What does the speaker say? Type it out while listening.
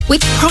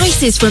With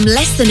prices from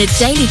less than a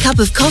daily cup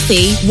of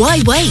coffee,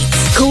 why wait?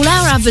 Call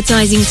our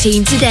advertising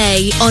team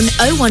today on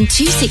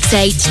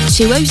 01268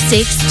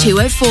 206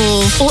 204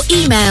 or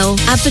email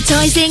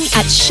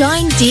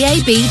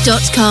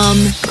advertising@shinedab.com.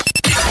 This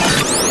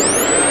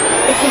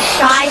is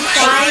Shine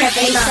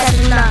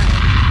 879.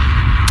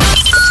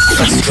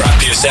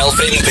 Strap yourself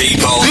in,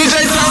 people.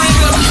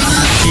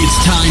 It's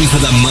time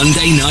for the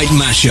Monday Night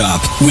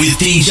Mashup with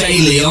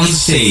DJ Leon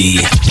C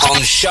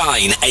on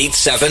Shine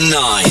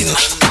 879.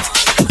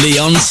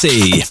 Leon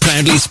C,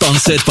 proudly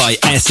sponsored by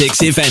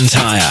Essex Event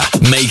Hire.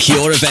 Make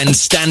your event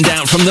stand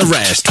out from the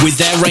rest with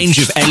their range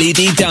of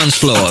LED dance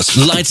floors,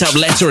 light-up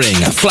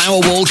lettering, flower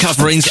wall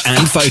coverings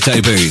and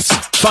photo booths.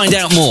 Find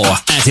out more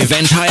at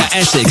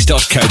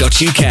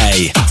eventhireessex.co.uk.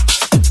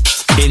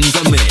 In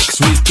the mix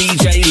with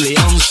DJ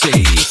Leon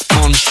C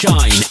on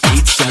Shine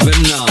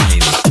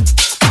 879.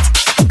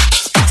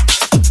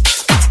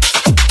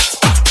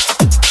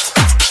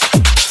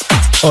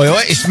 Oi,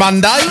 it's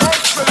Monday.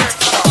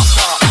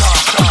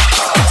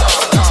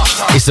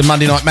 It's the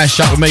Monday Night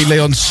Mashup with me,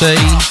 Leon C.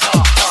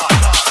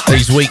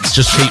 These weeks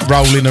just keep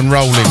rolling and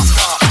rolling.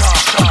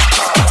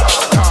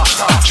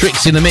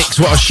 Tricks in the mix,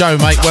 what a show,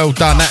 mate. Well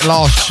done, that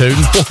last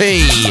tune.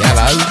 Hey,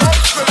 hello.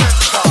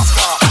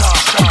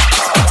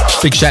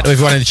 Big shout to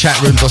everyone in the chat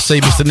rooms. I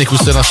see Mr.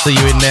 Nicholson, I see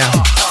you in there.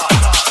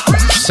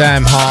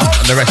 Sam Hart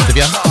and the rest of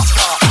you.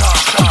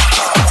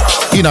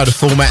 You know the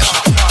format.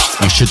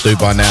 You should do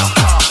by now.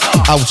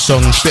 Old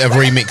songs, bit of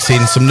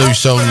remixing, some new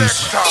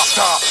songs.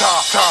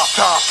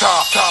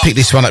 Pick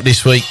this one up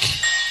this week.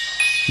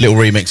 Little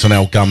remix on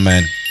El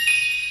Gunman.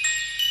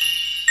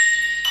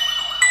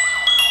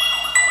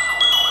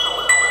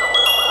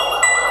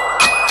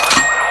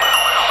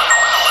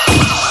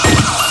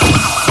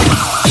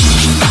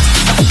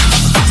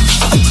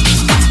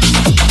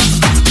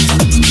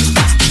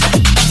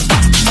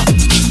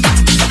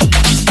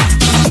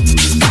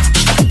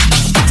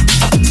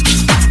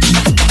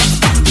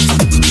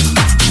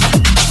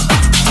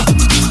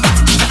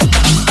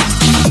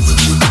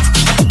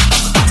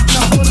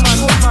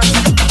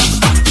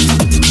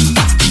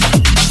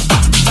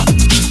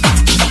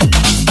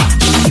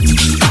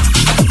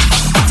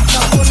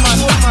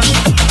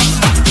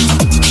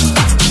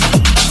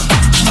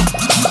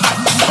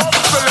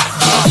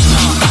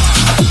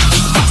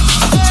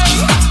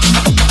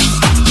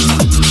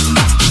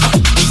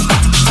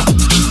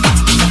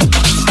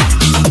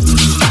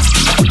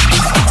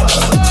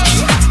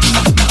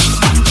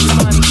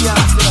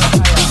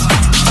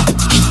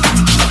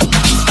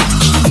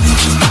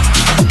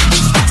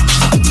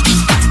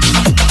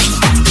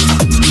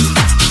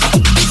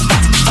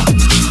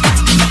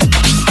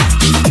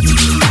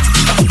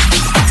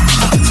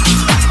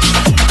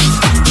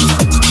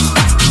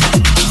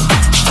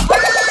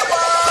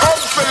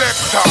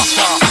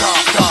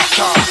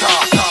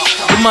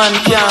 Man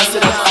can't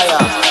say that higher.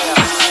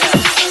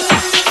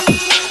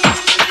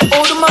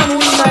 Oh, the man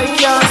who like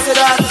can't say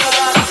that.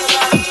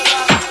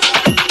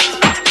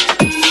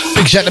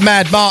 Big shout to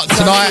Mad Mark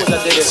tonight.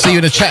 See you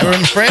in the chat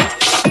room, friend.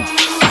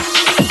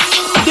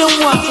 They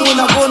want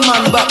when a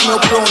gunman back me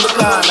up round the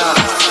corner.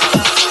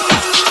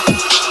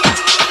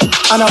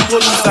 And a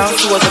police and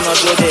soldier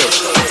not ready.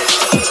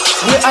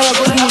 Where I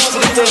go use to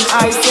defend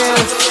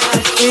myself,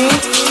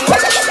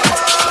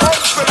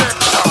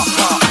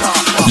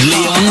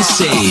 Leon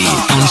C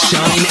on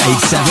Shine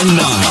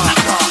 879.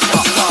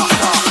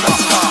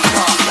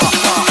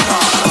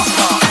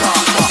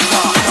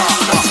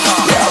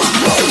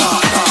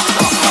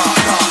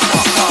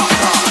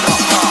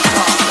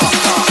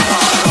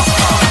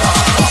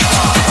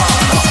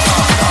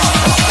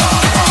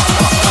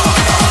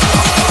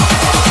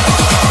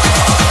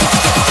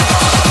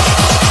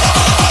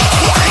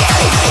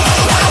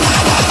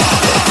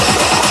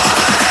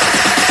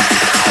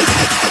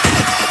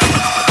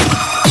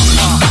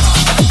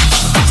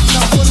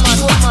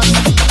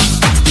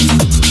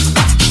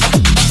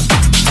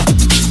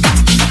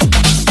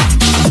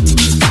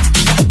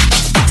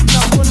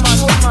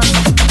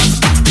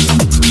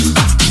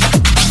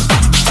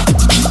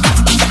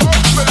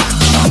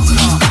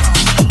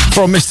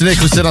 From Mr.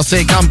 Nicholson, I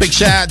see it come. Big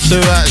shout out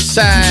to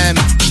Sam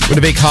with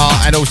a big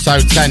heart and also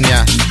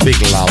Tanya,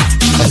 big love.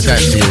 Let's go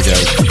to you,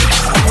 girl.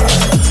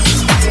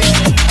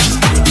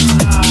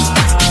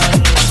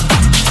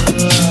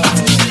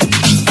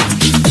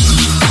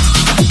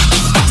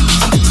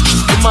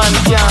 man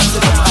can't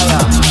say that higher.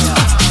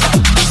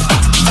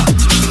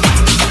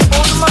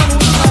 Oh, the man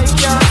who like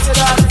can't say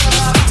that.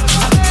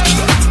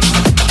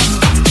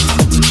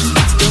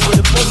 Then with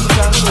the police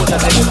and so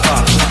that they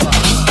back.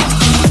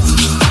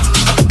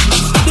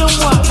 Then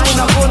what kind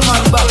of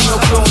gunman back me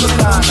up round the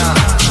corner?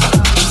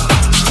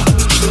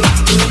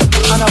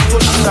 And a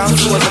police and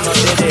so that not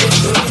dead.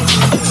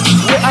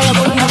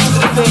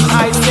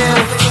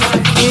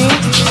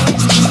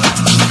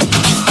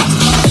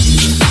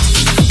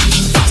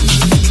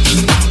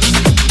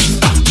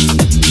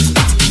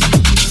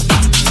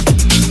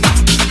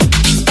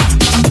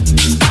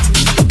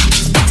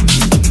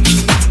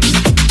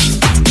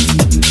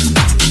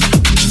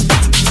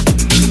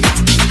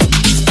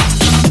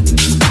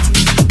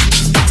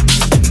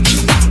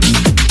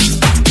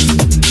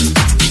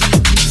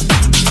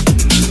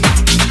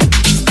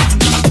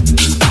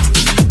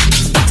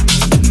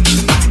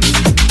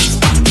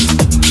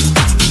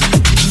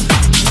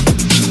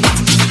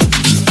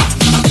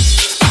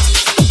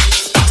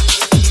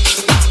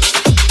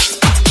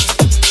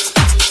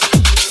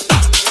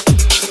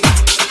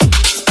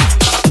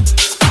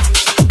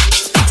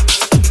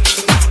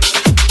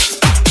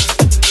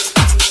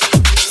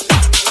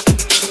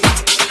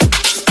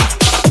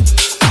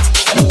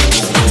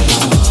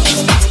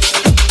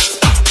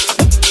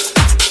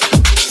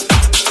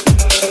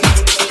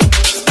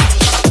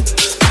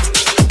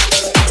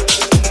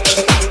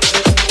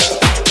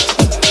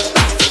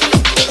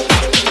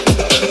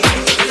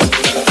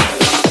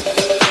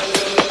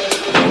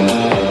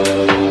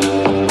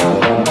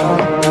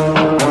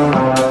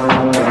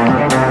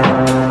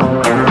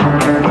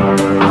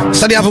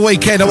 So the other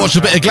weekend I watched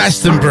a bit of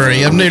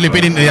Glastonbury. I've nearly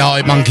been into the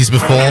Arctic Monkeys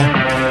before,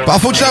 but I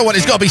thought, you know what,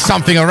 there's got to be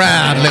something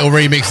around. A little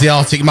remix of the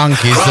Arctic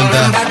Monkeys,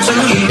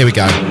 and here we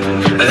go.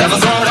 Never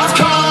thought of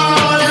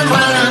calling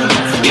when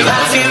you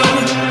love you,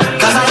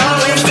 'cause I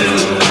always do.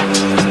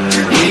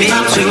 Maybe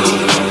I'm too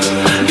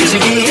busy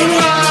being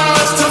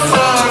lost to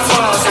fall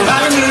for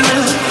somebody new.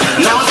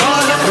 Now it's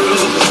all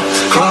through,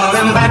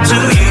 crawling back to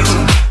you.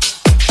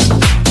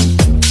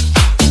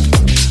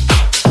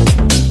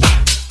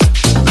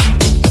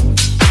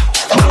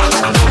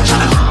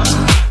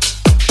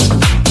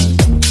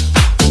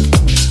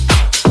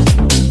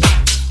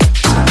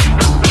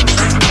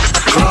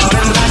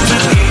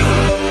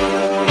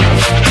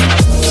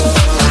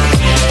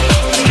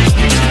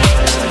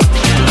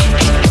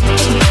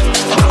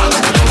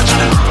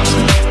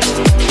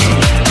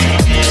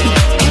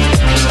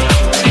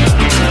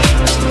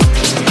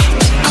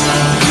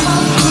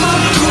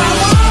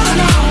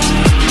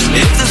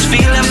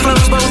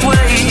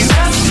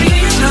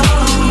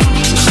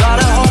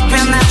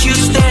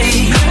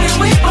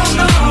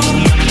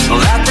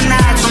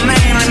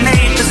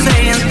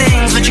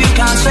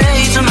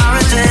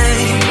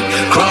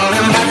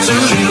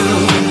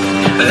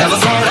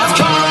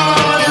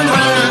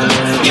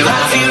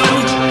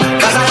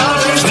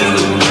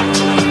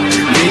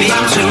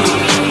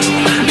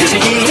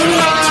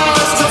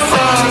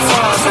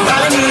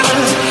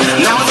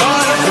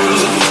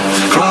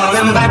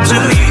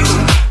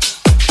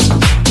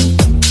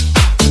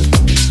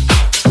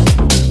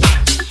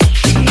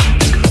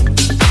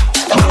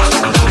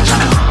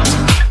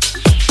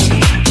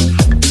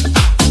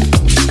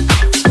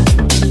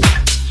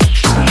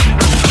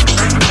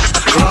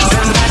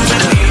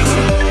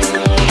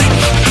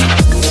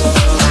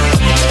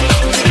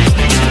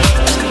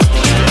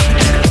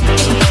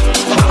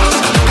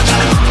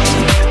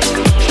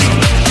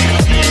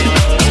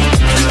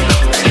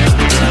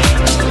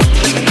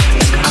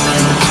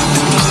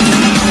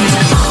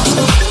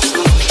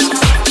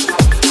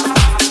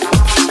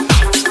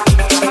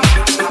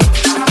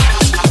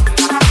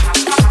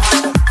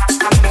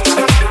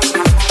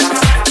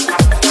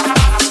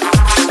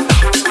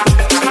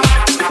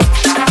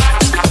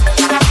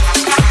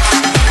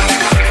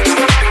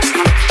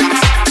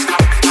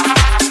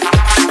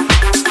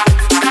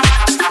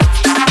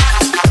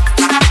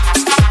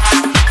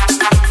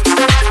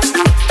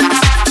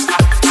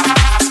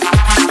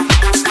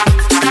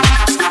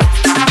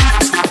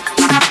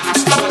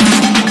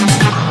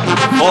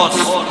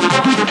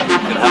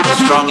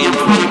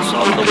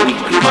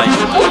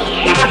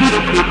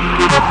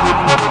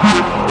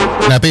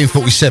 Now, being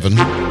 47,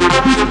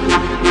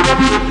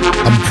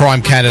 I'm a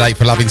prime candidate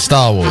for loving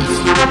Star Wars.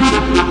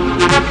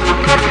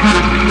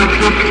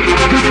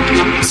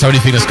 It's the only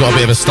thing that's got a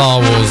bit of a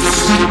Star Wars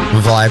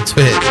vibe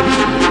to it.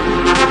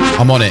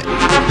 I'm on it.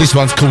 This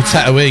one's called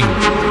Tatooine.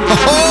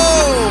 Ho-ho!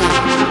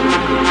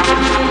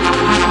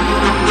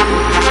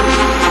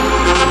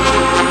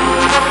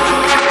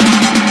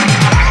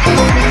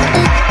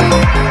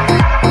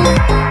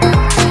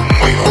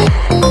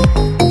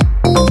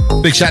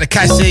 Big shout to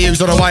Cassie, who's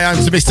on her way home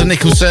to Mr.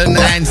 Nicholson,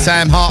 and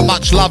Sam Hart.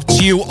 Much love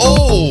to you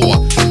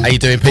all. How you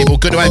doing, people?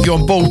 Good to have you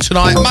on board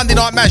tonight. Monday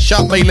night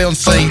mashup, me, Leon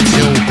C,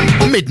 till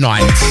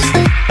midnight.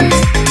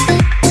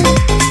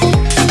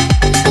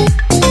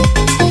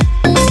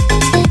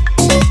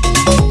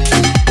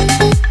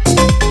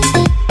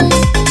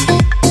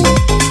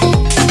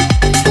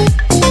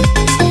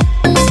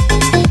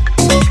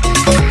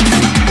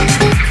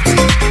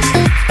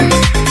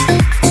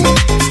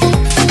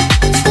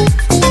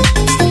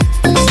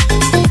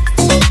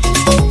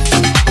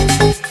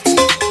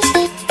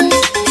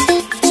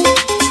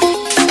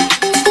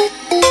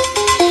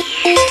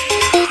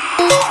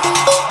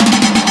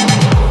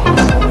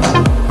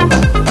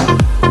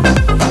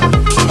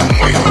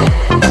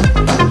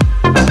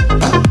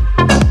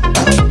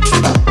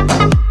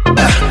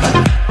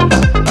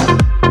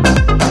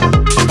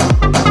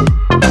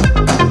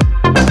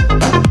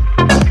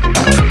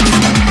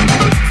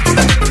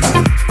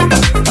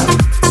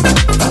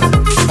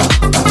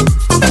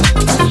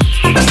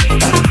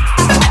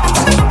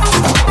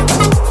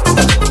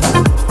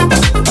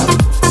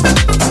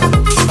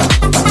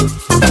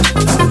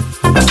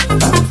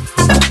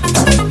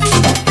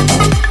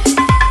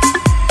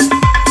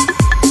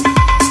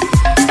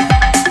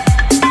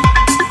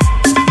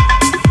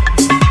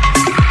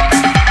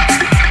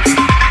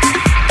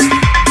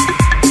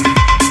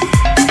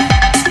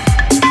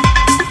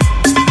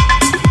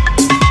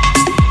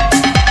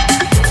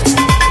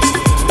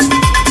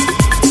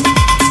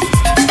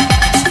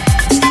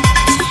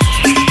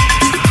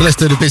 So let's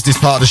do the business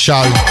part of the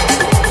show.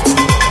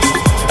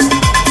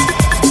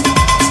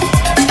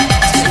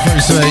 Through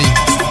to me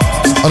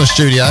on the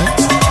studio.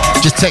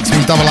 Just text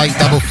me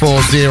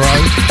 88440.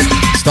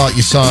 Start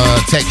your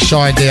text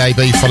Shine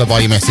DAB followed by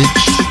your message.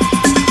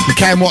 You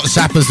can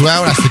WhatsApp as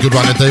well. That's the good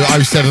one to do.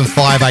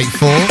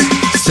 07584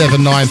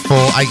 794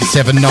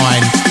 879.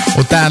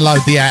 Or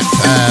download the app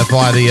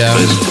via the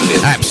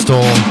App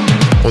Store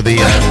or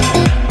the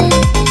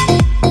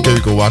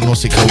Google one.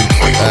 What's it called?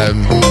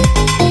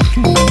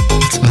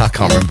 I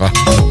can't remember.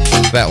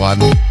 That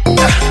one.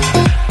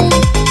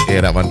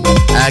 Yeah, that one.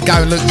 Go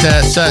and look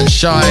to search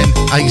Shine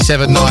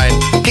 879.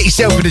 Get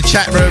yourself in the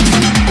chat room.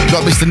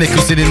 Got Mr.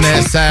 Nicholson in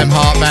there, Sam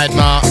Hart, Mad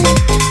Mark.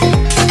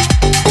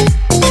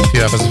 A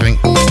few others, I think.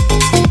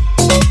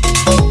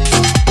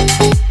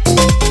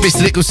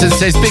 Mr. Nicholson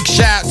says, big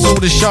shout to all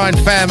the Shine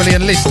family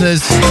and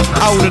listeners,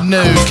 old and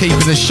new, keeping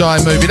the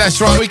Shine moving. That's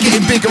right, we're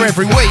getting bigger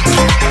every week.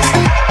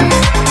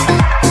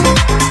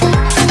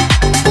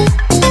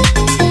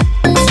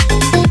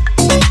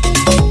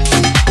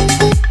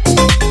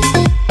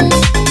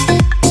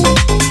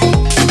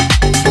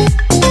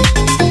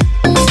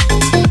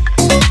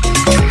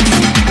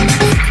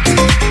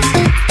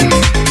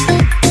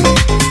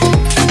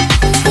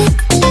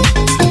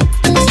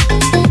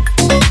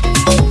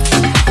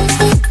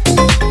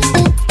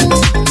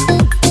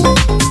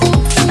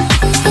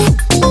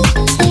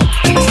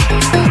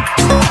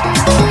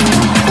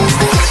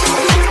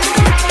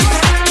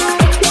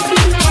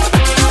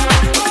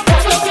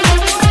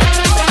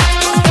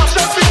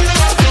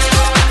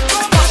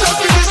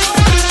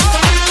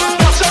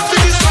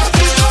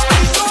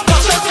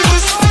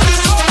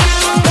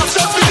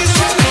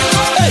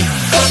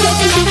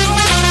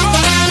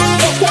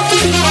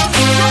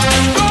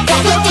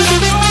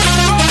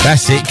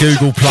 That's it,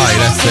 Google Play,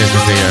 that's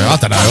everything. I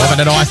don't know, I've had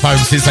an iPhone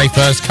since they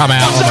first come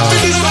out.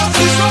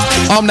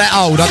 I'm that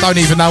old, I don't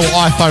even know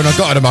what iPhone I've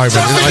got at the moment.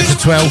 It's a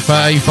 12,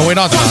 13,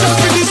 14, I don't know.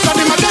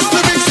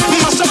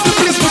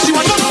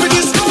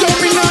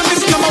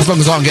 As long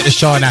as I can get the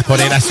Shine app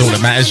on it, that's all that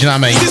matters, you know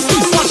what I mean?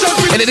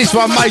 And at this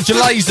one, Major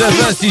Lazer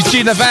versus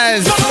Gina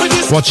Vaz.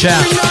 Watch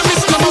out.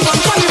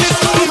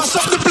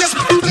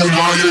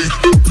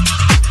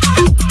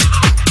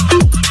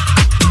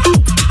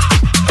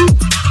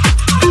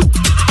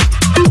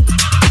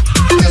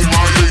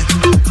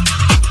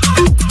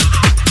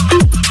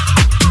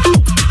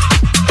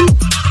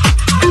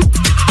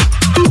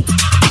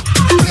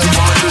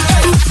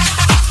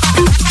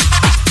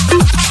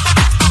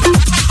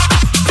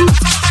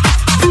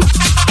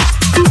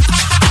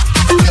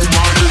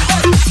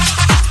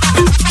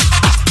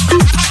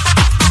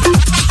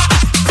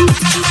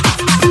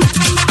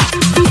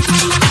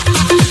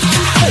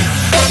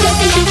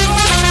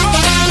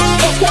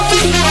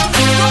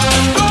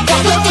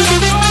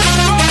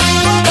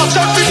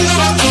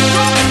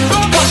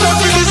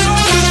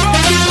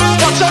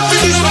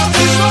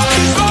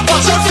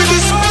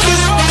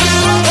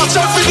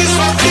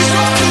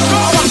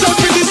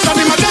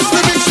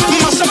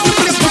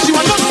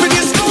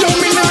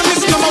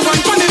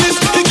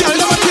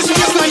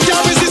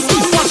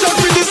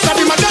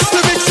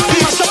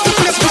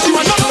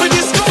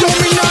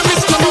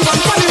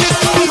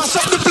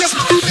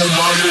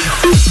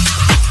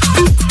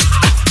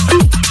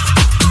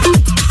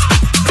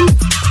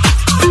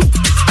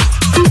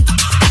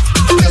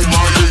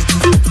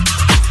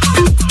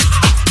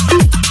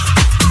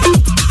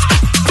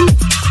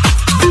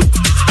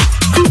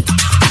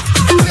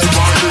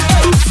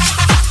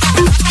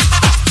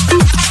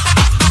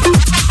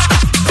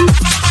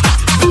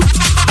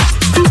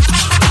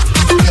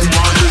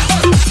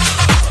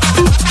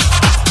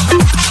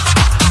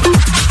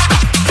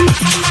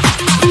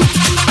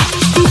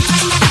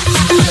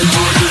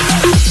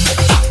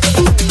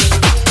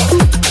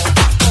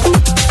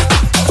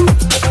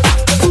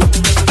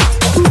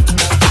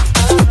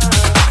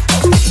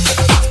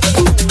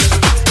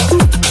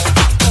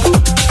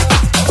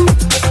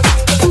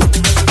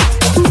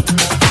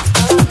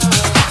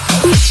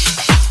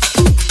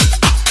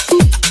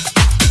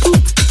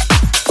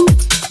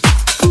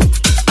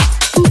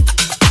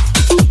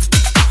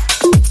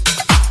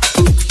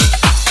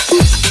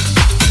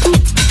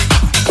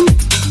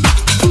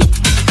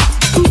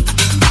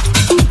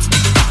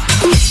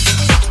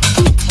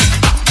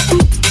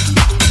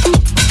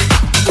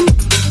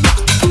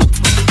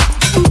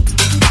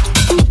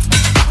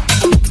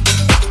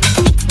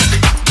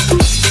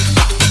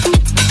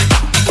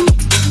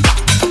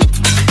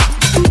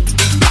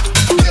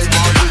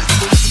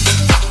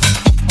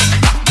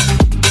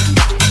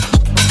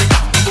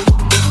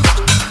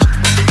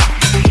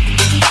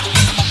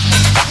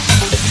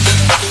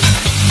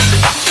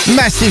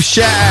 Massive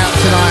shout out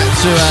tonight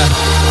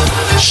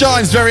to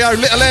Shine's very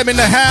own Little M in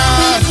the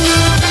house.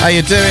 How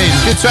you doing?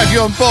 Good to have you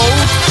on board.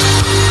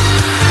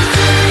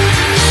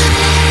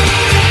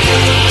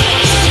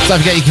 Don't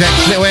forget you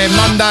connect Little M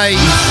Mondays,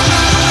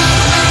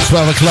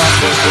 12 o'clock.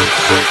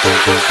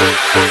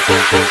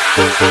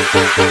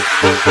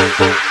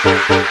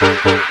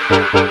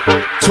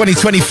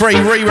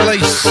 ...2023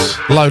 re-release,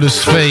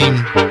 Lotus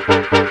theme,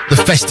 the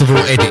festival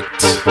edit.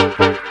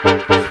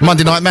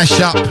 Monday night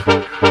mashup,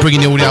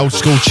 bringing you all the old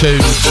school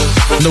tunes,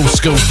 and old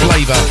school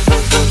flavour.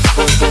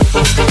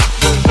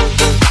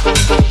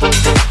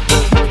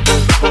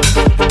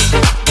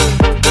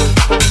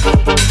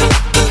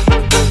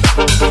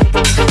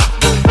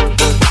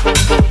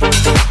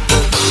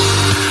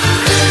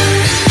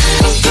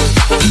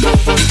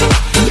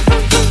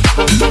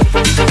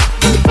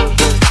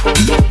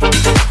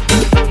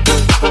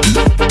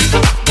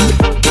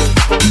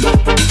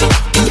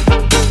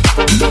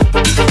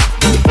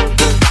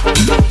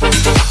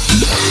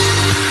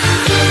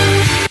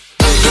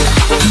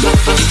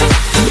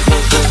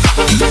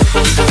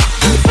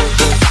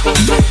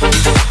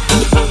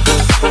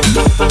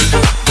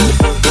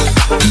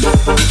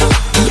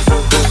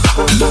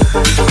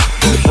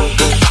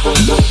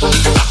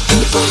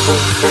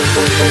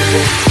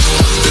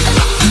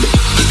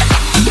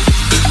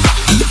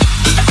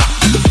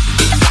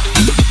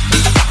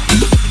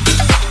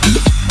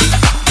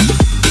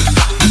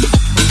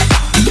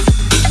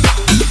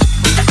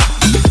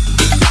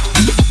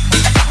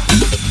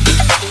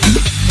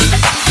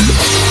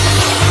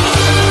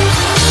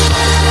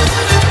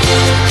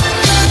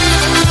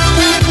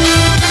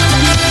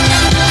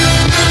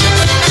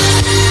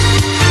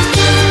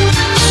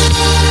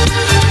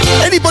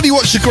 you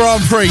watch the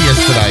Grand Prix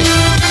yesterday?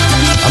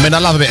 I mean, I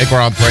love a bit of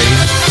Grand Prix.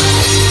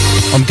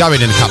 I'm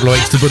going in a couple of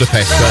weeks to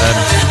Budapest, but...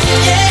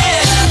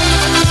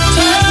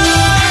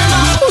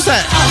 what's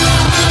that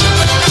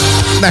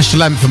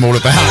national anthem all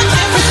about?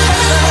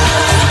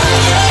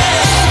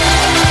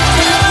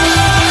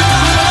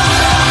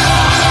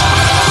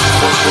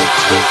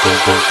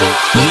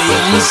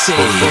 Leon C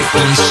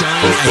on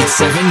Shine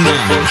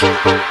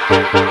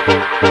 879.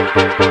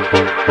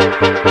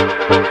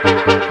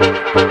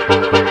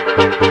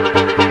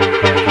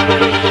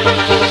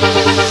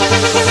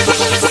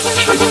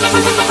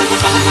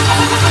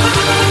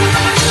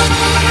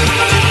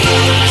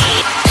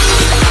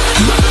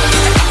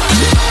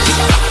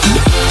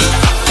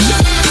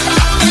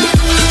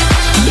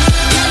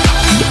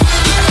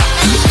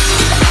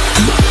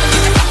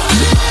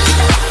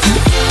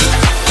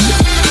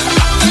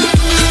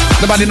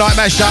 The Monday Night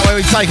Mashup, where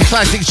we take a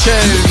classic tune,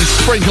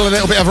 sprinkle a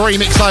little bit of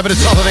remix over the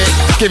top of it,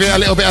 give it a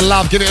little bit of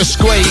love, give it a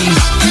squeeze,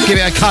 give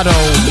it a cuddle,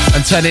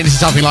 and turn it into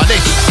something like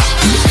this.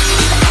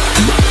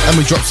 And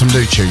we drop some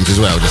new tunes as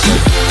well, just so.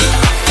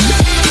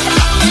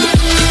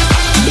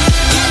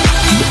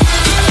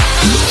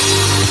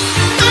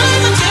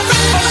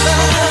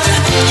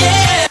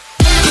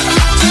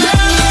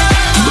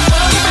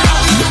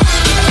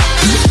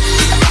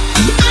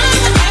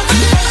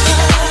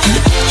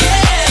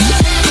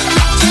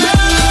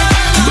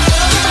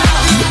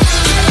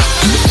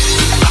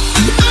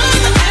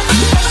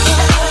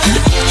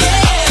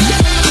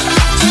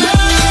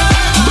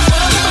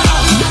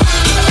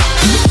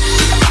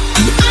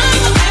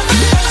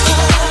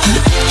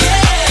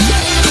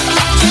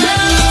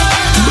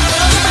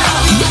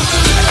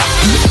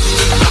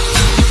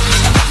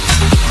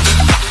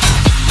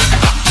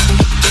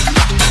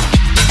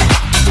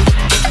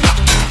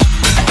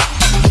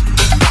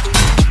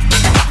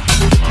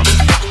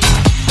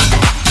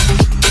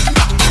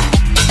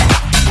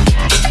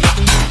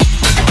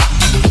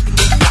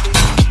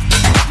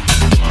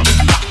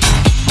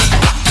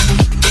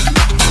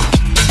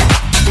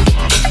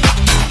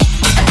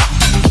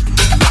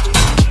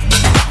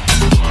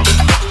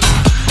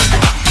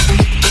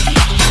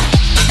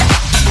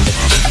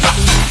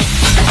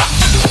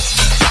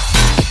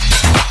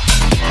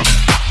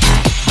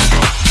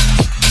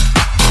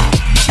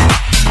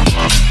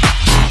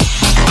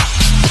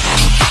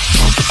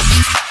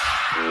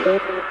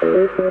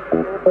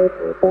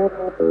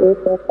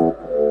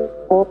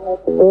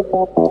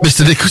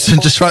 Mr. Nicholson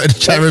just wrote in the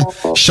chat room,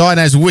 Shine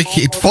has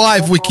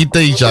 5 wicked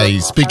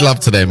DJs. Big love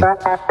to them.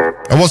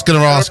 I was going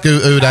to ask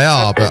who they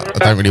are,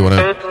 but I don't really want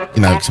to,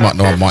 because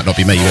it might not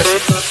be me. But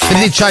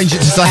they did change it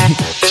to say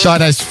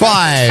Shine has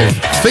 5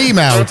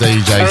 female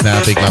DJs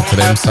now. Big love to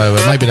them. So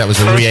maybe that was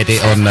a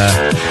re-edit on,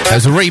 that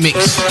was a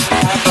remix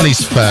on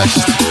his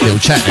first little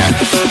chat now.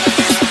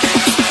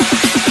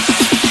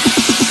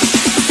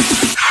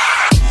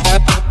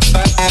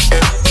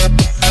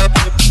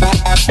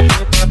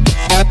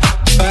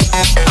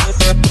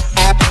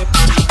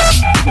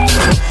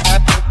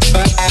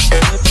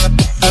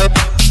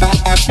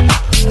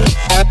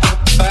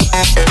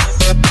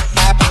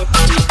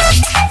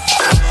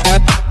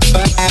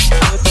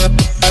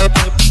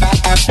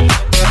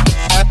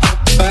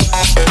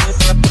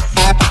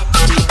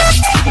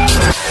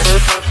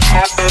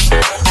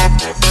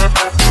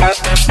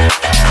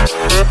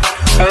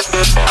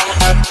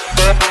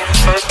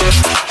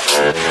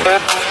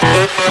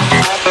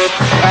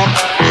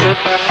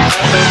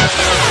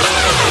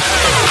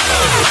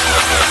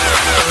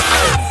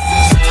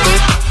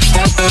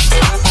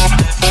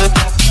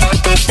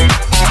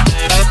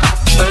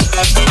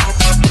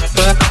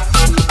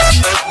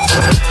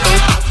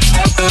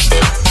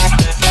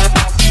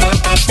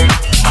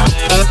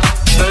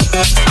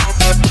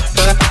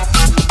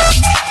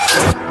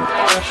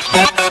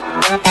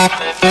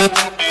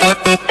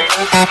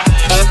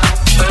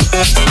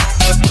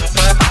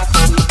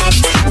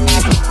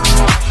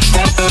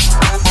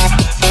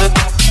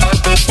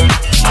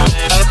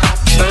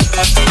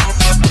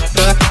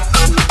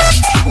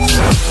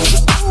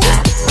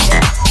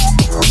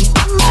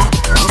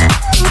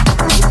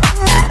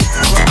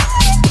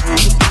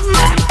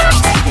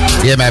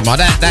 Yeah, man,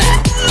 that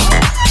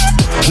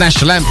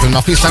national anthem, I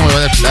think it's somewhere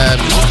with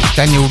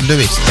Daniel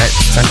Lewis,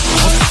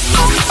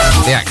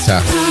 the actor,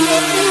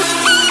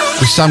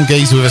 with some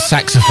geezer with a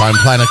saxophone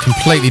playing a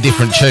completely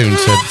different tune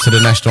to the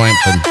national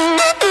anthem.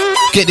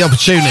 Get the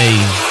opportunity,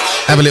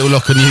 have a little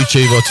look on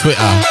YouTube or Twitter.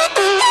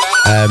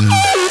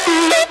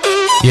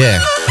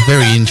 Yeah,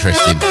 very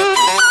interesting.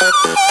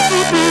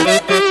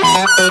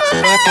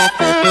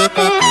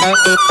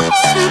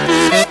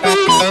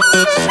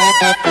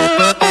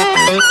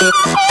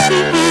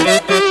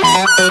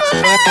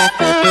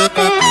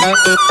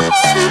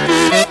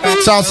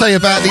 So I'll tell you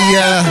about the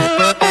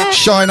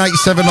Shine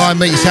 879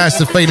 Meets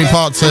House of Feeling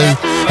Part 2.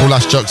 All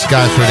us jocks are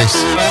going through this.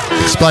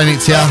 Explaining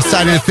it to you.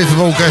 Saturday the 5th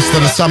of August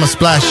on the Summer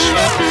Splash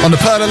on the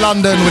Pearl of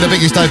London with the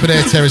biggest open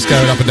air terrace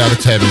going up and down the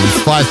Thames.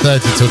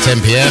 5:30 till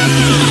 10 p.m.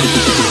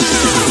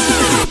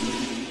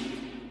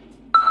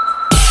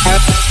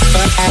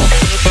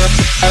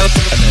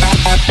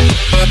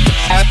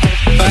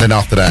 And then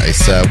after that,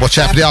 it's watch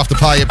out for the after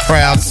party at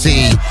Proud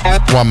City,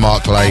 1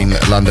 Mark Lane,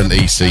 London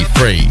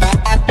EC3.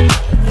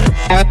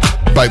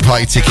 Boat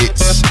party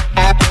tickets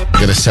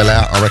going to sell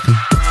out, I reckon.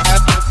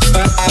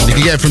 You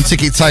can get them from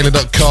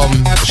tickettailor.com,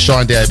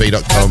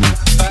 shinedab.com,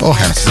 or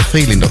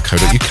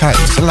hansfeeling.co.uk.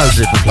 So loads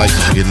of different places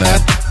you can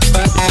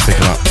pick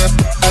them up.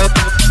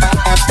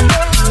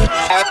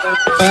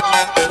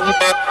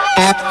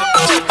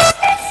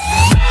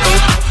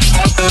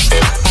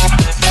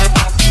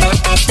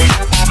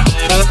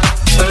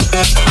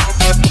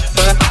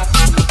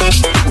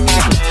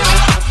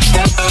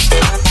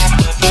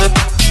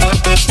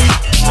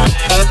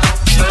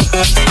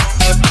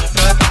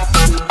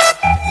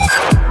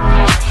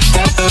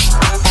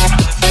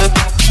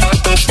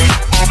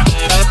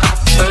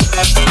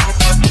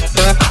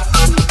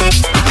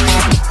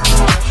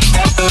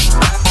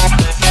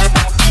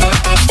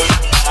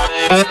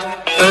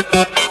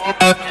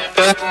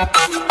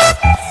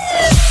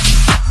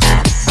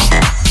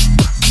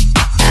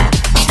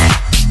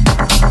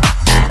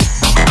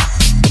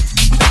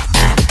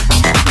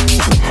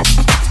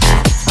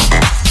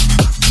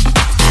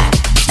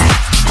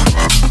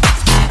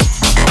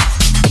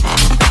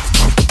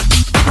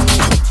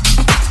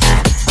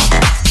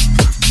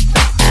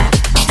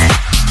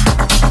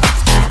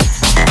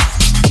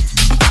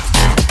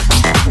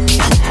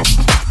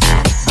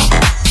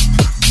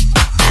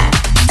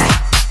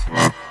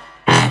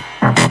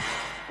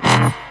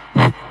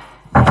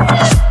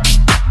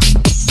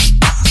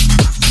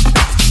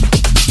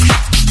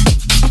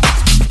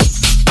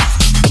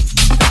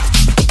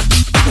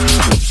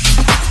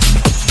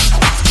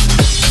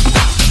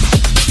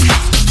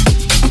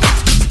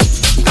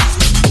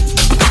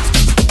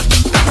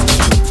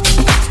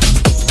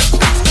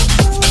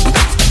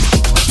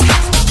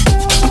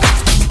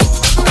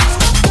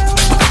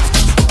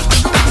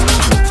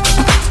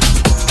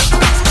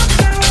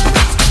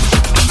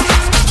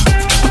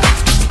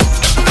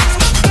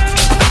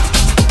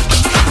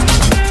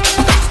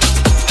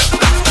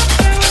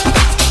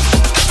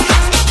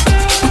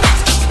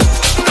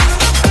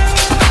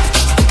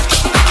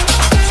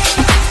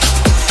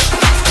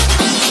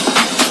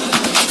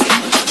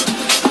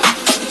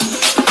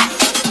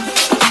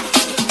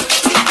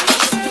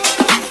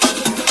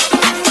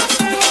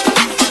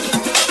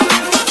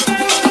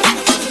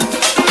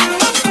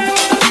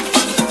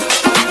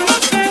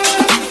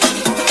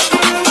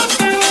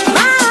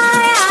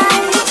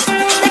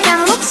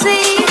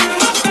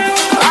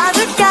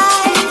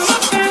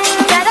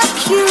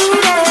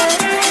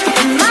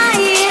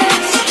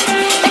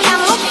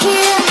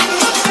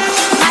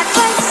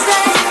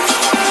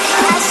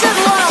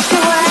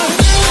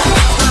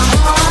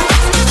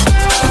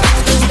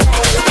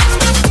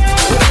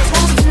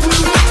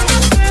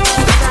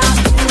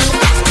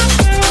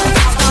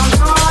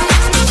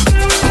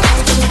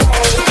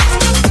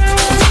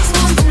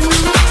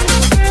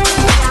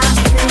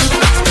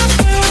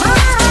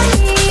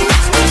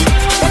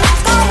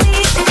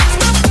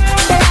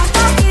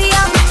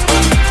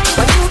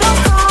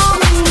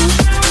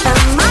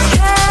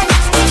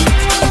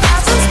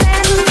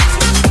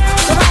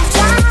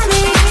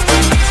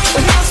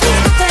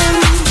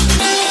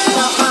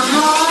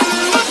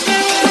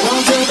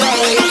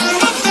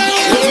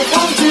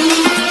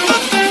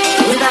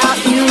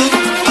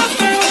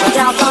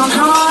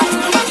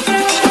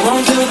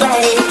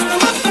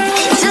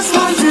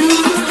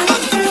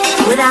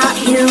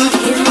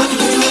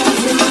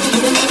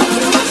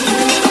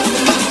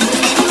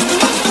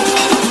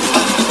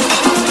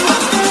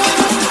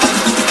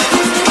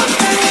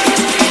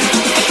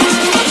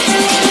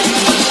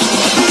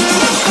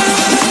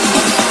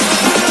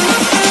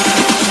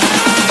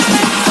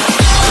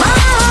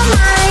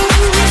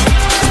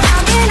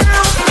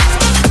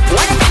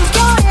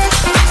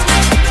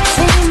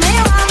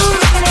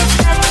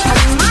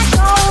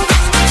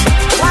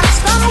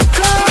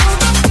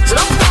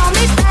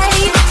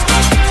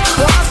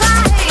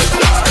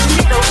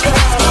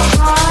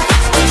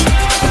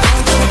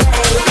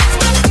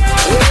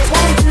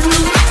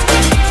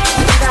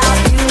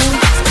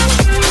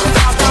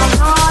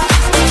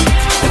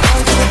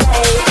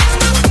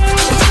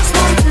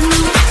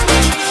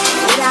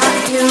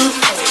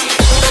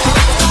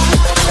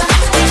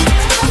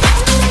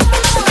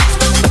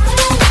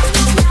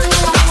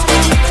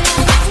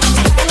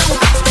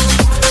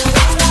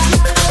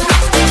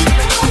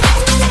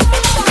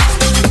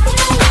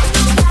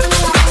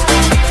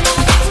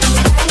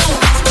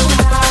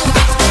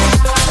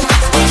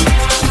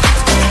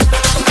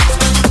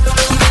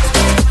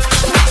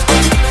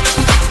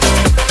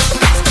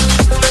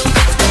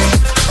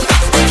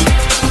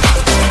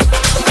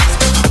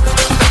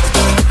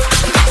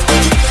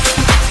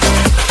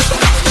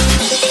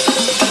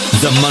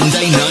 The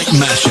Monday Night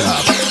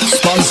Mashup,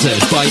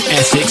 sponsored by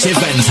Essex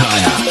Event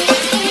Hire.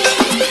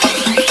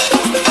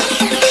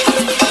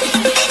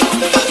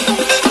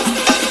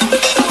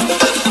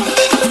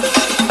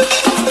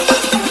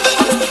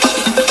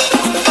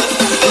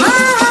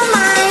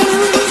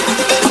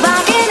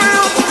 Bugging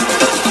out,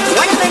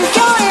 wanna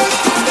enjoy it.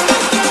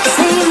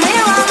 See me,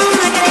 I'm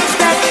looking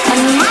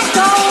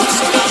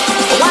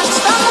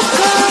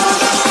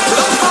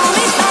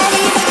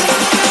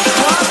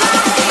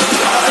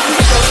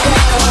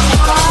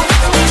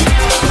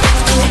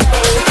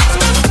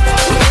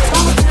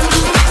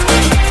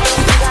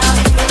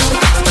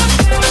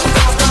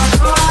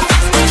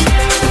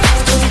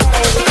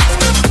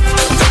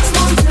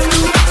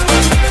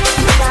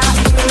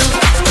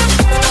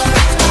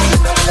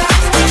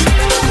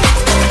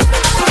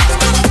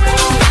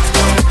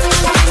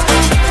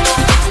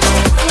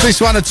This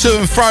one a to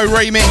and fro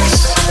remix,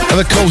 and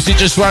of course it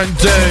just won't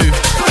do.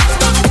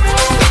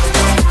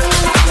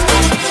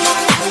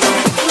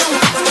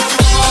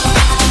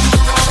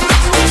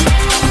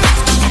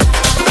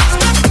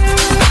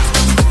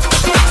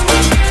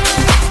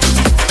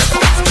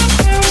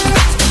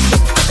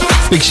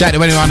 Big shout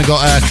to anyone who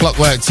got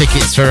clockwork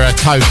tickets for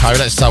Coco.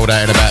 That sold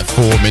out in about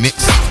 4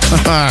 minutes.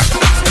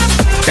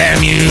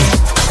 Damn you.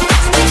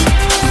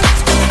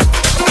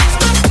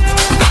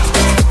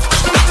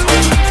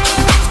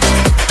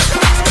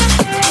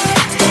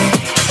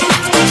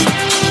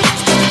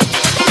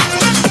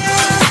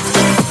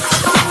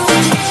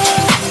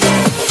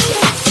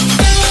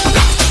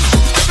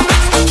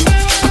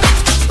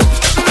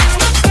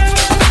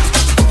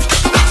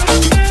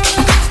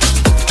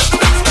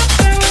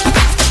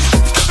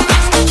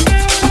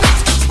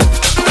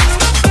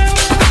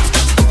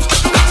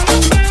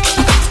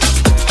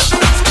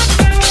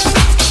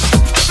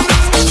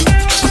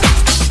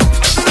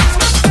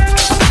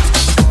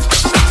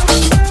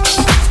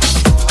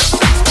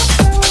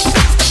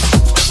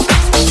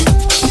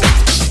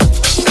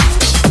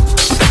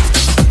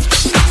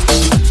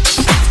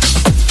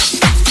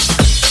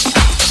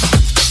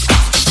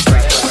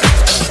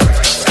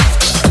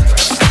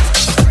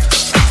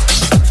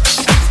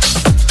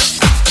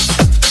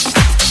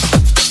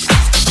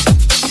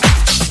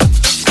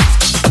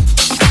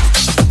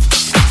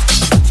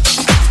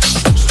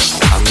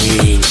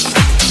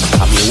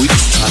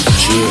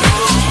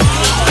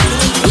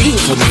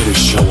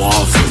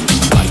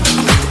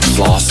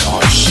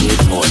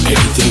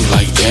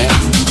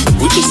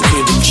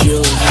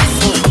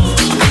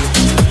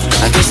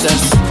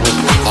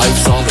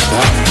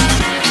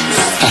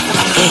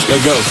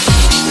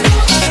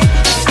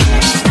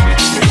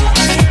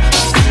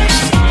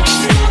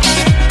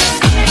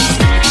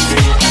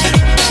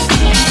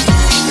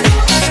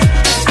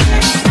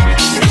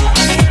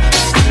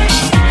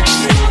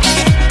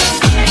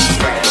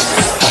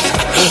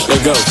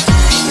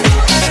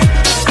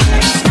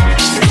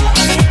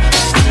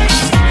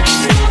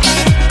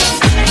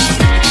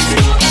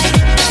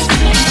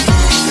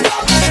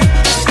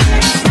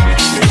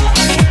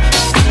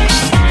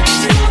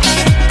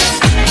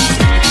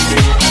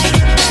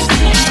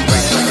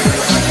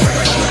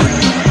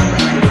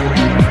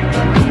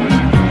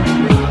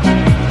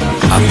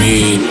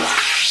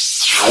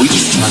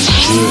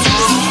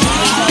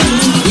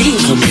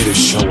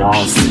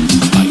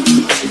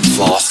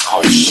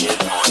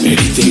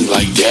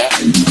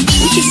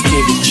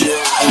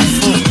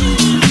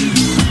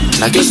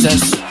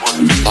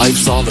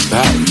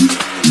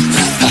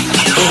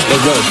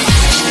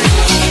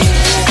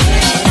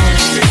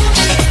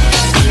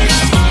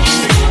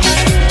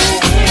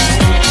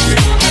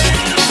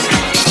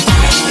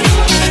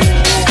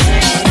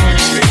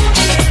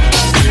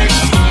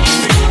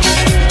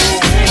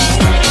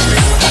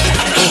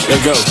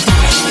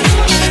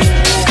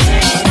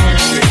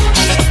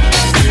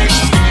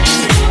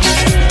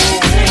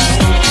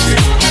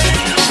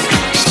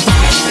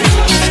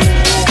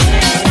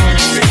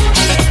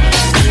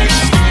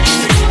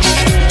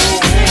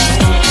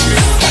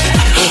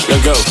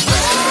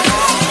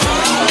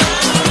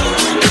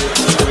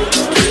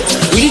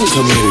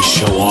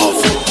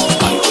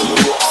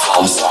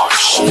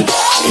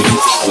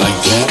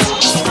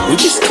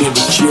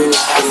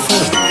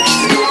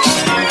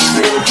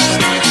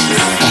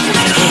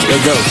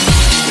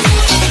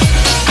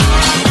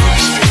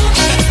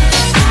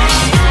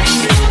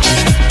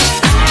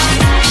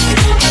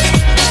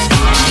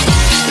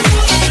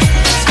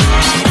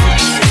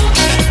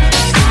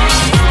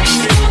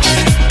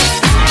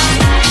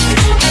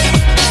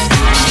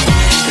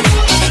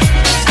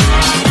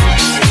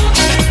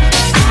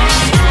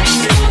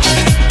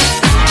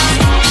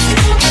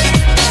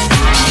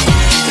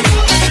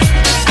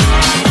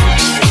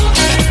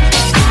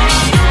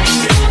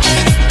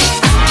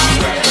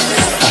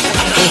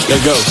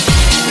 Let go.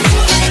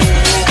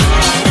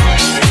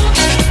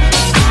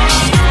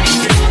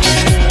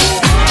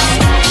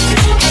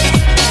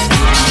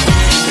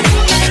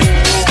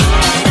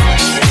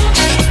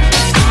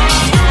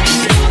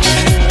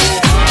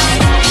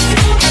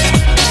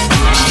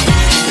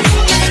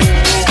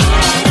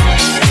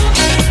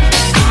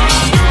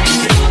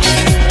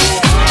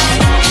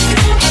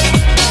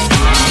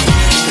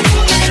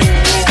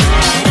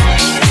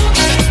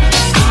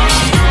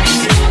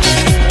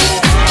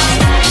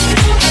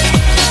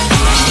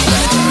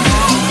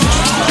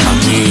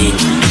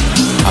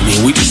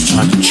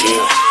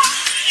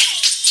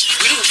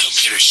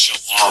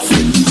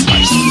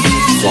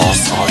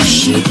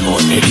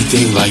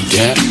 Anything like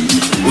that.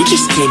 We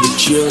just came to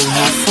chill and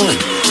have fun.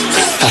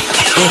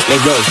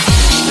 Let go.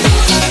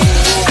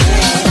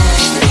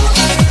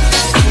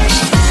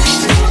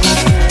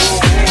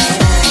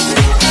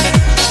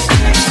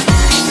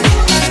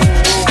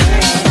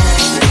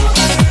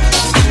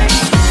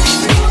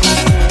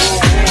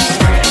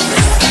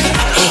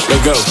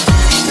 Let go.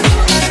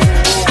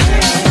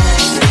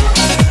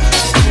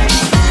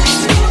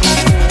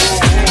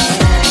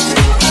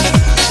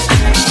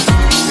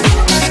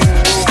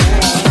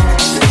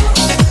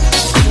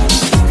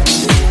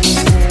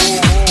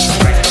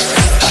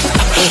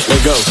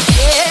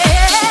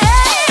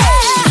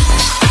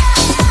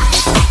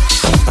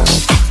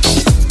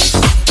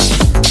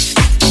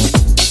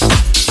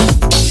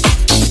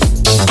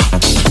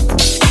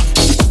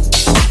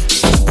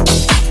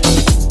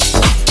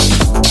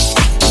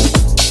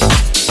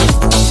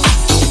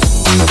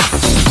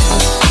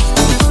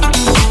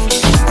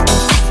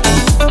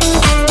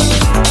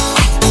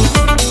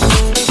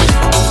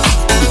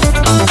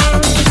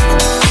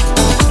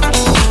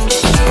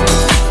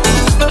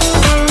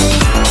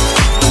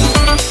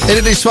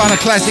 Into this one, a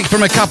classic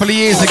from a couple of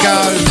years ago.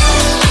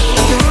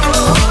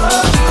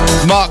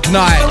 Mark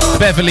Knight,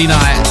 Beverly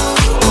Knight.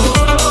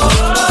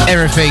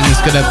 Everything's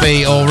gonna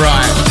be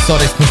alright. Saw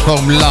this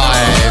performed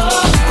live.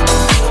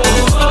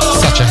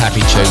 Such a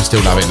happy tune,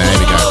 still love it now. Here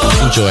we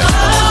go.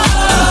 Enjoy.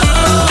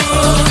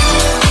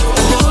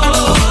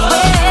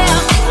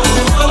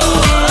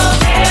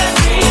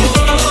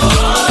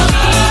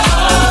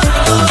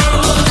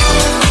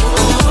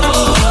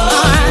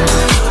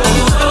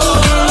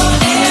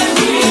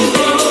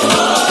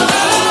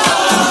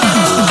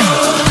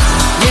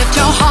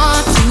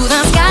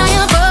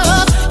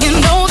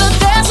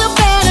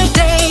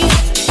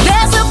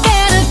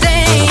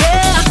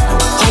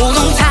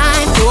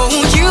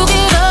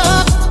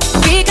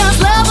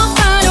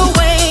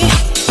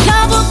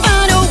 Love will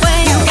find a way.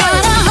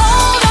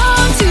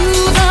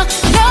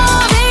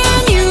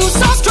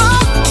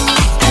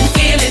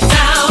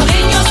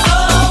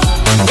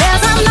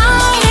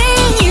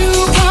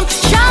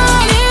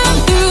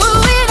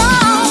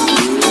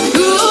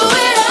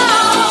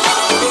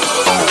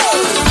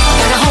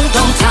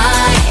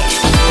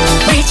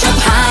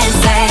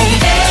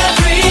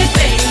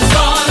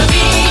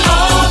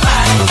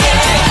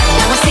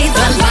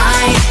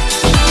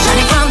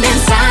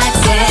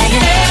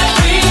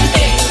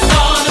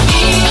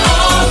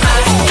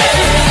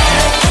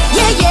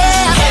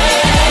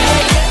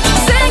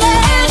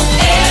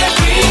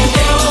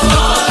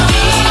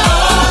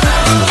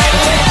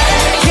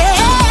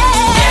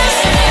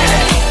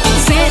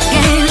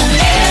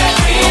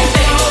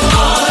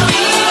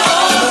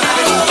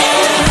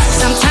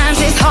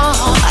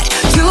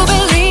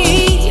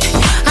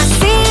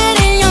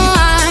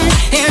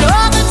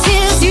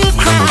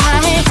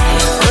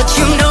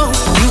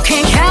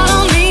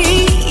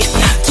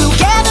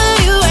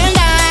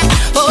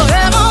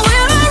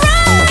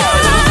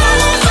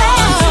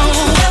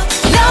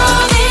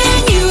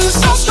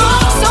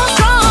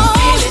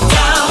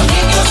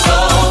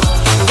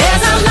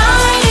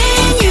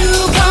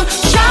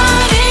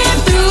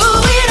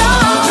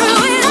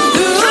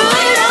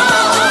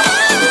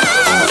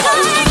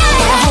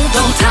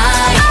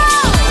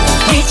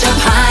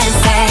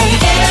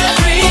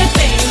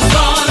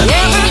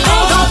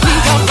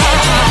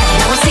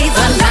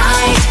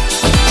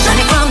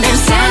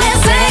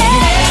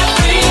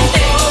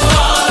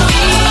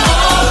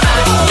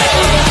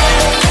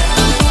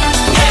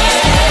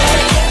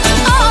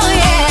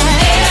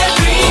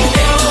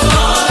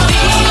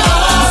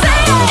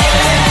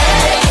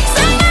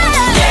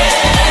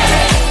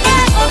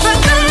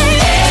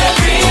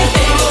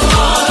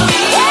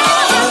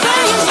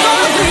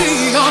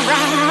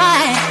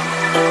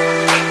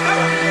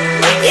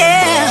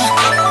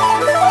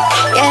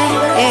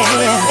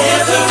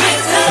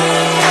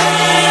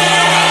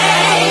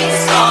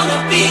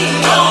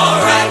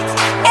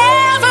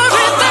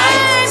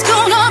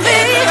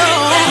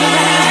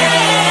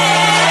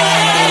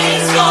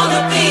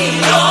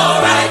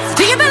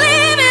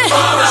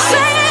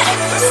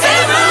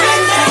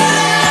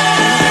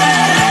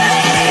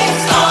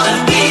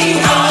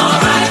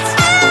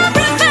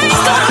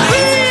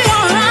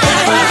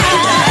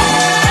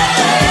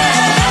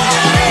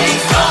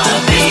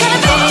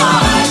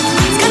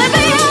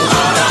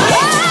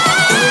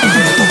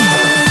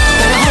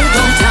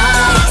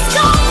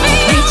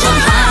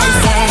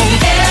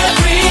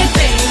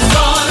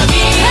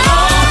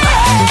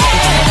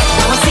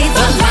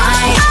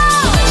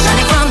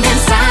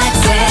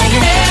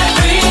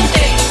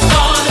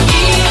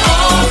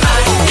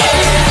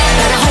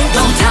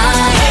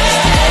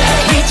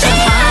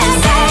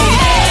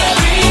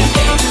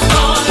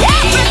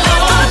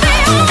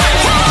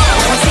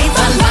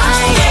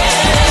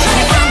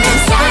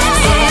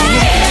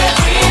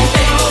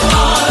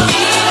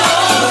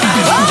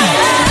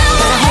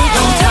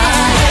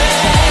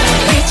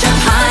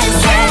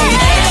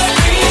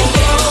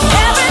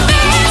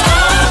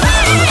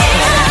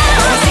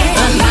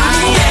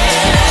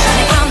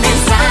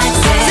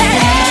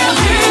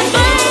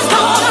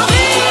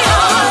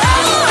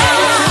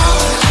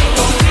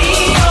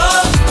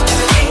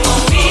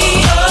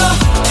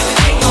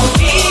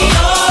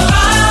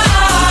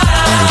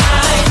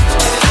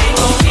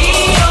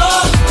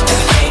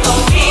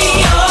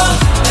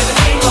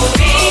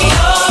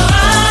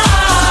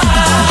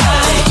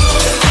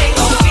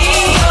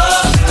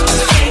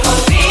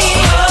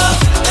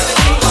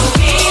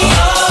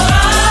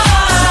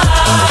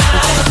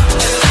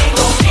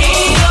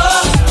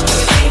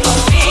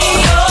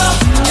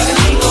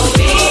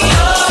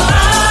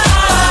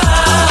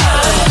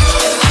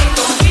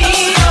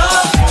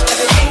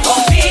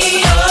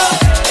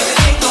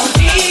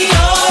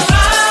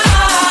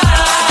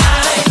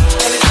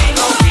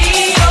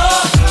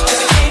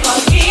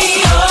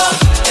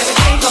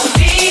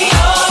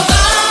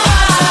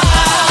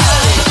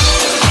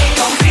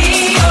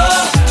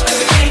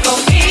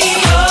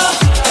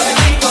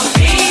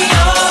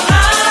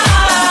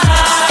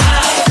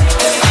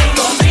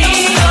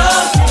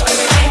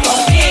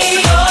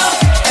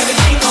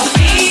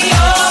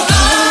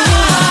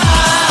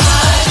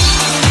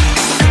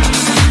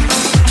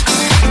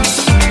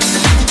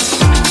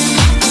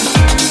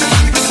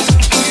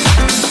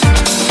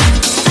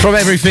 From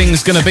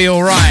everything's gonna be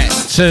alright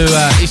to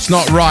it's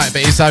not right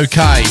but it's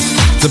okay.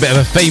 There's a bit of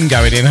a theme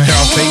going in here,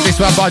 I think. This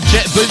one by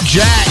Jet Boot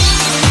Jack.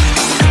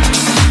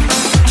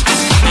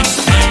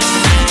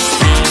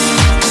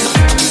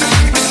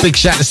 Big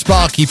shout to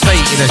Sparky Pete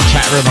in the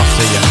chat room. I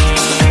see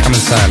you. Come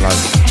and say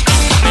hello.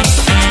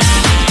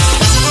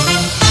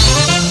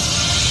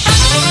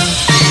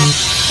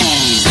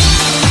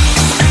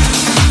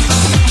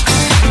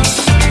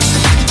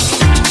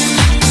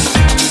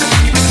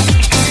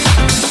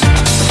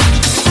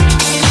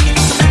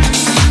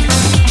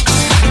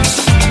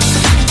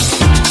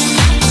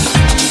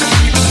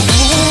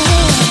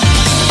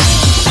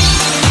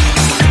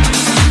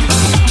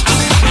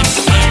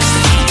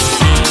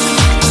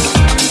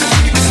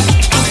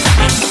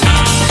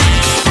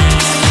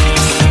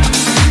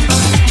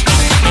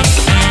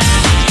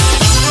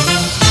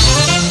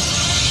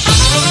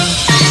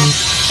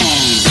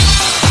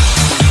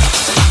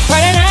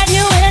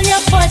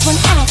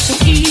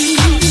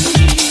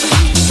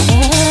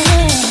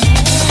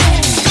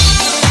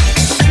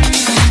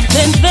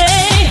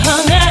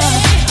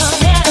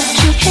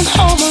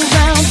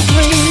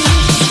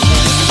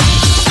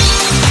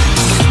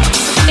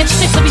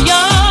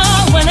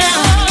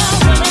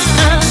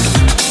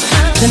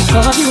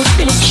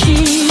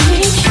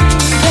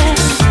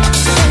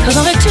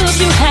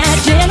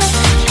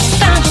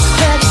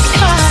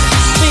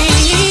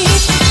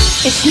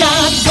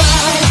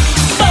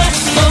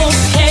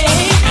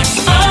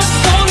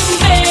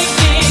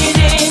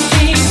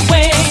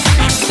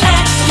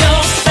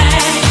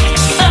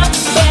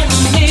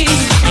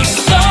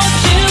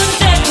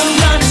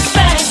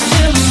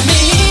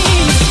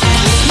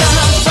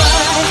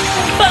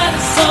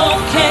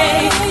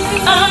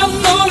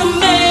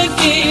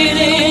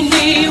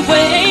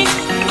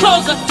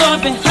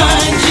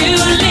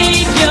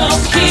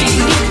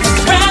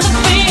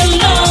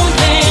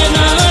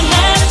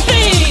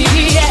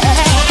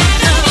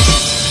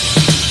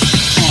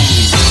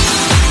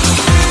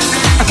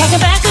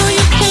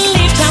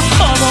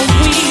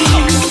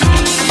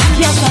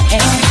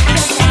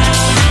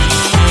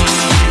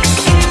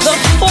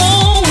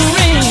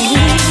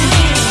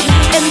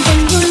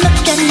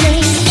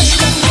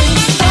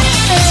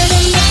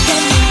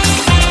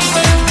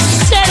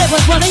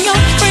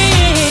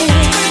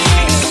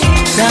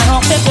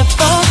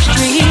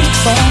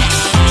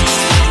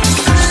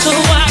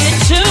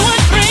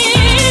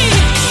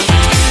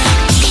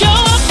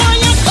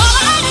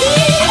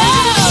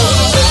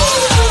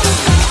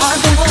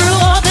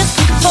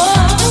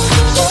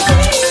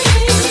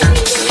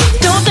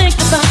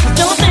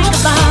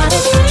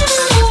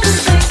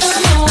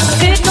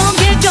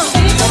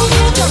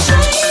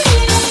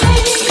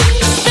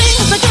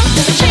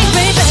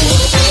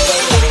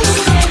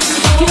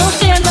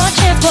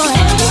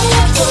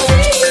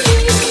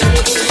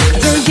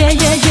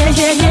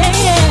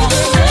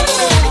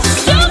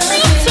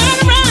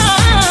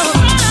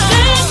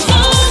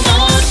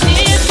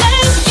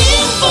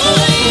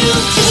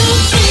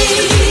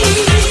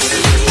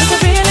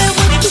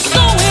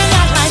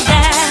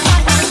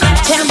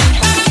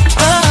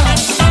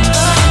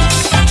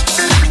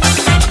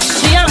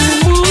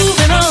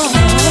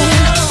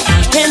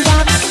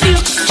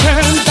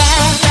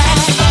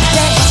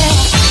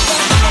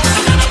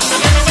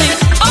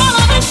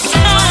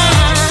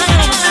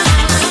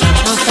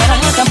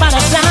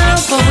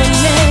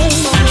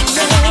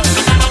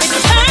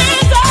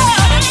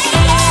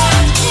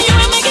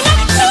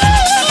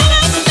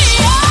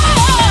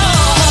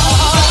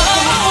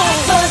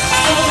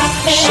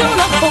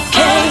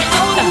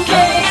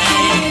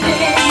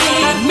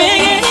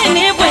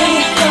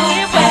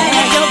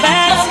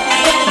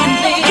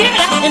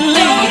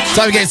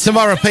 Don't forget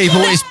tomorrow, people,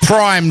 it's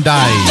Prime Day.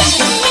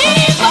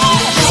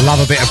 I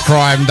love a bit of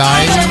Prime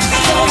Day.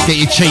 Get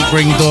your cheap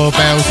Ring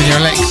doorbells and your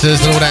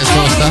Alexas and all that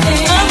sort of stuff.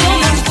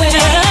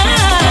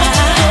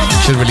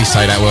 Shouldn't really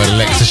say that word,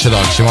 Alexa, should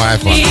I? She might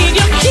have one.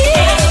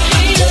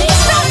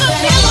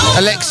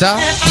 Alexa,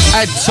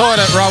 add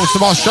toilet rolls to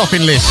my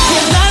shopping list.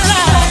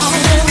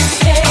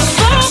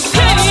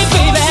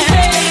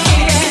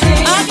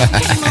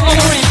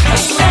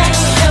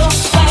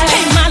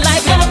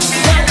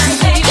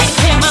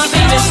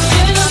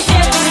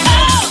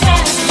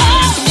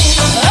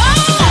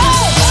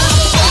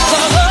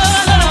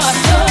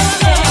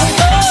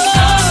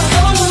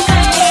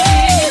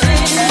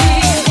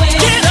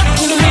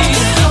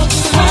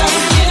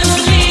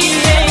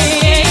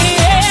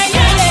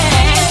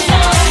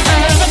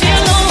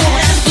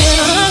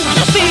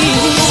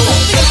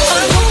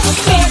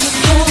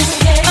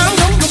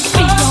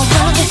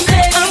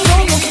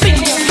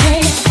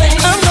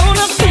 I'm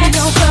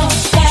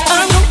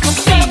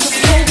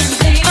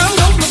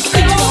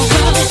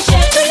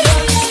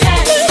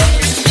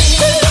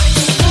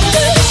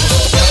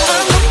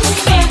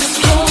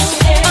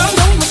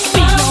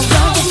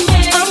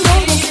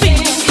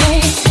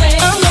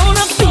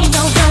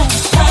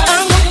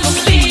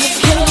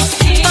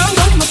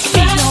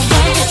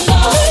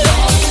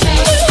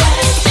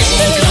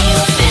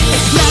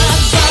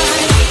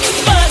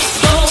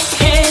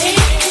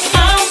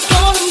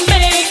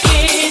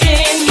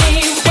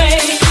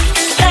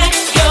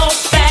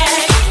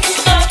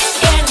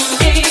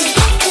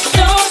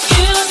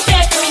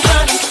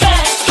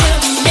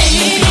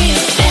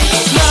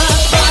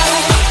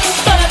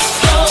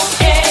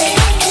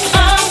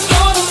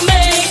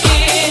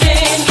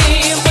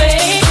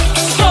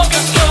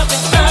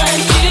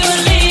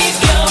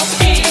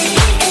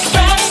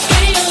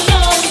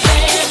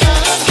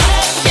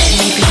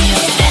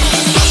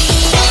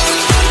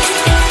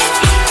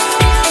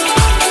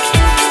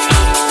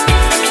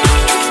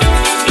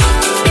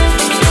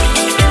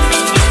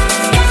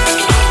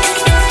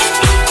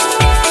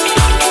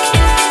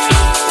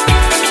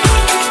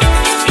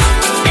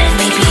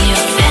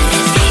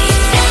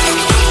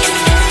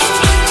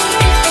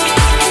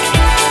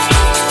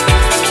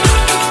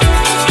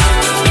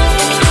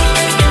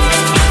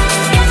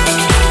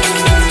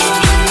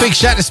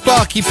Shout to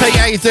Sparky Pete,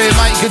 how you doing,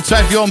 mate? Good to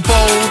have you on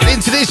board.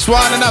 Into this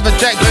one, another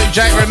Jackboot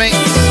Jack remix.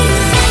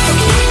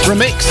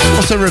 Remix?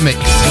 What's a remix?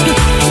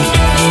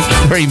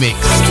 Remix.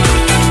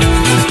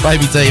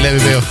 Baby D, let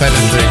me be your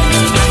fantasy.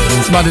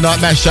 It's Monday Night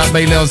Mashup,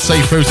 me, Leon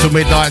C, through till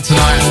midnight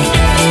tonight.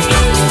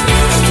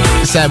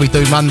 It's how we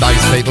do Mondays,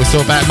 people. It's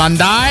all about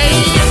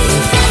Monday.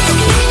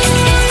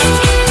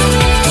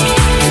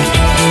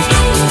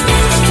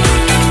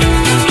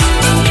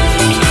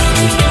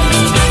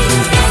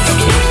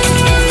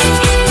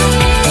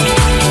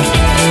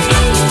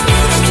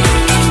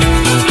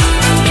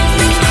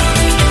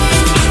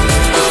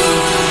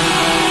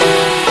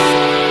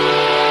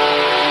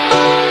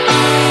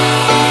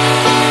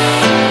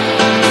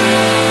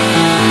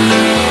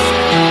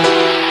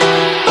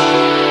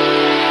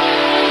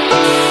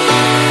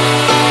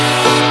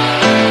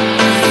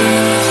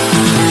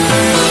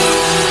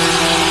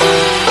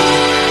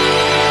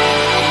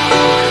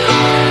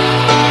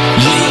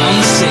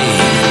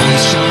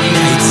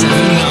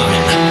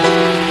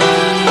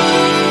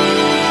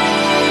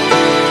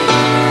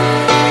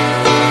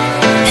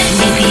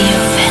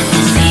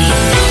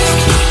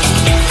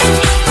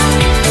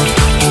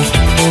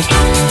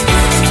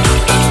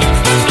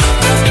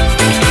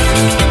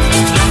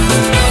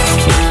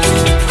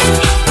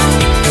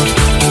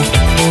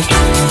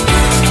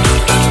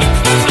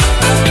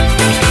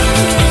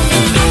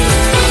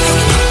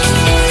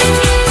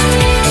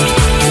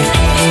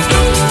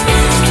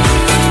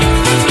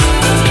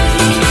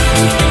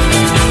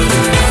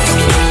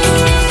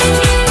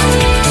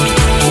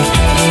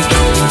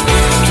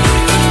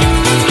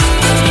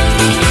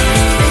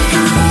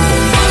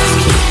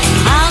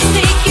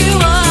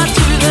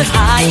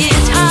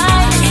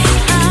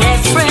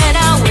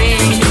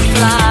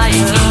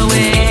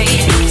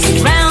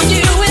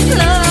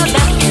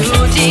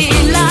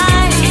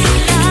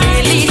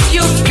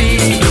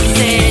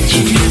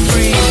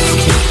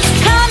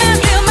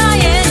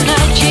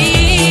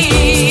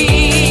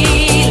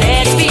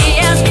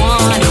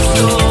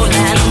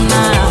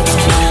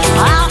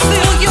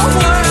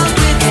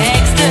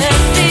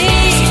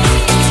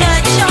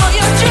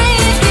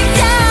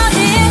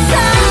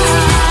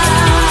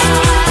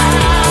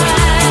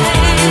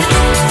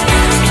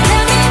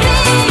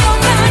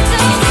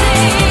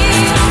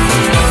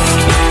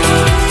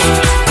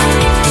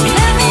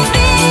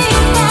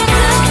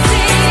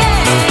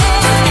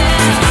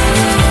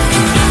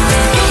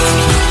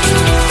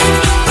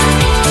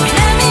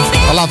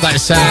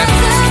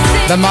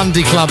 The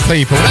Monday Club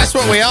people. That's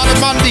what we are, the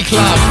Monday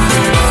Club.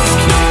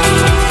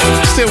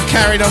 Still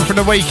carrying on from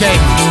the weekend.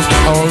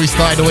 Or we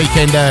started the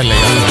weekend early.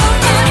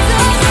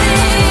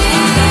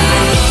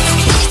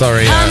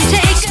 Sorry,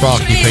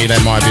 Sparky P,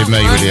 that might be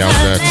me with the old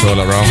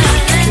toilet roll.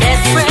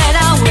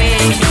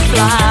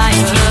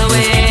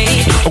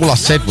 All I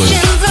said was,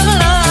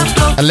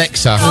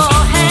 Alexa,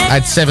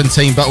 add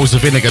 17 bottles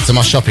of vinegar to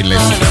my shopping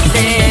list.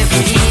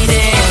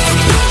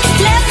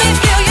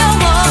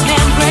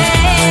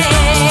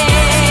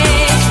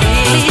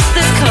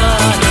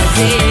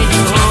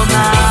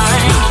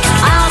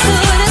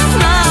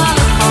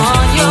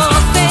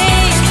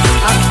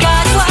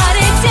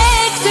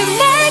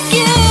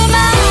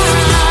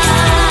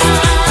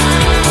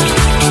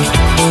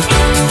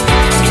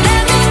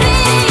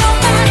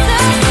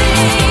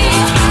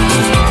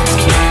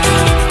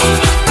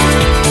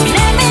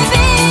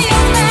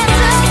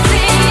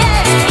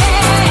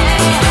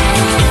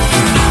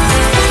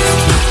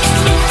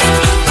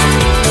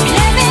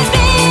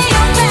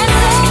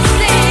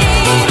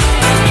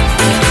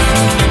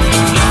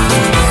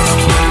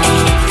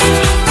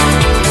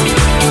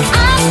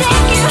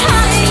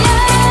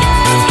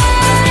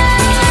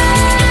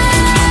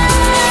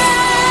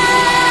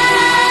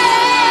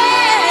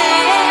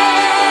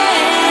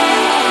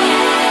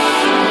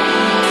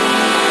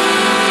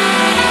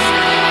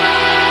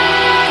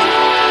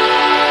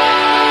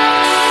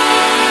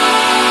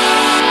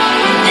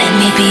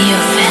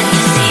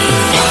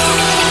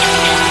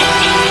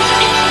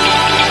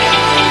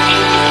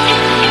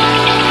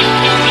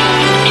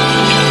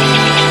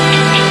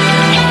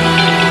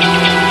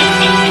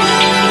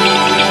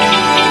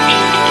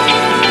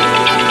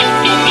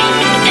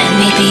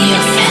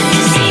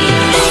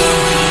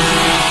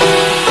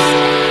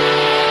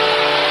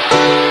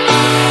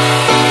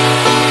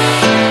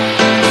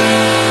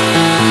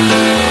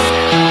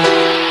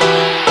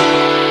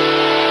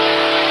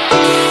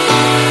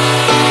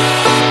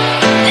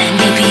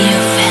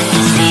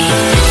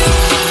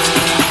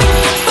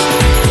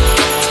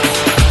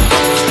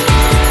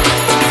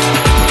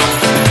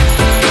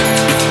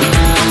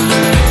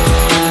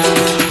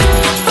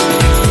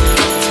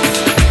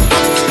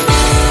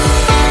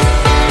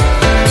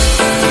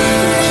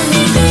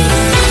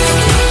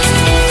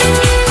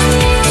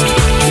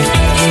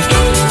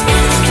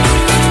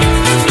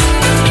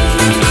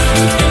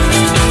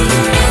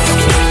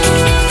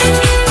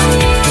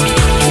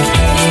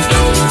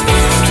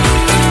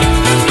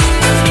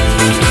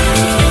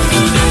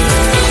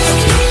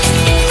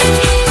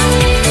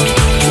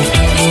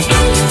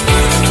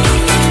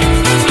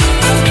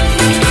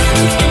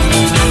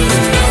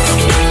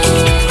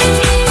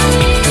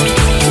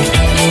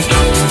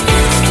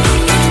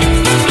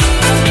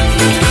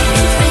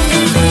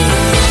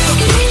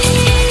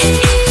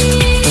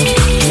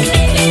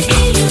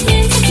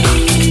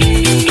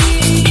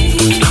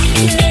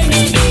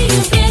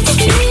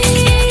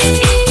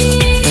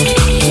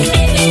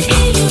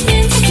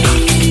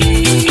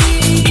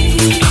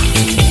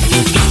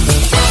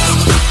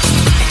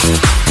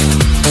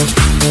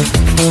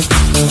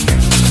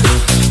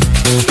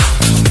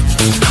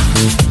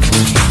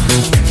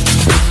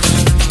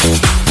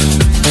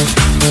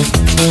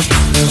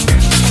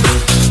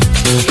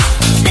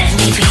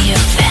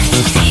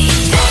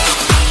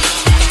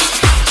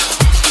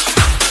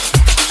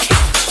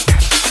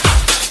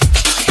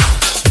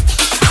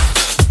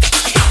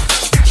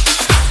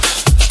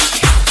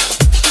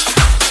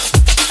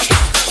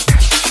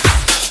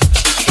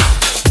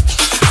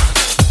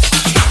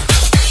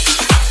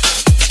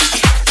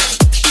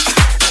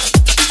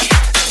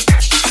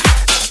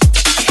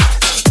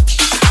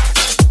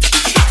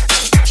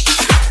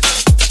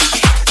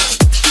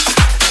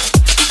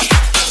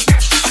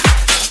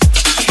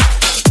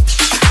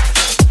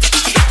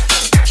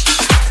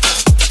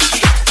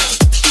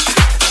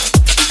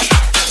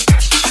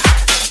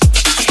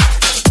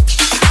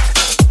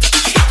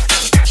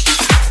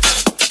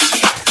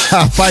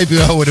 Baby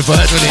Oil would have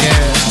worked, wouldn't it?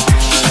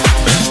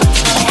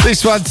 Yeah.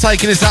 This one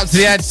taking us up to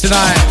the ads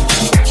tonight.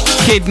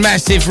 Kid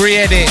Massive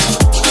re-edit.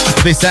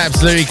 This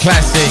absolutely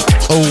classic.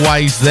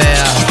 Always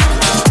There.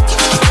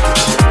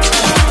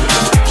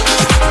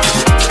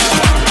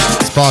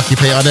 Sparky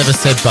Pete, I never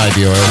said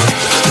Baby Oil.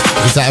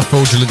 Is that a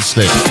fraudulent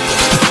slip?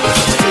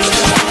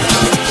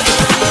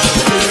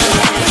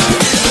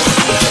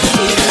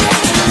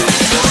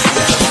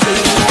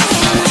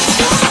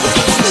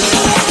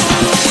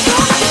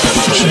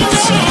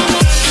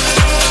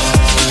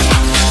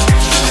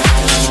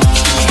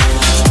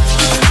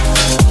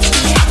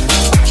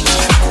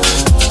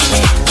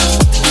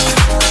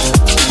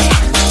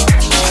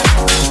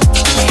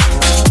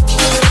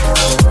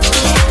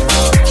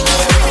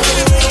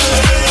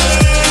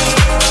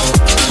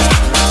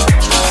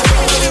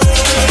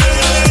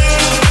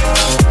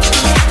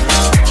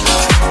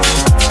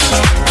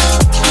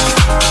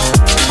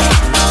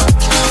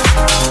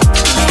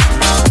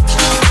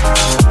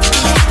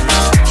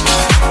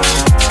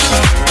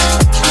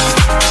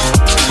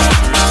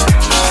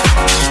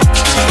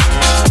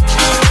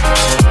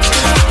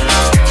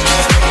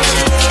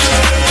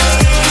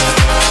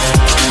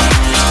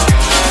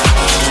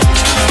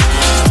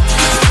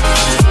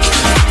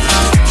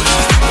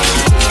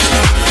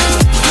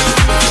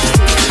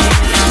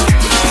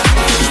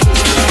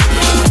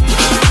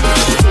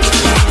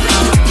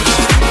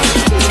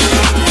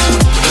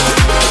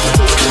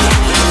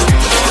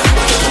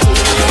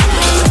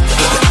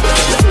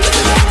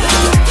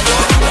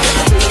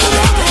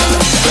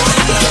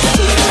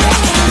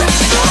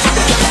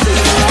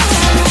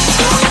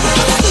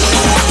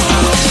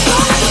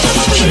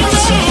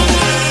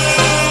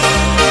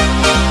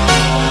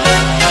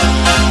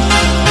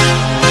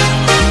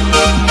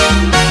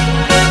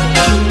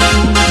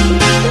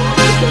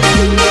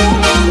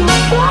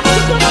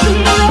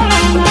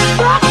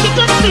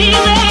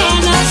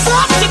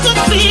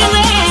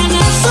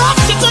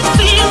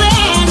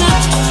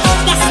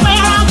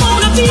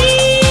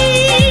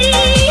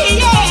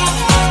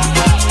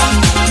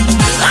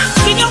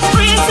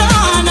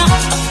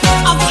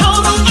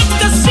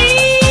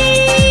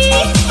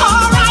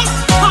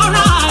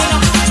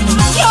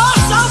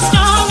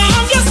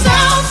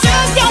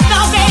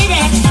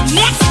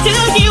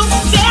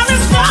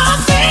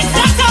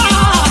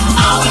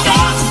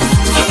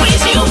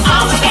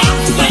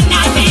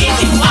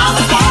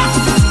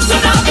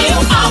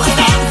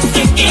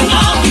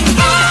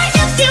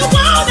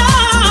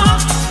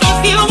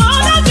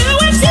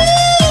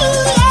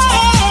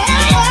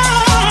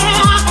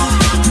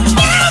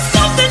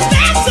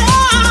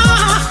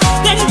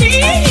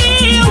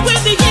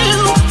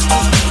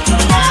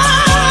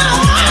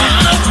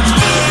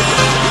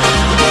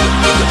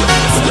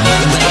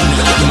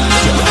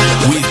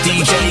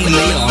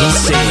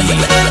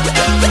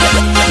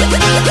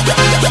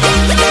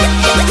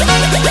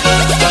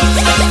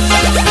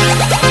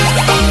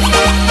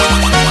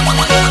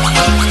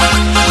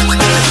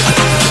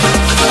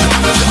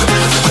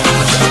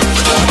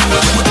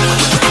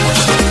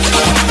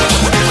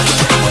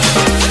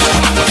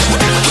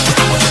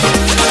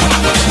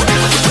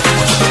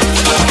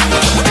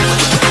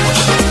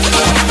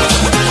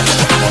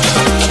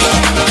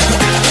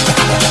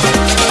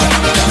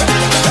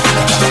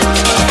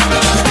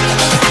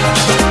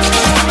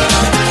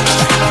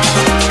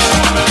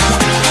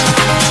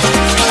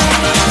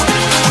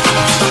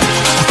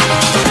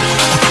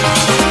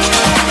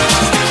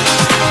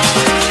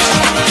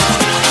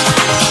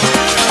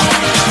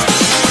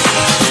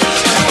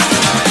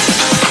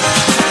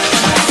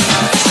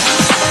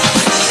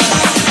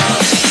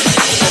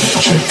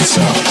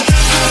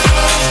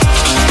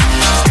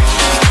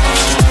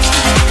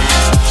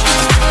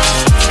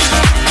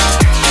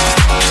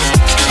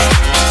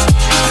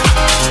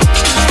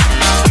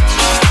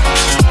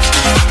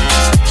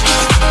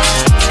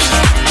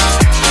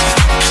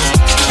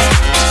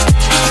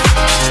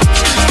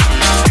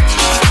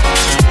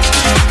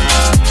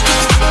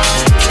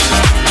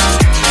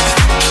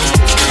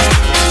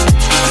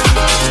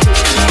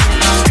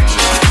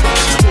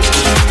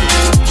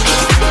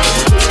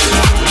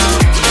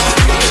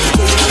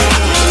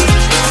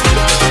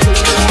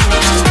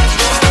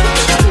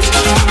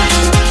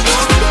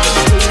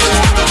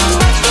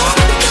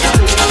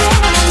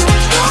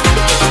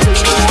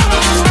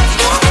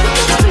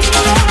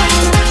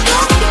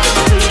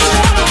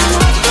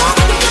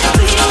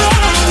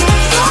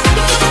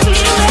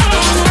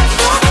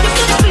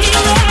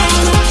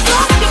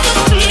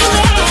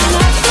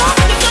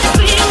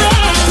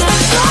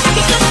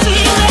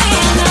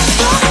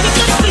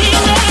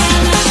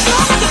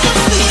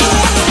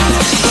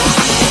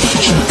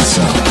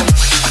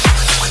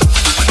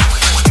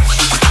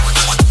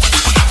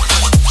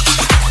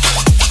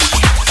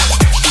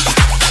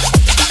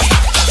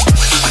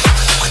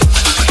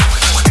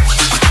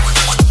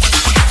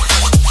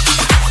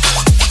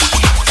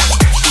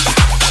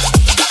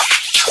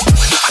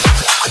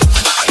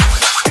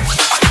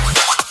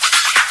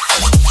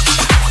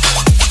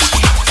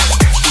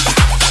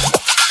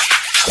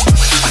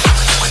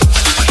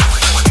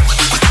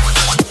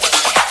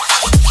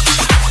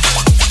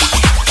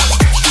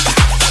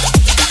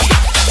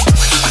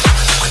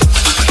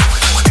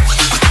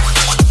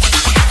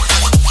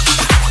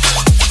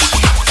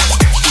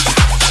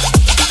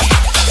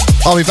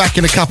 I'll be back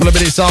in a couple of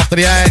minutes after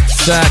the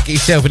ads. Get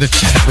yourself in the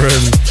chat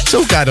room. It's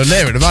all going on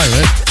there at the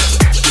moment.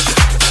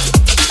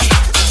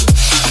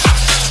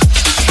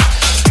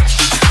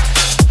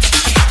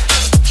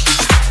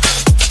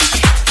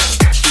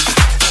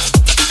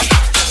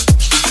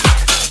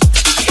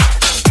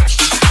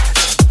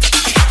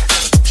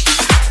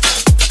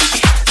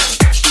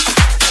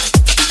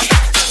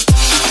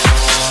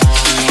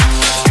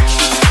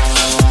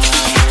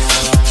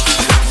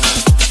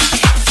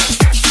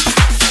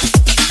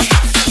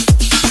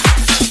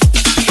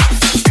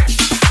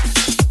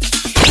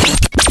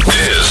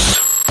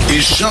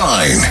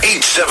 Shine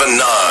 879.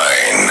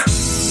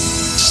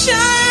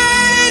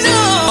 Shine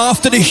on.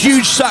 After the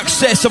huge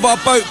success of our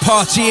boat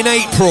party in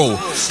April,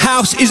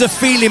 House is a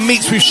Feeling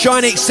meets with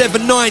Shine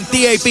 879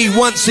 DAB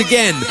once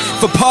again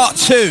for part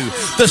 2,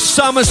 the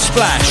Summer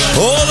Splash.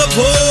 All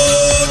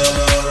aboard!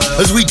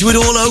 As we do it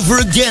all over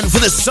again for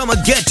the summer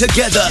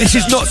get-together. This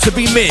is not to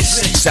be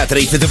missed.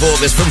 Saturday, 5th of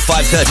August from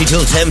 5:30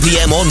 till 10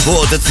 p.m. on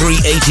board the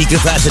 380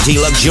 capacity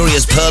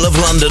luxurious Pearl of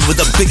London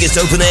with the biggest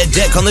open-air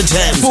deck on the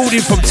Thames.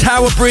 Boarding from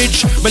Tower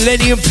Bridge,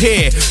 Millennium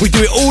Pier. We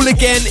do it all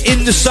again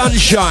in the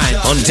sunshine.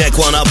 On deck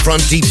 1 up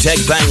front, deep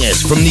tech bangers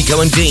from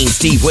Nico and Dean,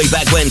 Steve Way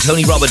Back When,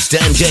 Tony Roberts,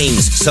 Dan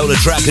James, Solar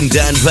Track and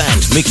Dan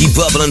Vant, Mickey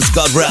Bubble and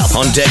Scott Ralph.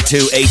 On deck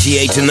 2,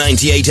 88 to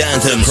 98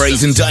 anthems.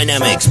 Praise and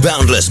Dynamics,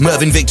 Boundless,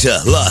 Mervyn Victor,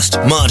 Lust,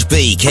 Mart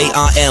B,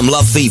 KRM,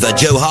 Love Fever,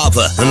 Joe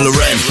Harper and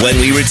Loren. When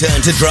we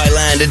return to dry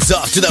land, it's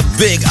off to the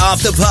big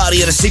after party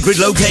at a secret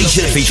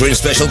location featuring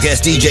special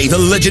guest DJ, the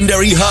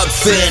legendary Huck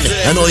Finn,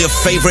 and all your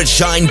favorite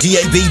Shine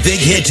DAB big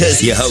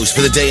hitters. Your host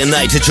for the day and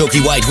night to Chalky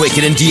White,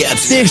 Wicked and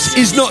Dieps. This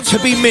is not to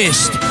be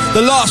missed.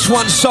 The last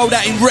one sold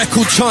out in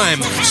record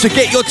time, so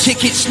get your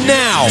tickets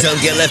now.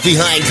 Don't get left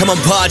behind. Come on,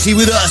 party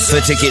with us.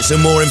 For tickets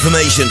and more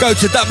information, go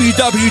to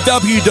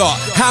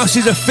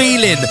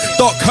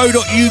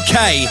www.housesisafeeling.co.uk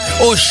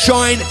or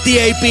shinedab.com.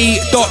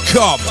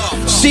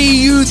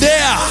 See you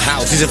there.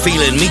 House is a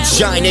Feeling meets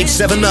Shine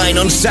 879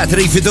 on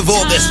Saturday, 5th of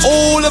August.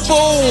 All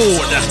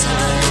aboard.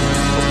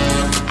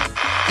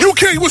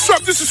 UK, what's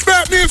up? This is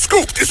Fat Man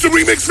Scoop. It's the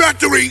Remix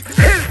Factory.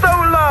 Hips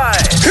don't lie.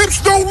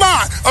 Hips don't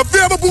lie.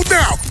 Available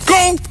now.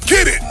 Go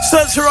get it.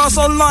 Search for us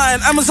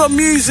online, Amazon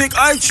Music,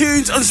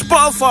 iTunes, and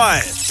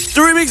Spotify. The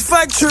Remix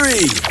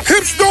Factory.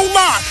 Hips don't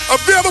lie.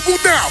 Available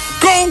now.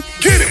 Go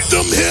get it.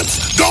 Them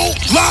hips don't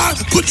lie.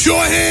 Put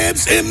your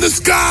hands in the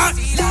sky.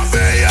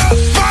 Marbella,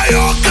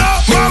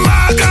 Mallorca,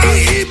 Malaga,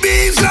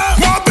 Ibiza.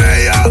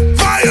 Marbella,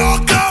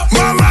 Mallorca,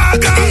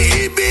 Malaga,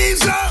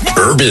 Ibiza.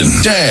 Urban,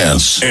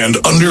 dance, and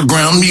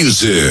underground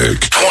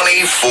music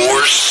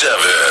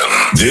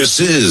 24/7. This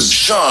is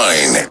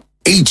Shine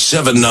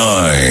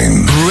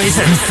 879.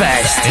 Risen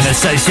Fest, in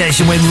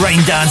association with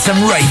Rain Dance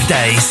and Rave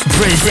Days,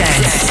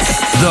 presents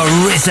the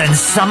Risen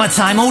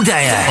Summertime All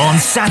Dayer on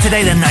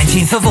Saturday the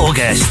 19th of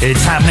August.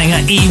 It's happening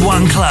at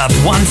E1 Club,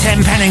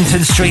 110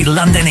 Pennington Street,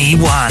 London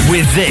E1,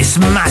 with this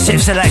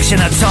massive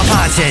selection of top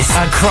artists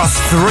across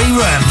 3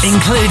 rooms,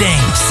 including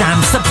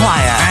Sam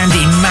Supplier,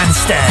 Andy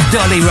Manster,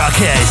 Dolly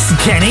Rockers,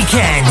 Kenny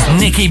Ken,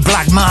 Nicky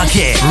Black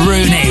Market,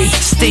 Rooney,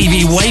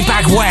 Stevie Way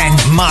Back When,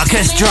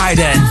 Marcus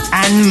Dryden,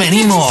 and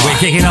many more. We're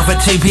kicking off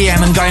at 2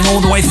 p.m. and going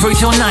all the way through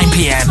till 9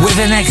 p.m. with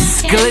an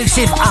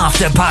exclusive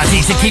after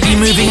party to keep you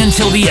moving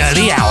until the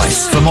early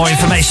hours. For more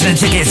information and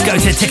tickets, go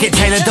to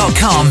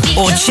tickettailor.com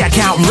or check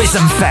out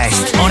Risen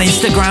Fest on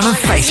Instagram and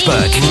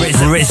Facebook.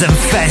 Risen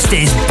Fest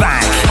is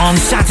back on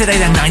Saturday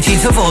the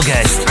 19th of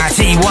August at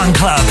E1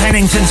 Club,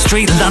 Pennington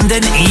Street,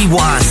 London,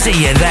 E1. See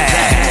you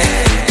there.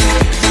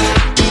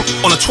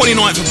 On the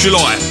 29th of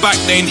July, back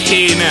then,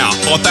 here now,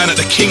 are down at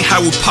the King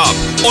Harold Pub.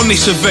 On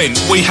this event,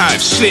 we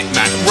have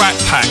Slipmatt, Rat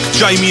Pack,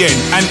 Jamie N,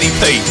 Andy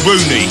P,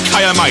 Rooney,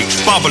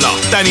 KMH, Bubbler,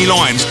 Danny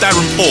Lyons,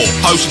 Darren Poor,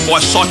 hosted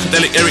by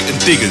Psychedelic Eric and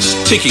Diggers.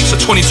 Tickets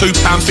are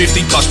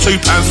 £22.50 plus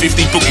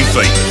 £2.50 booking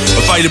fee.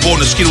 Available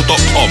on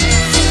theskiddle.com.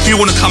 If you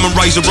want to come and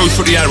raise a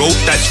roof at the Herald,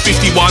 that's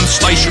 51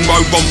 Station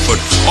Road, Romford,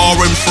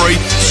 RM3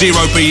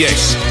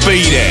 0BS.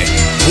 Be there.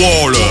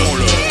 Waller.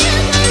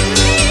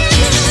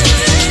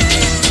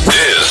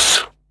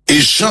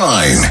 Is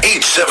Shine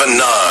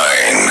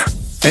 879.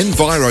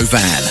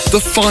 Envirovan, the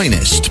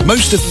finest,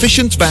 most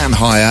efficient van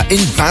hire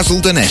in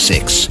Basildon,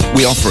 Essex.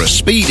 We offer a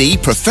speedy,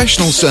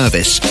 professional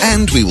service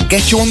and we will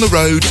get you on the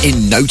road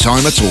in no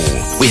time at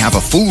all. We have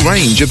a full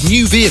range of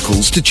new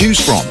vehicles to choose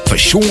from for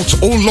short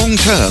or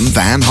long-term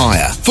van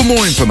hire. For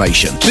more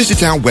information,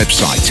 visit our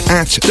website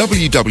at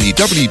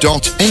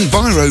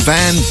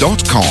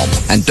www.envirovan.com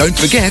and don't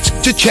forget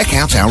to check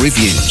out our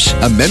reviews.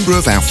 A member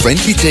of our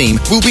friendly team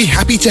will be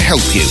happy to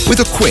help you with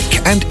a quick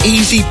and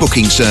easy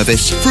booking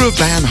service for a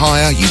van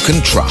hire you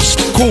can trust.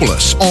 Call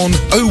us on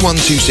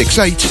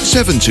 01268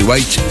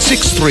 728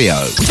 630.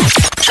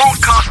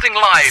 Broadcasting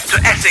live to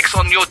Essex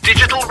on your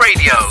digital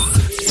radio.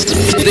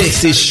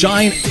 This is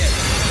Shine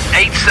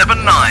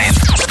 879.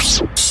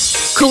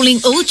 calling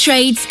all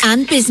trades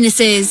and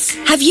businesses.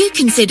 Have you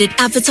considered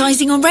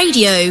advertising on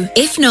radio?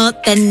 If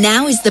not, then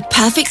now is the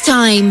perfect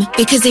time.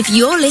 Because if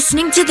you're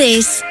listening to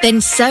this,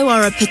 then so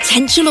are a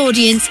potential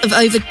audience of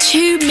over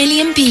 2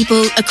 million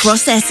people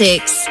across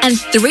Essex and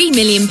 3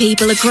 million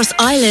people across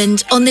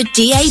Ireland on the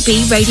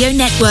DAB radio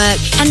network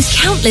and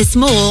countless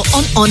more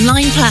on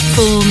online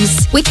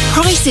platforms. With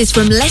prices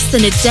from less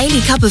than a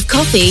daily cup of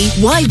coffee,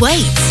 why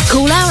wait?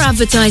 Call our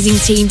advertising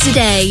team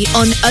today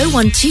on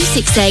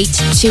 01268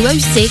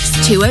 206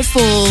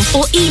 204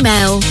 or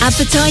email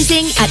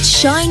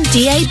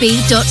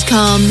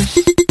advertising@shinedab.com.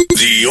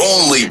 The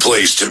only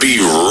place to be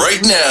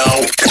right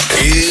now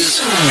is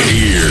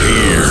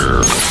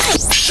here.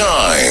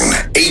 Shine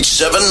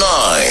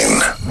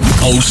 879.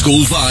 Old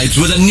school vibes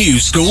with a new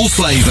school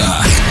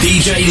flavour.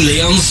 DJ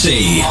Leon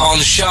C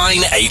on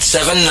Shine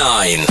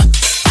 879.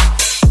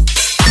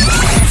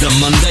 The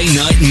Monday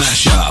Night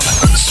Mashup.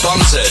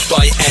 Sponsored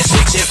by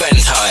Essex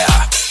Event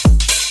Hire.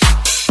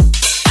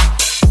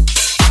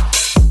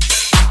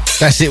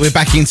 That's it, we're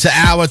back into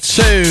hour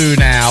 2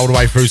 now, all the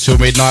way through till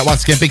midnight.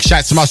 Once again, big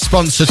shout to my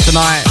sponsor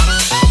tonight,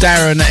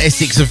 Darren at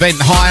Essex Event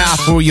Hire,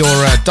 for all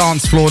your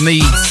dance floor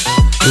needs,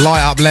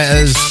 light up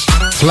letters,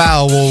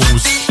 flower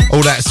walls,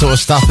 all that sort of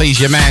stuff.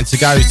 He's your man to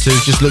go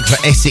to. Just look for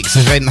Essex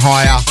Event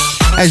Hire,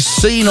 as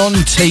seen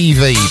on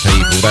TV,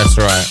 people, that's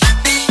right.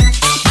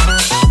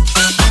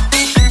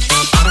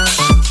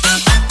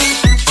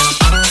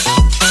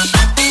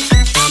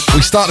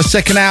 We start the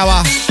second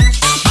hour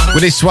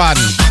with this one.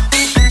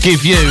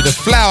 Give you the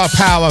Flower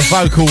Power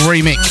vocal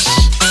remix.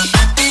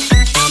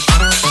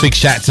 Big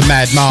shout to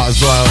Mad Mart as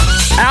well.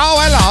 Oh,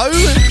 hello.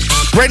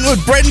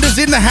 Brentwood Brenda's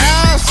in the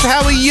house.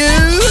 How are you?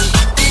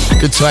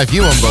 Good to have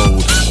you on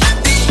board.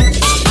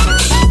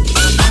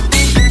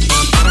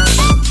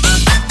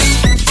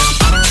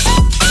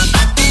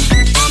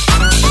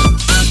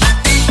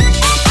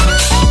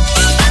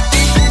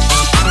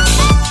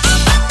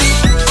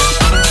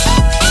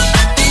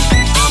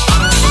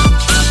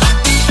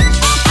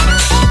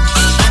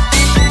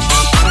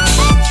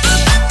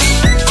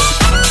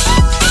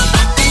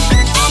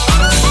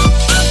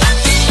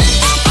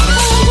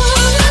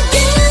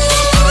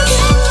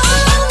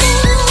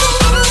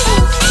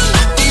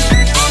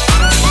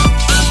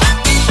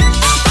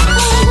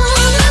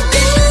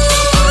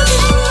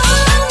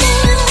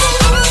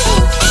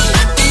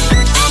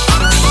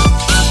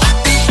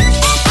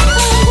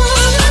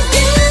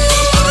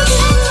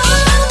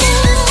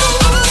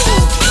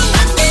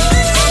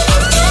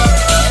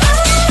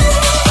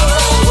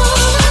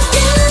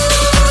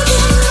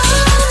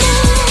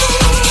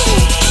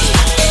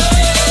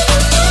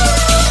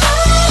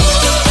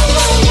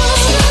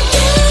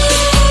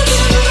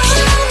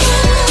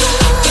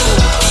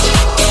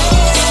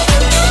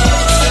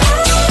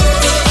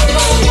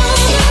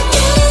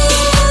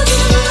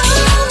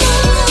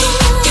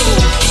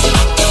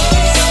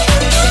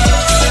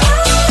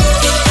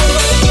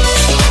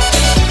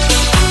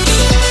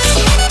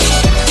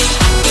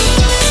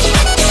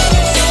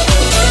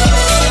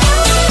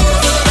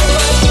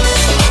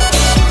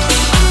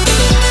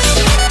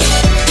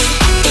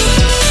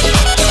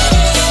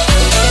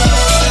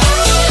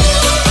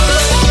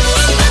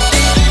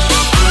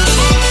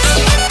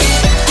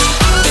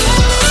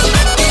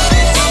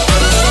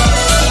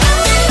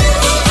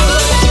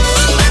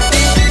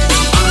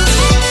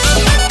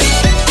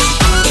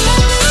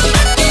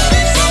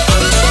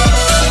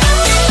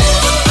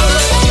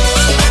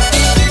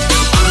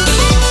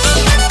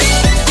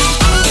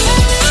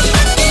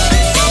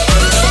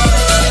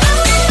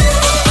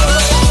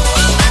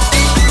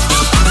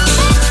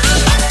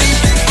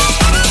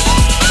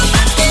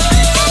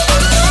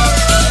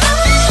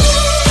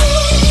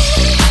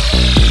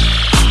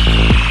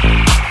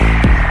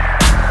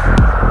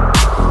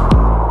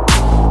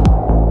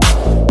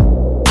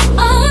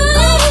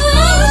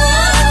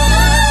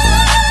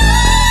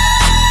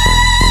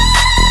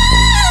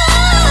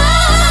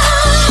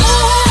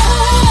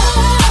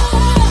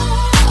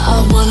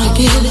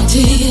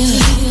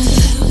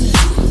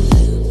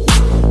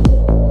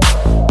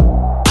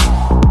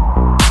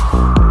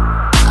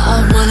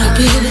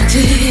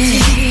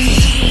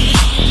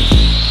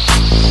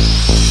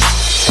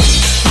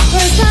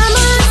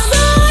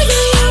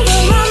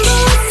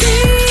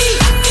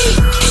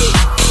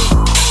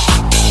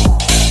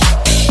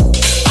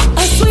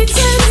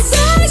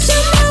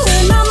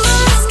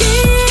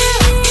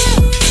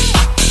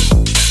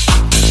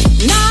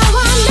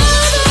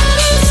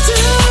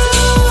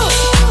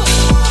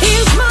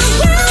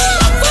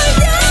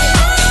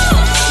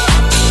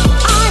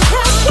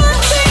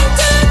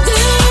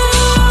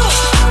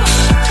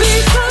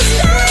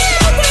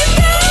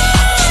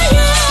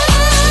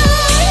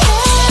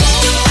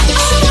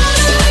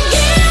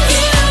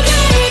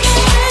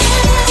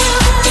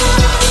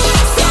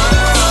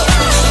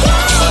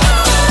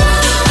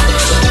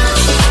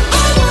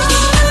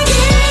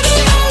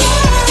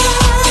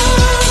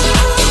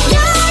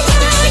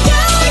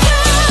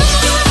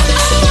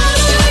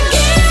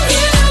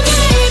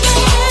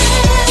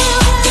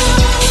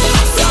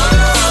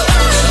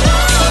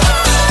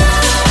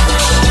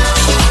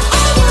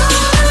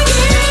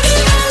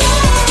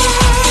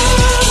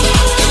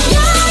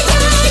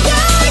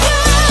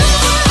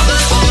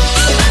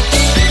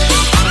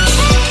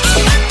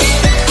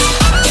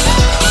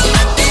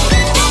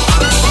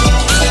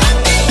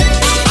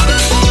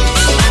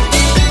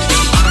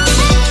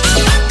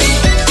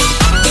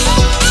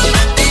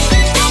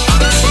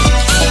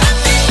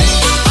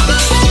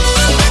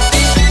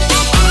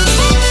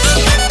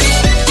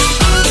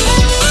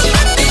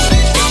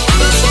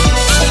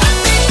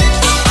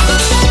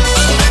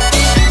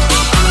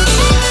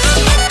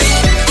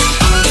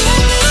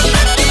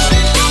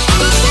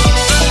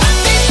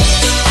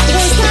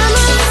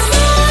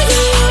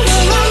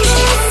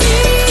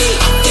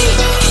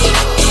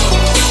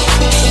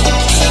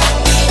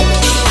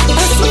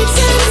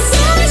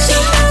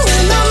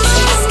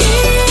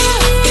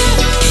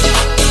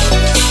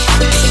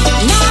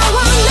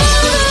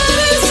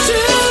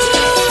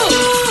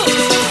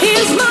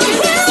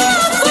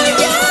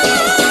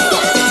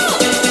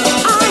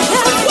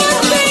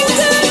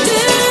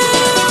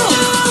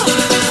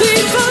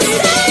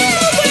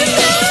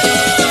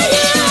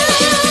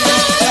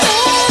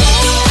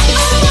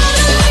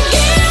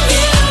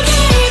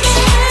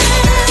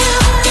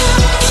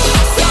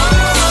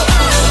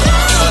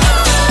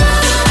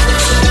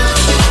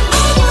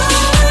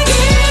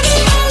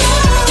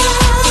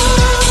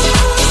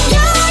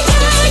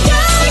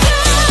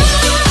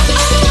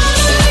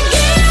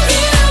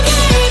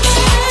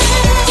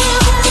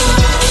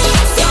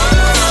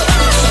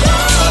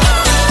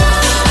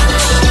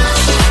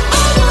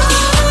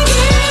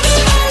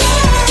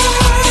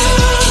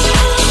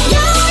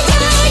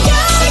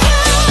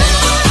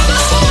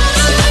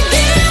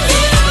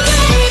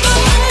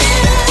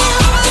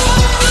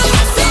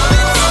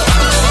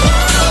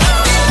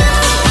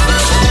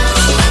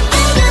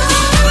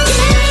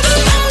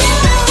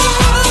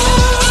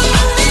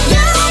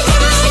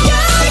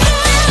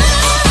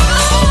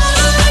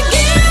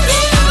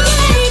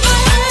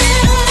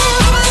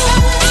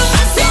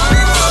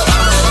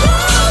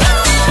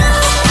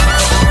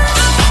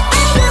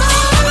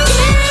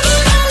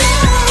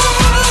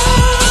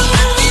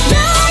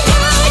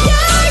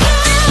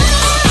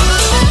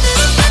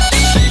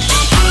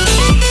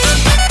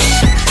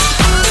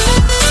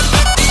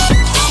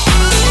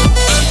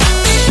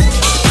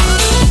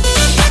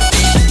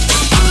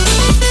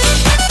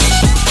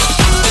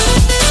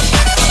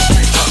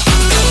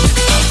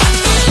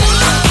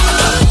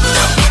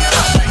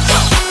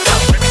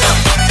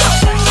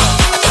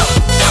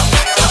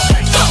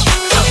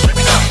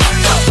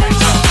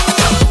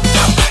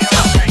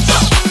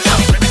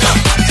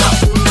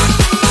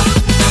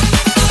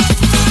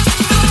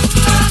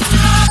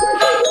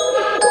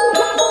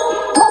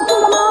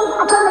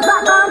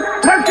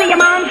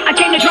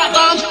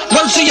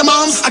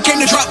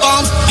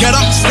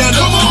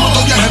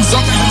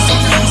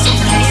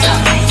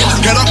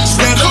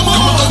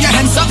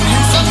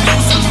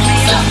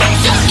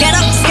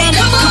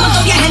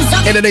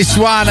 Into this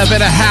one, a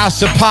bit of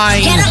House of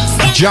Pain.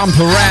 Jump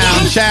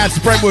around. Shout out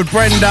to Brentwood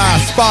Brenda,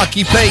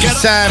 Sparky Pete,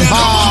 Sam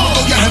Hart,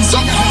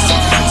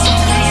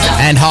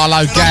 and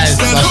Harlow Gaz.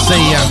 I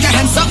see ya.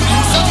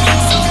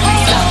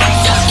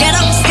 Get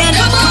up, stand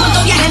up, come on,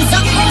 throw your hands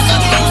up.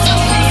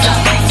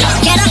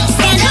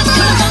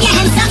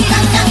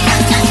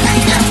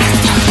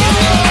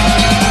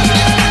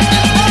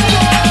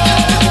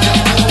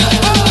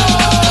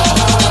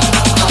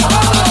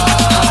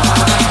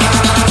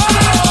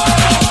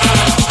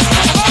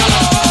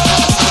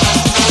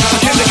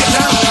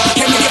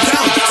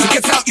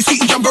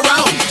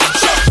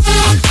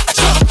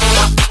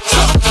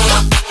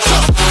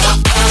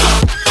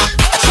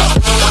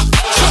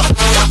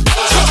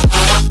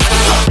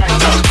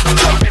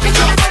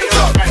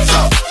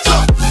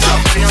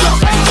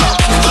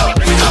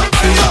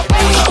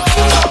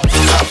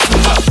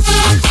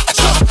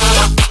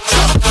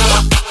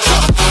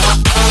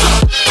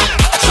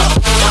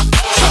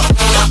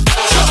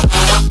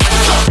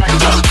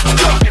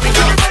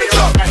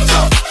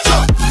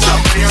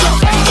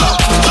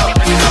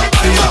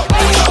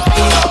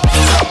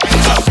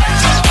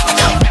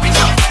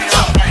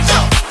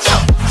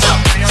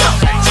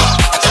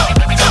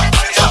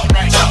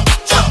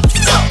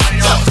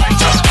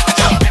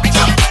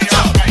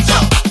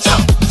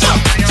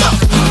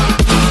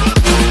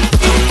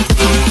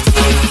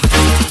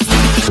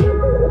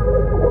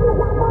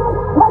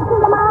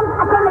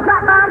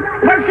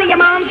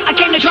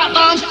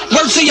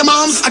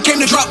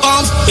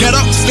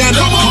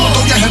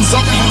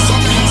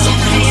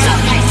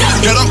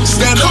 Get up,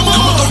 stand up, come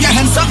on, throw your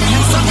hands up.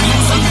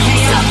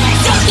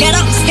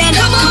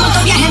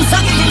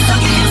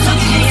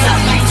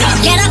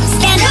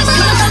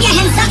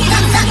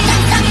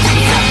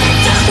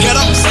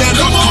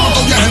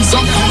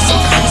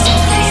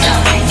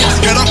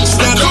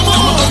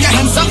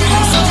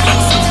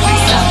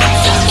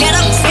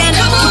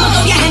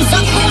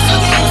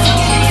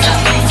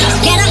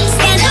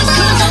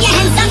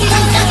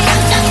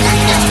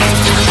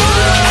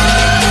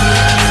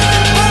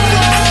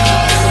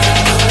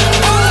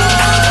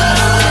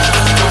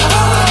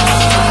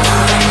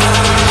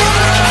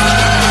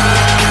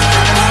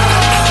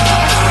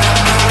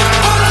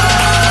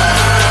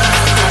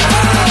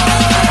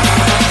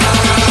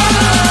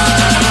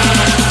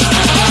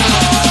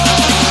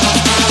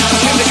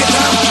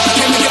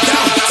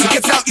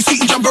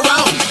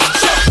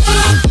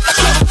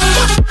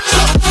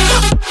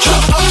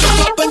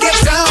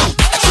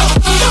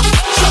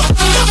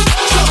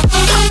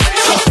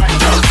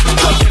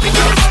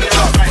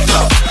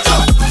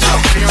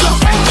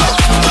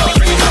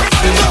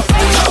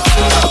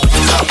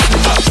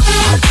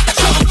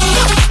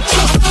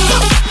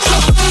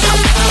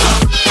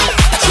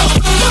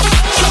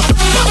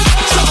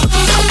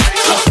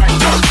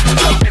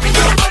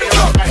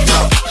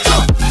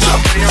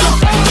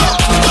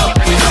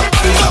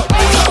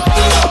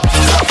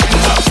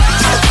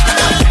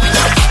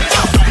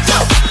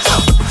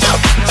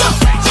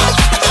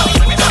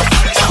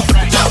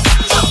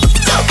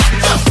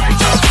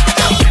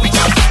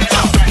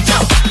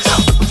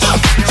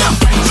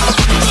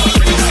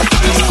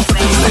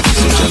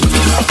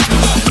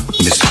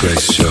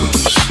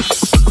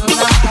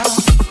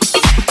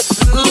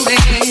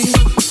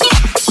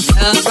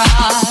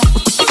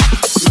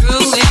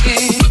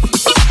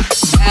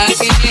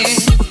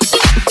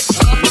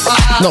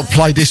 Not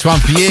played this one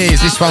for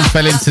years. This one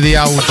fell into the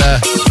old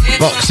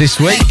box this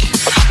week.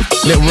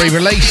 Little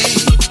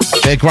re-release.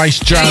 Their Grace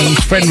Jones,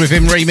 Friend With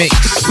Him remix.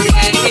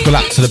 Pull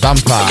up to the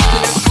bumper.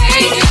 Oh,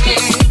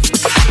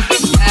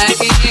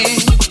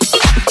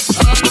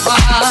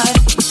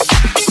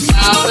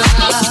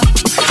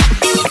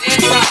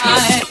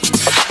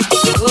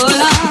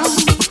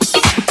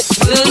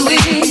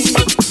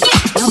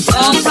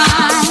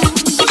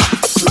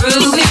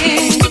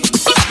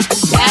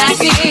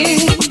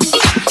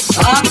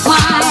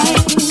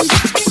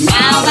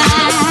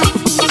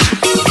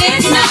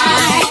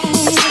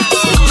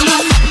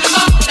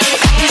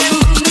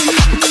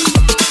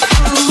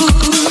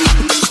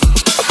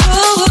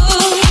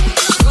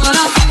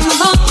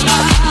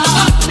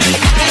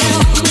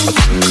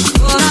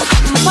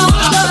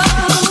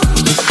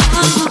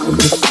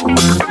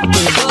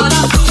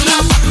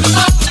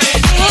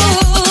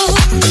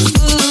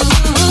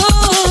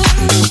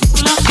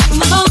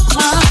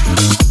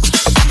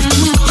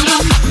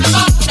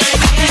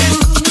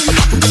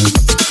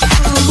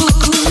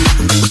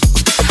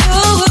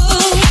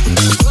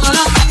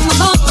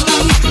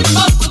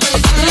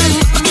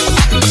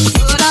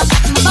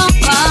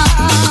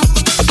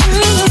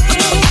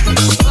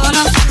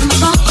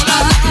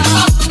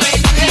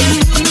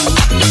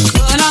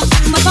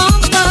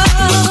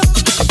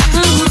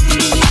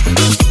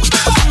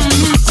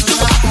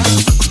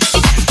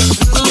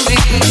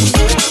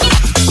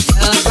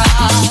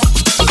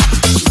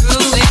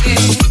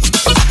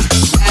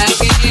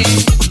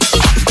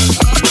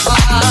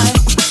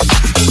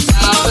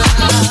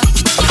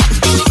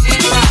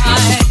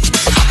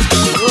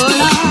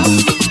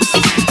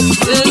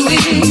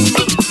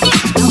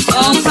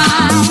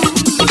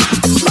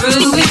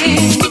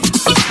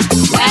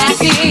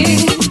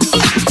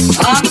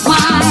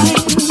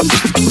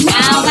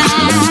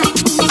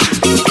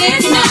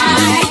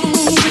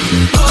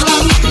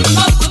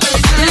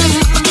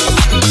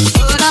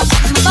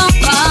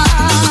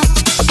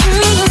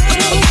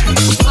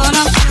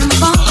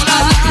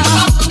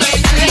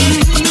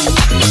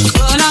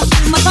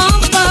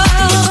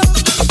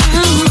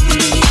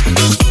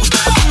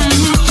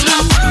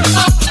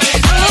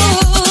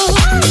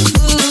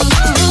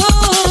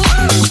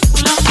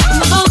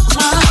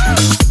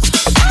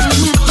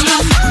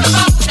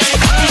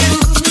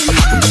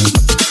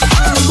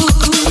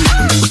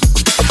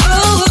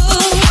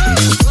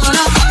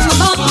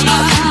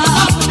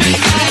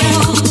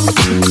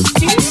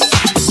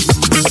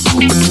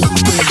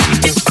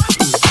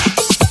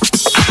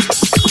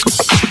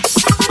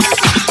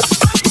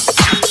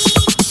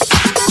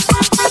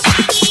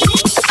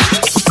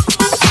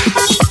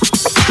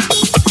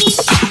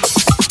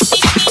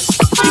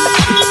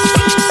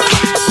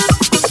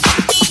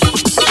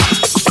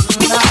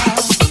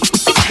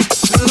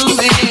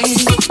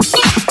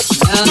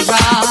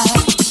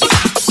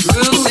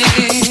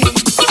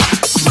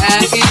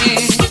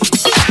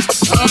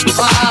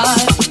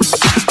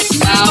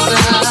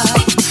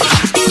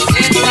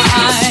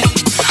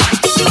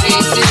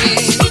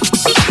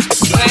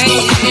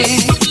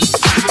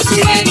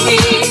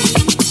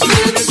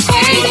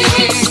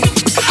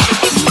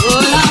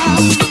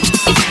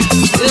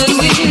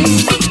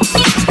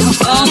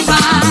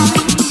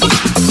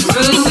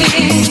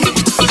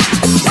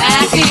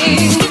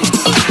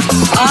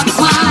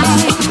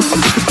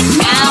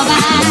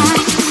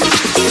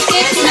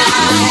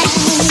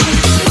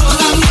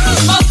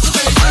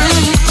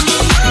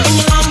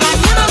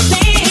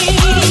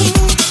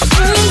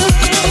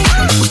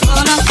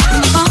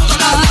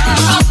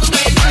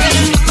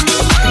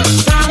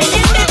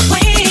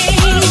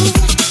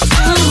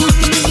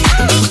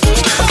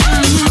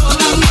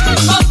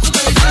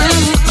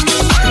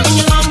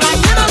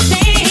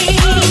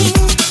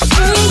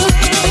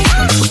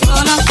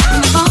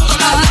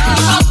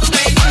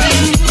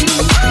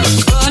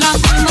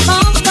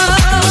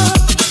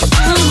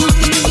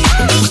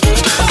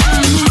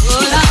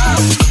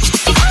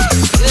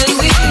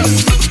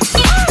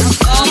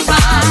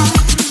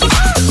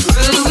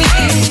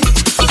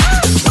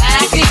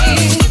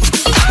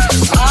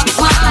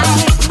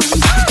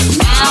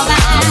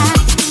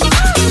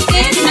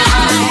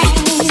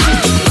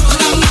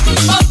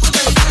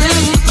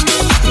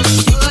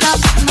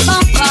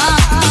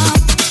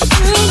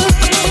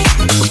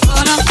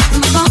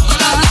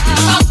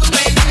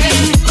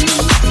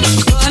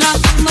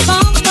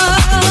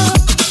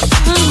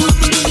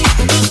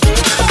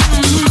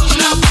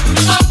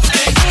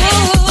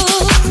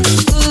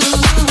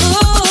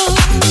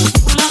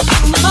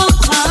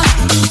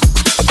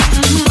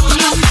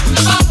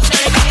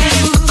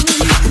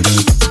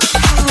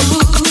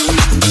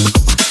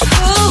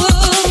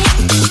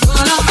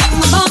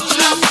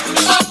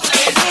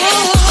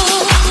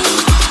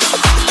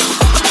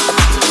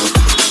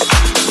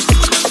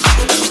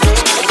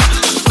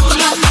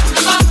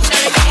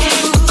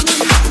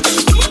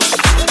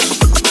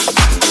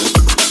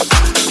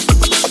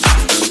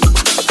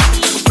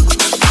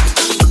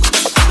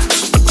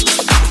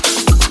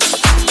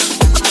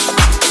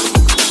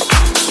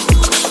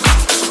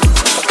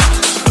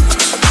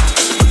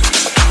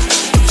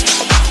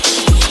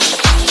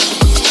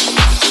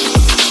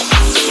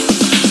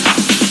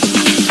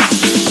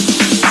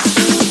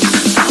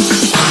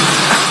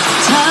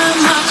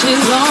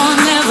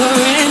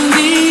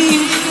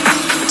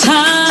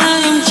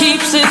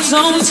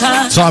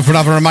 Time for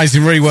another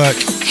amazing rework.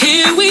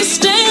 Here we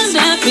stand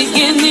at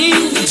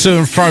beginning. To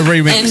and fro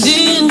remix. And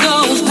in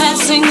goes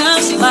passing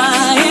us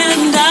by,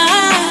 and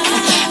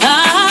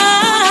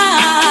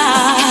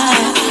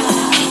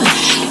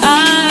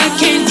I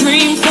can't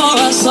dream for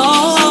us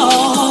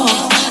all.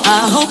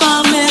 I hope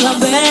I'm in a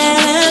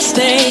better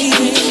state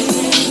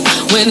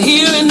when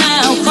here and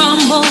now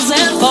crumbles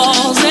and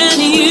falls,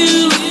 and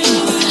you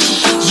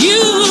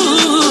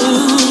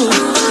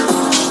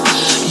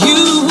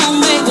who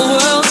make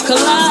worlds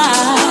collide.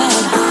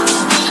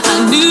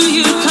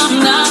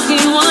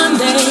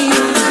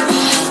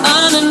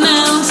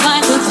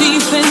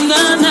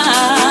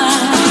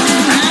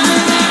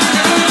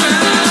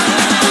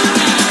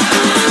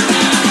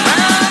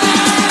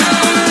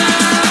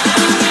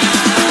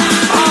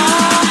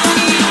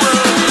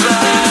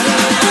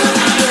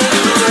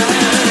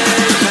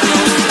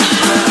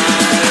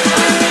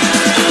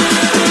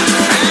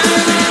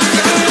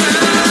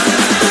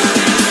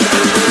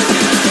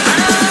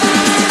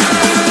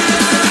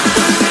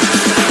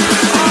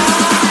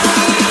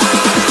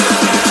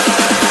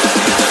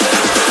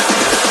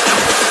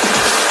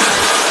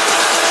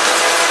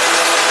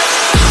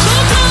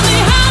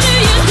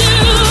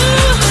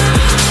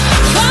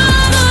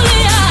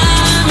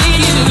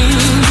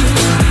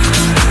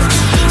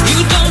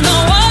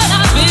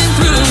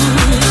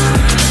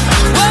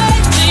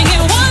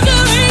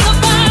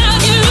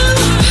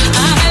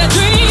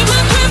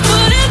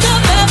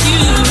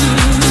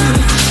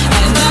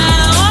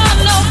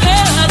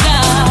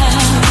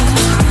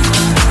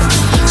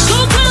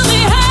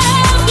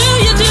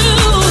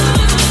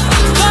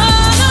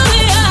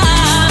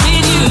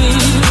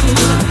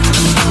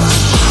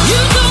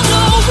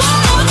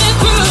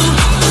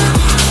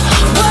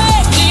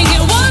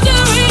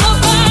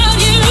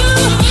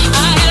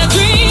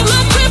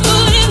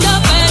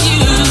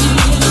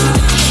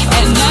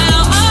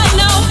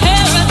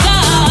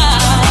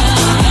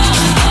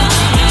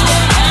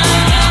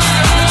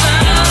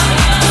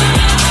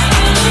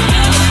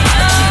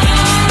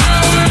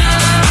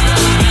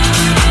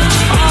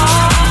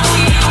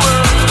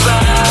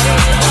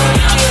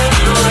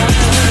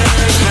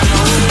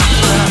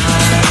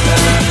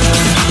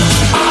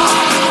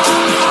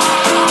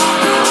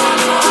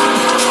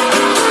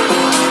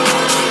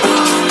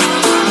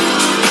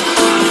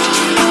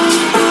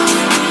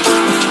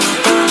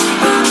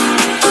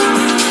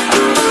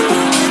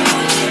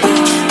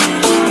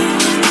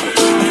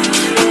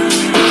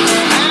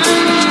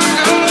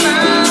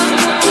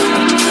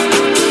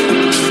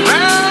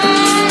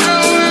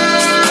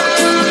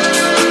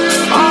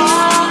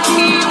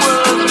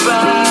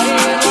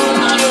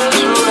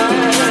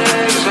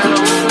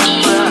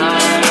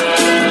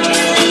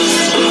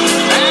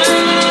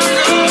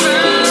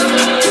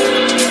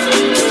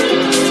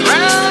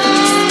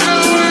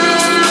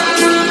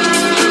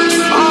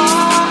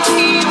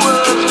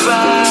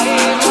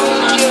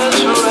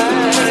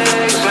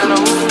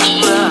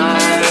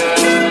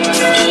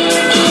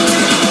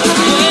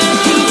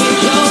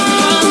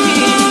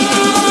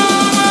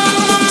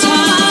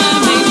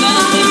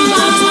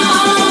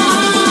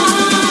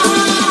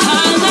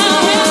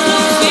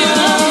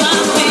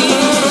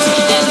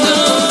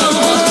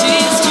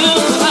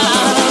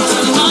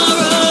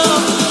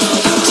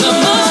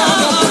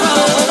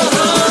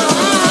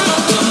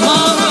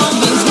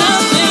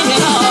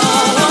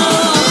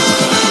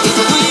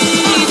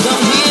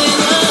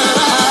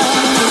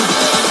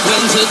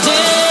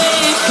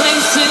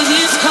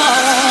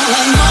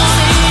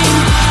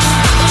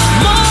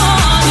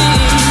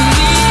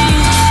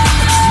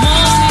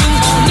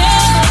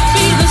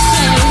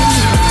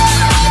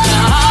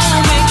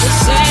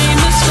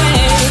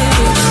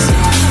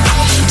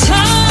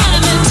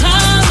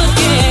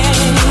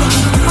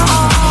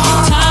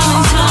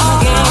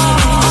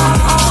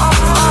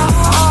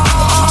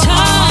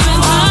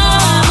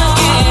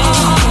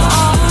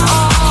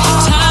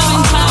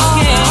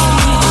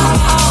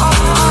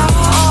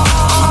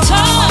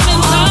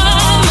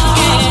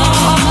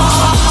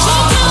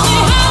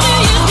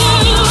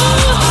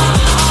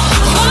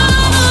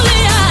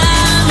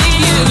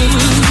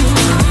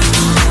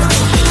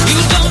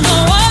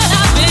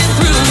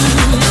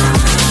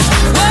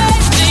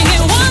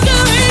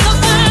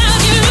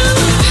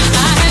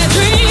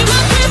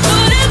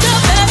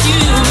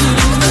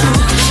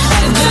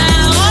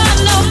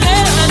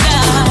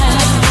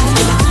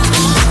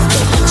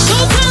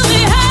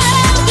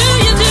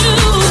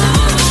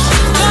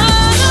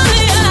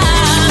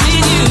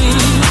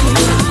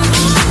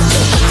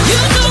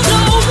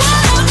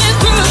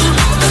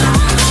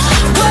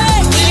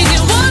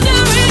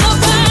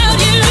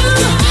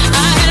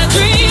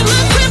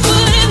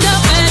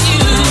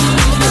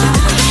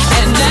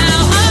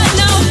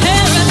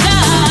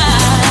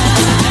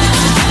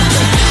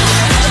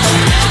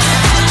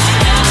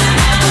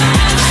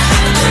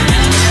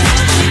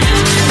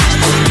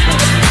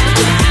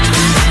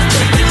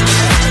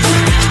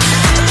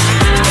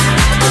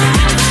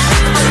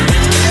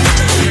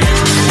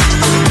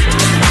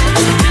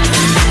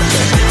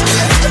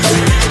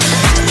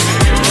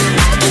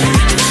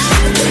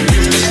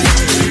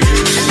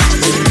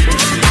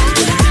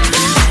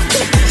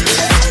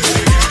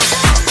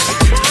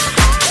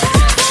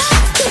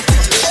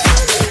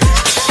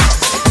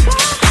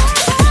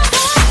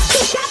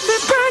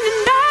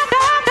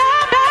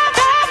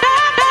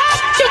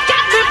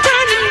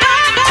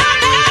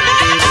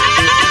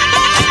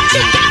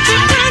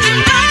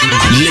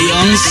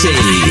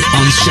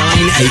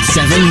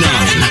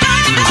 879.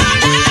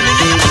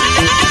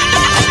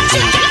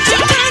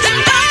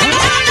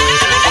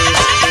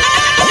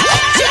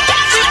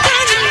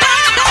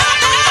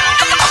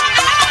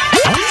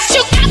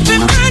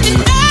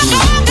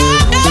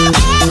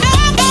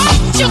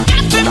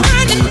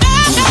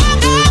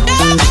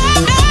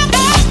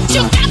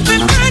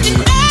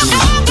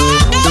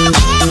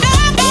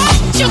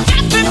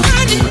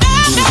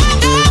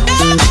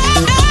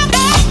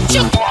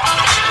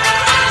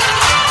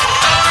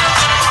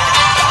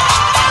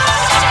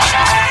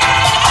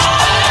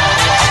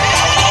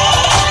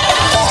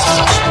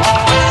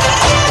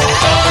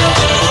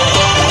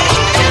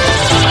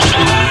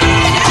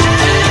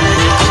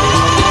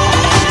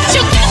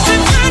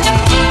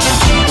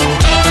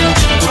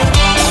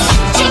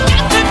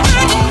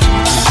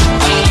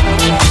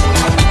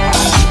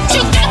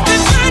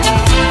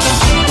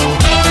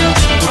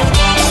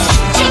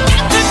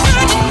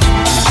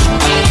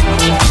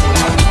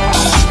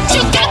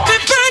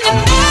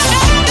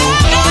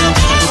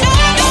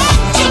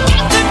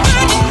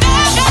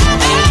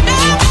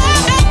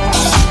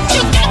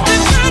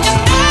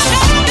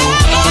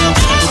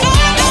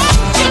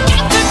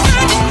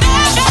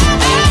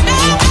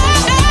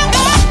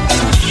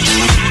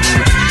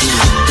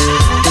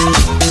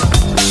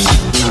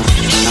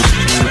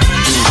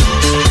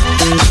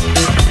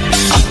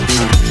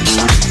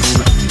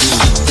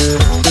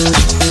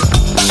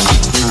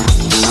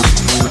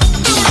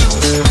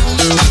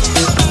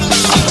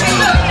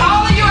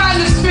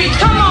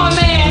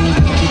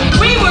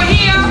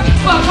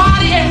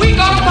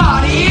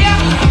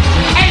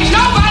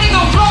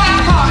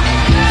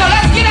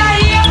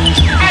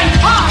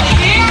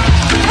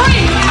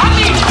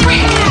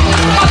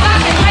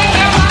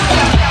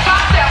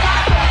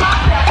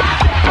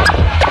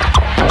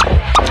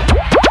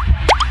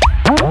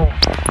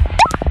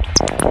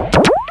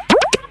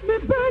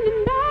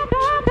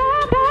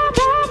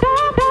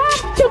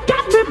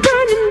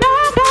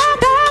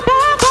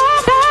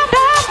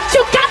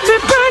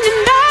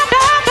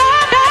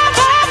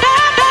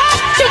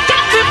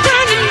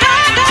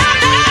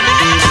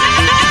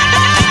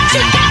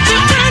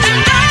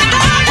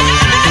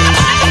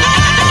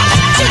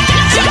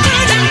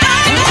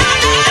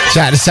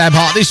 Shout out to Sam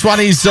Hart. This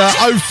one is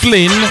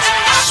O'Flynn,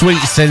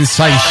 Sweet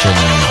Sensation.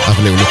 Have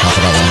a little look up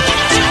at that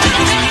one.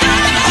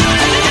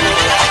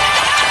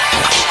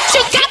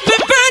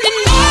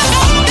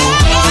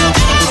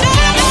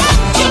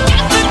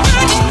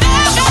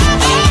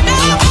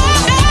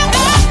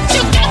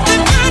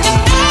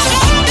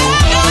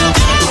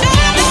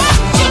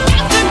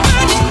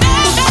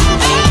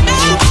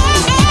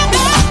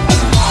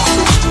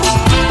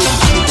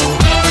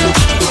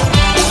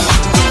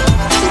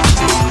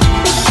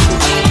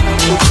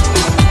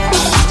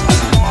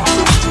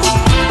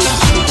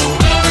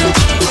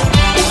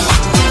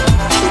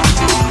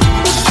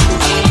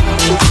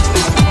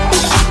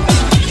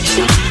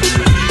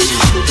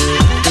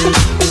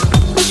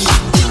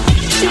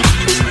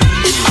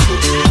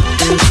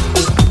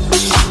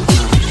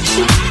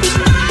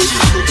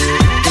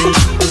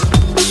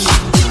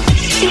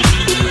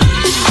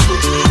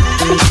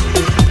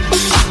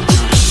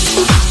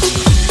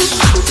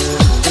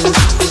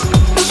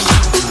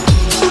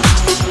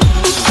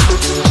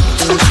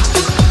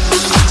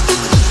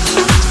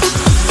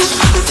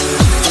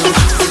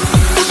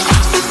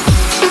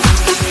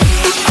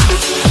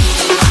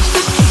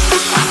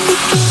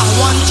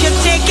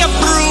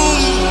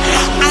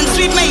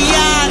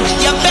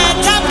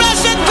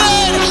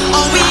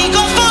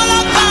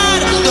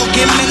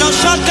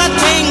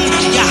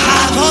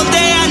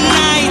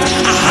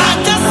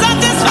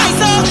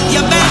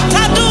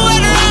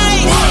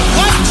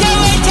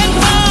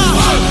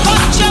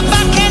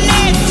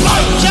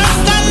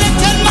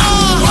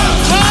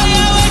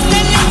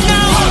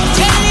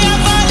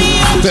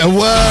 Bit of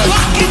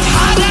work.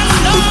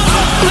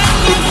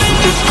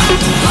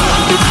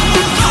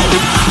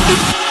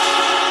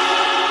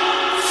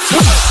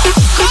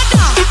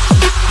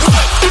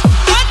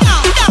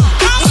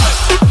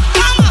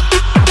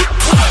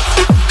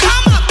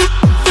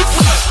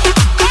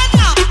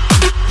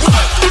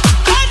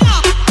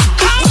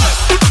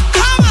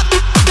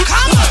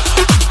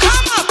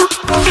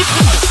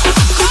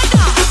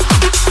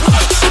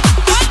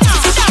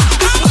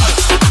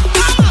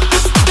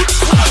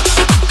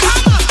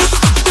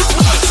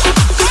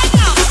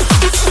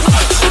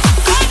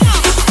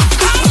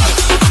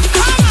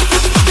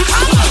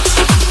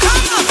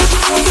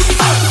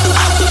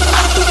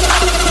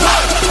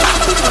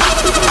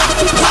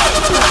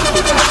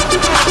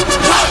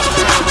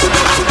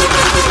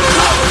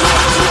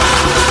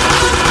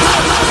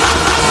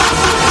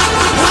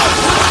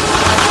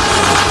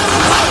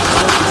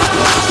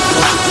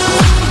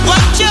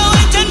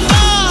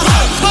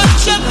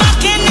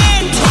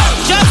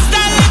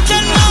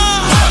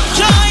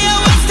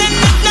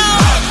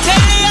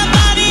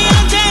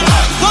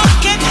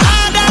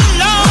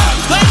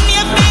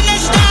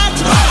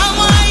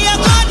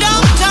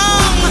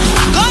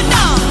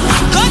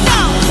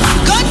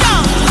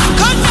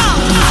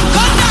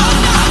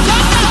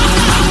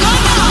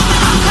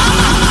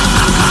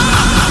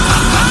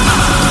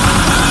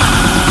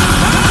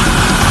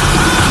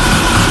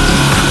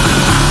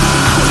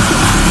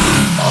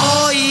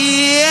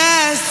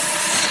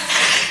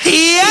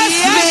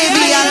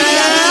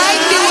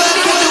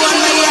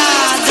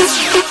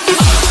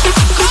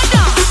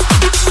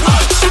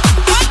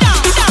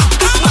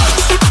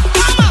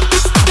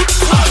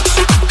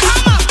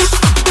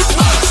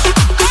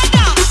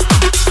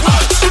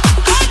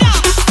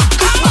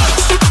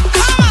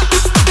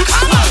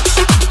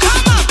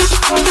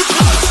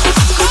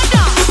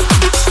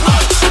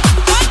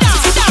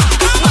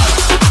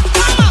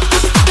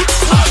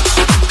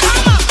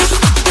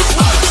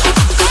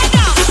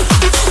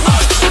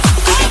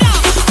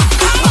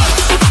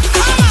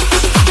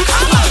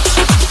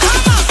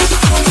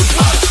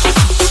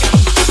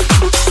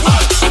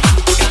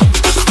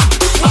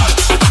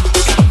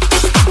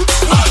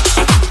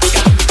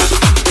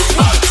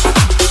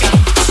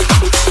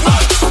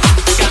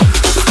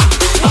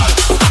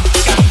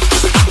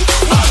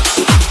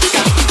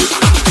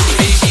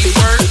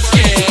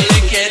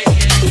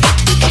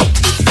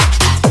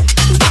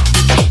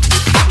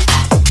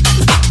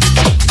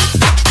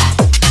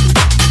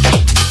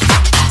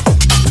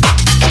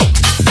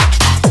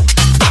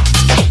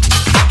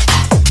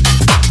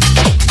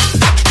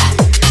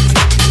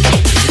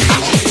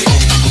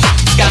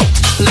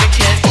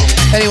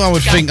 anyone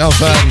would think I've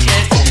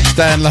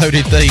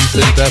downloaded these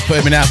and put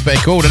them in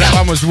alphabetical order. That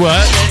one was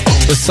Work,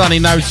 the Sunny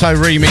Noto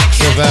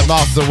remix of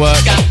Master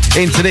Work,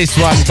 into this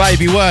one,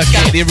 Baby Work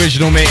It, the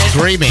original mix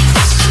remix.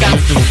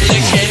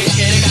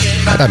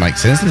 That don't make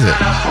sense, does it?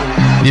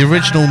 The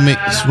original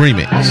mix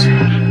remix. Let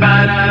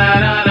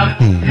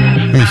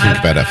me think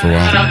about that for a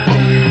while.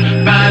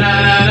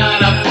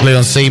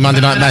 Leon C,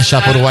 Monday Night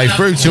Mashup all the way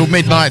through till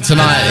midnight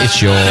tonight.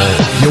 It's your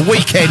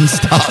weekend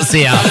starts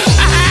here.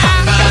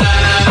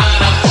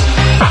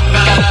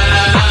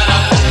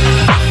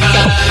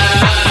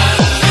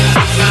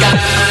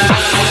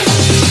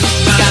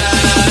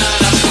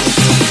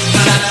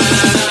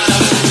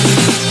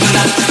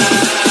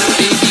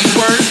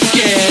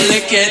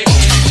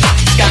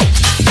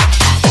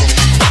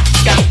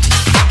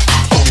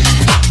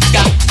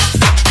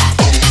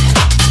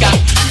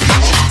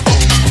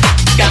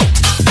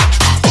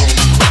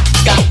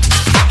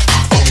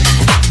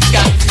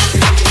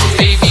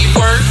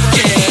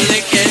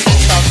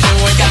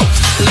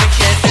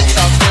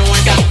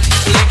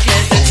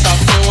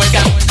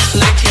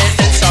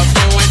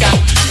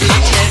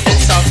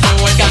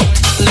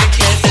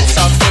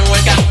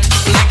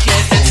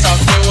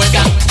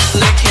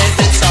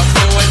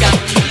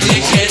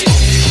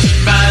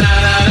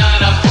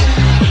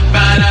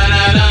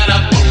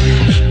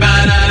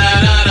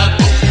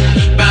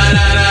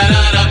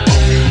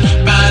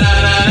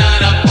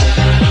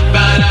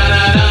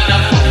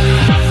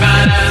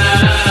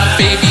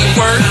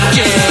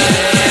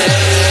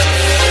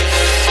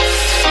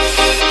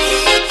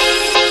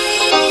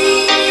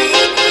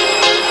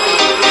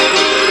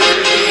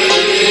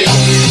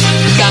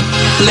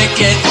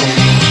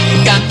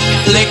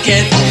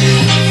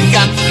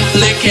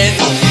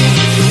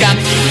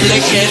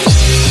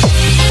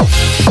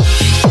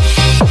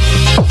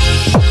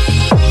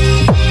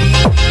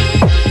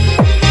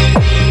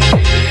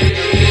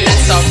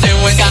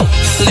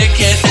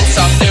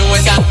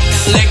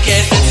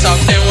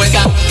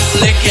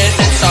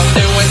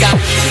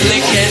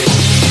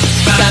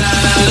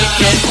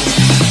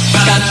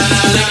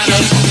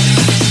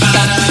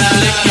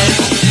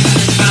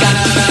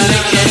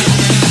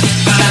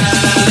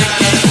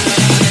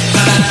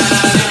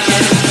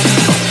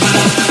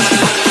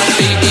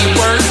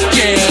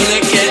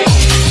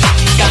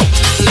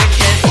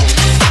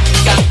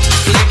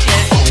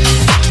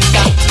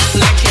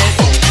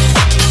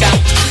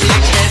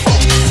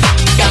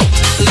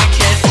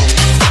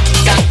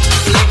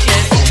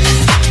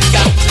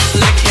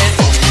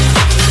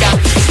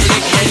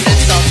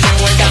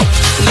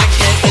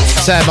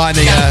 Sam in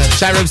the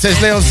chat room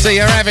says, Leon C,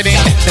 you're having it.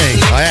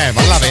 I am.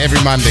 I love it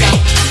every Monday.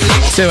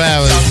 2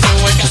 hours.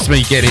 Just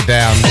me getting it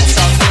down.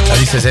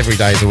 He says every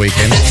day is a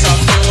weekend.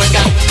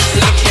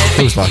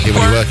 Feels like it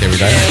when you work every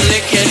day.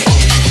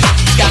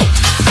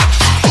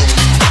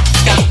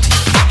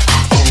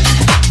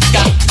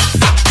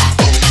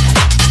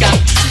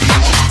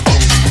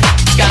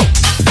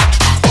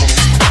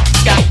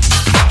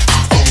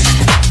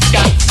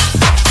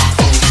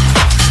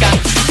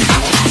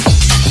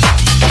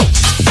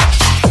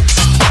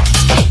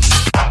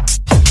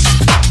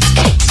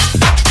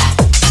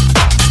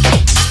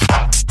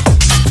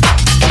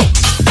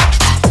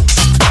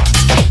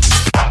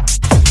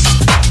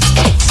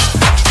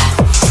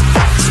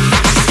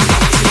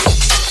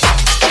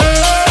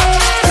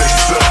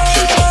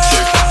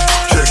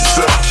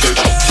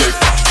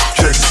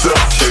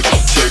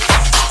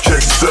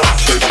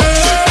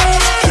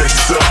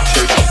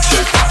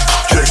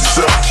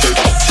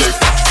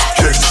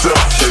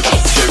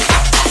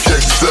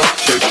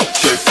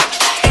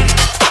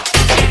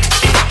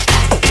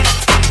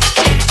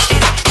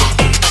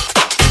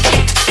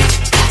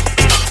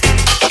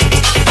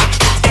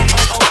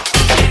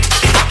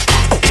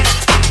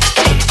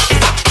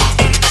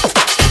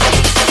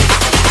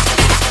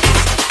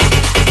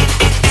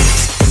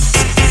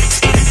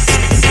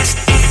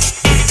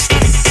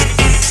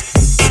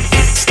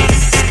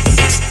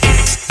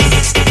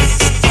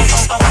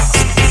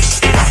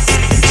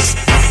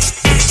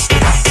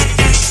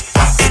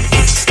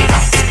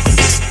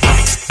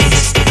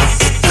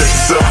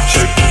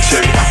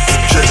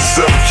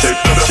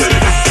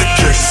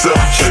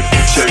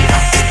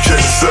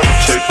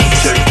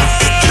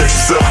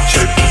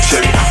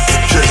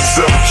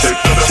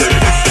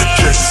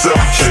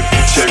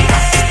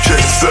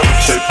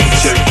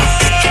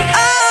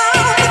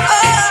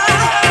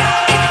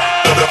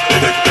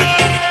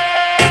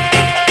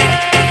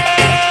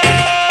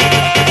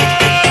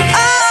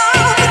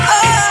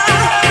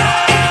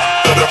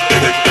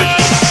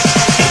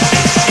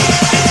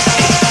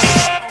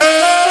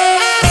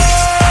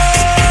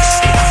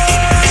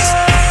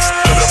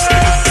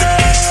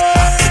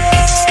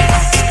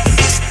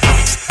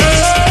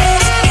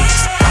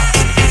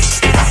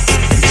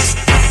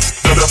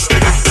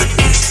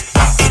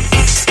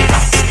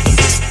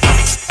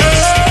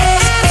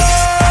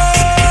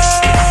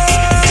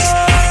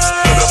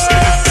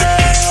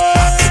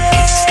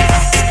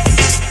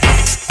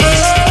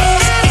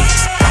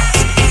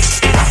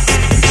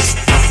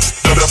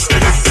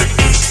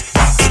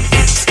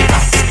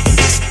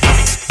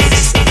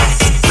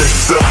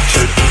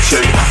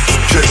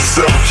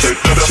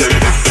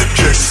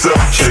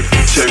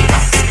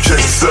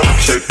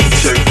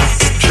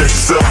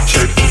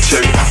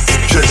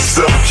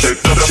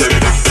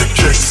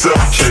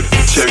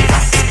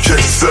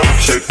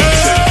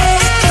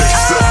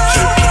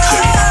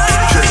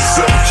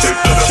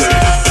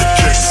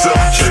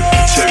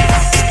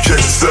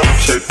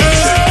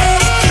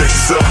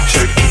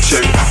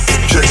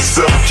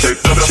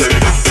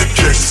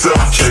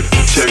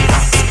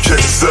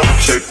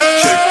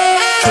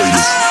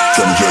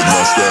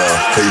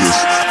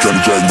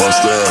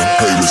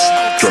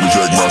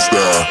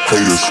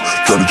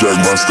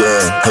 my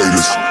style,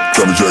 haters.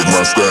 Tryna jack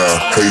my style,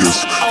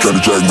 haters. Tryna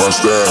jack my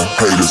style,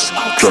 haters.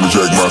 Tryna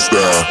jack my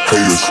style,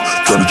 haters.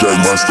 Tryna jack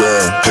my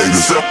style,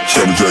 haters.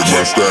 Tryna jack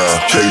my style,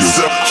 haters.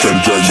 Tryna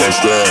jack my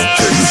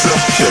style, haters.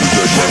 Tryna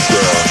jack my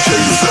style,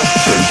 haters.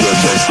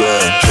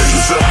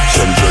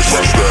 Tryna jack my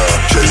style,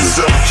 haters.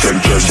 Tryna jack my style,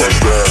 haters.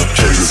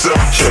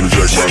 Tryna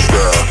jack my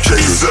style,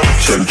 haters.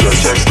 Tryna jack my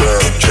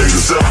style,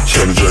 haters.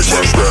 Tryna jack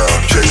my style,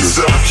 haters.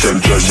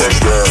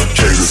 Tryna jack my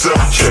style, haters. Tryna jack my style,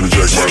 haters. Tryna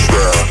jack my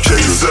style,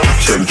 haters.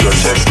 Tryna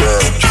jack my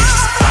style.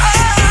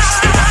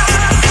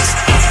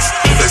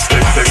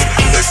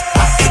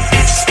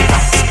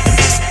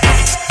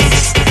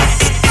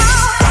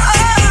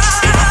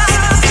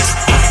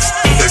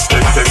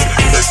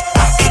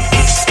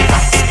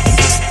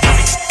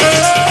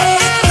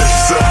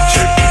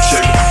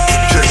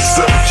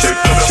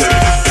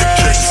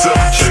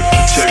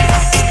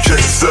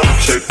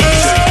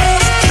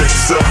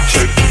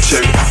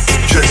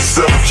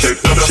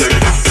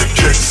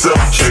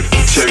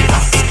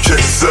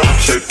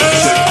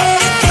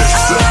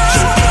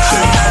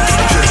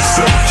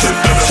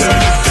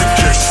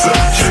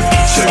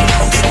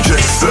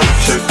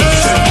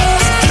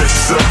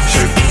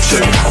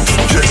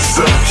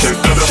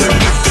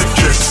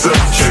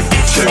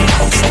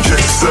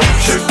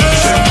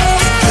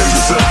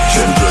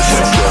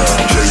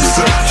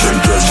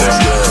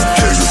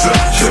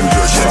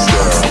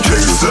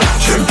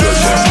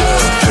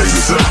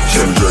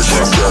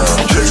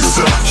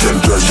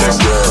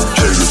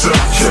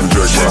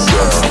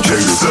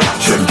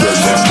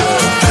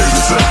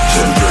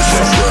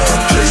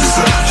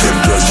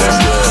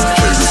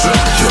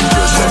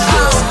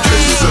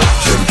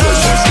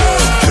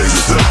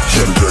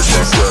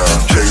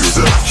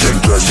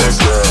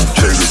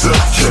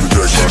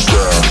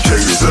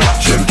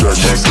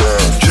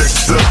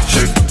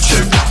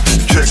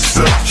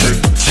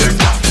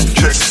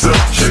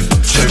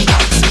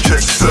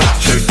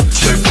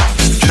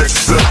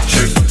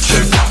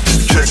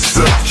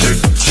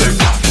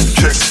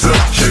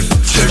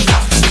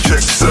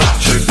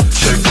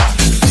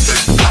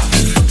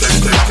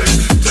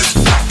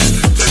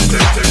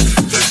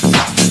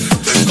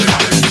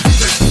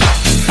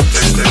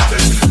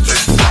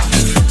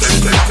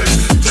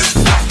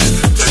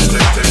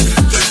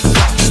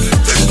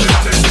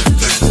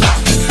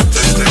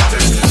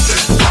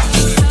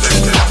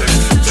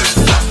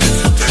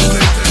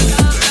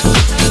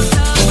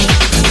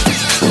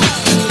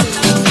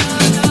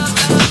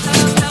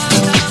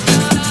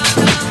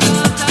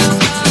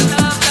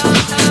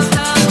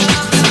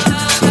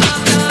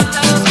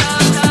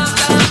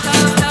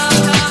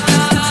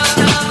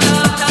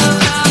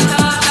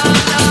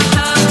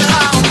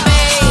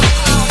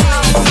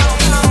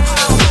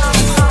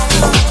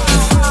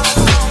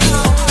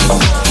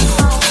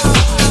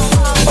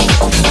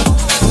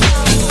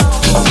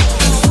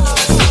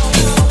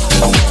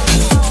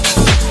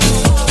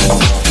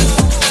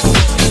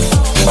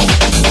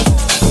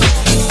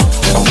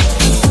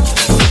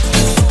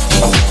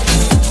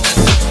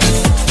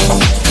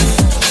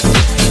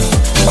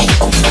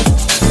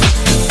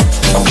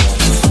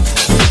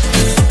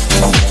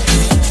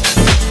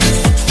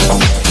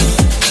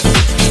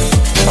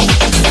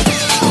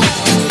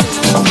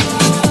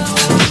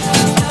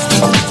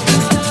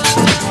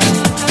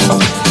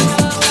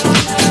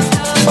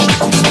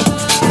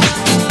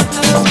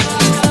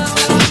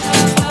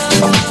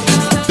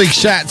 Big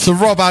shout to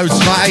Robbo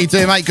tonight. How you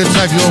doing, mate? Good to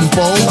have you on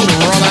board,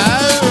 Robbo.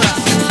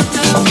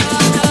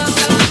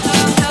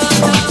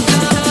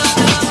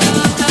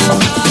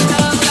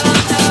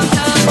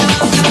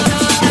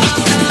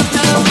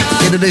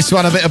 Into this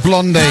one, a bit of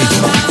Blondie.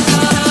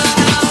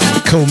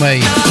 Call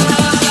me.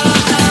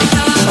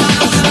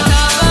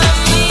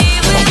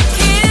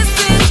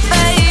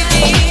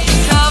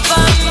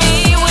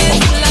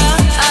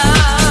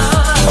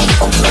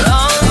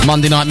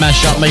 Monday night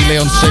mashup, me,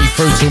 Leon C,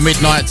 through till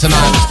midnight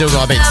tonight. We've still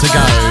got a bit to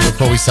go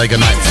before we say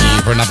goodnight to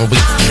you for another week.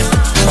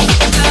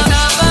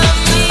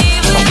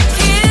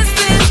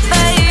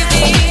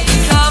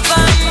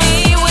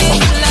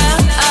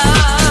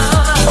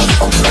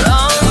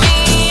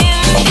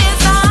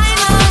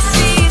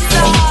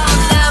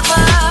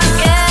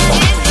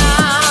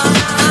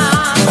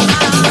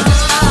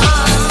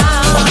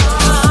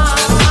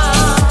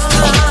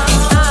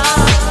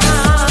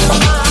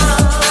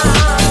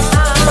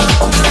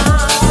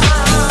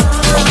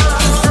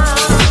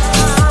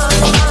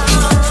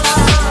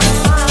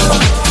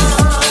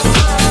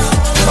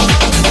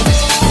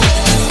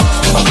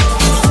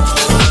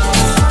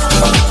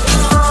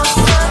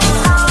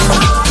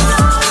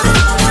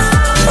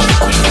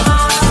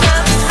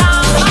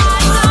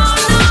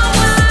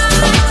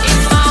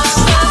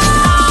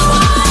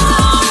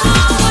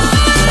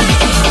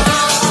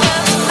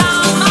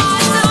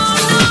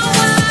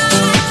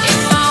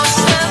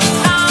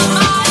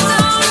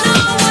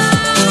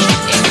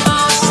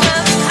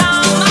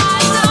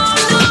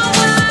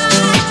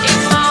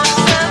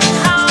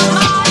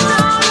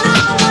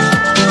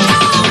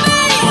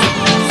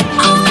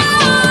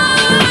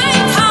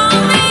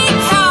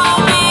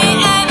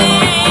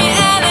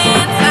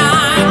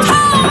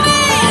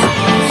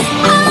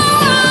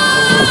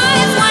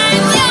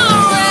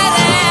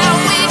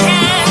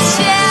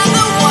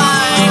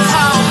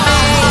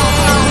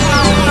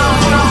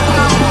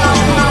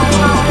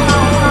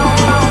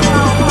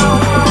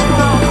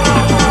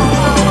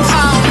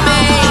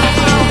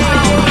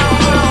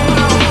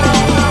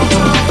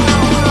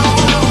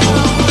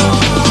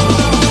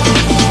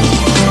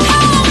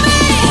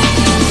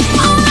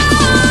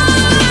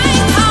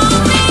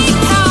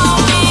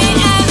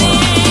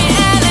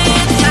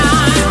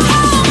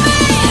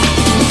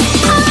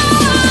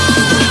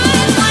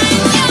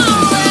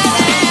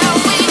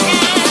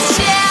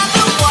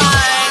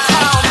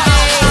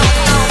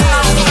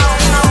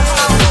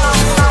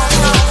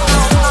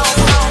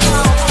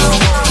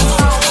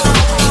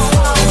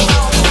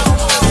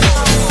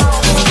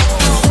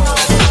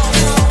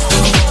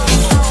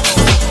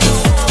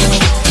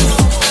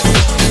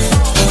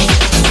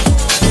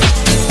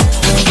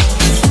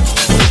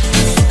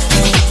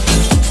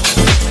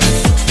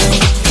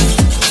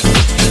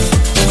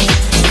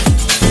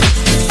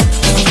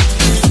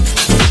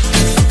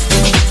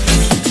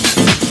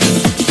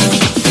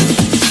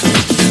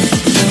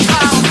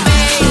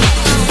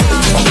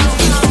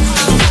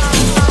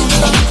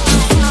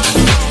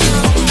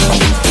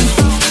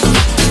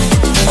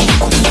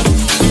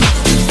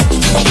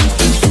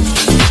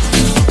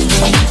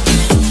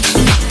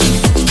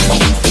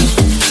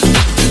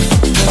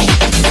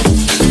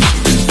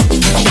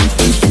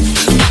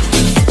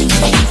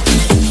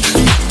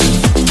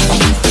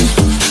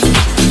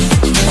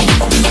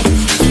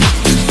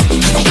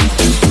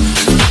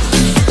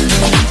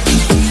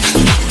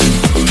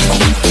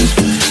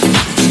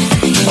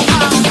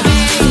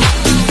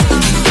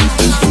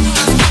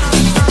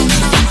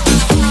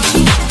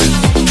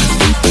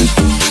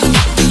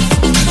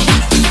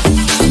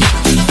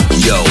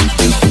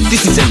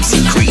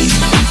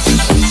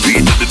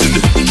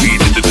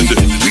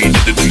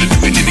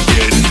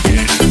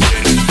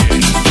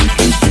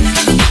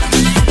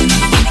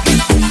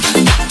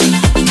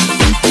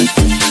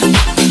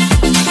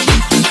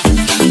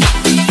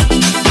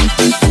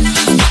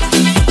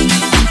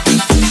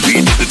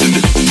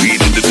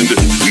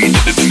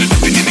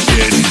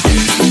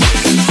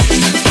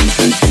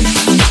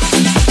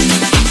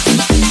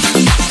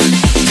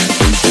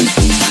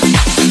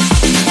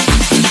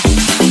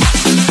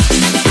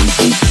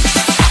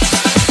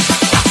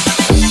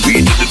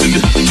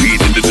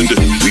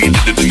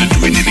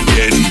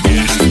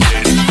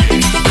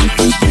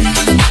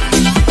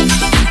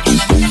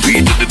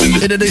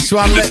 version of this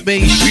one. Let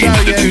me show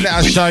you. Let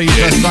us show you.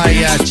 Just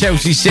say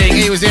Chelsea Sing.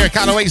 He was here a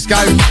couple of weeks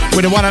ago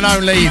with the one and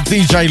only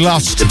DJ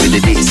Lust. A bit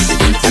of this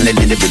and a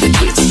little bit of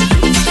twist.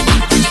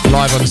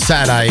 Live on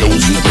Saturday.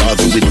 Those who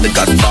brother with the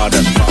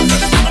Godfather.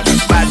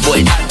 Bad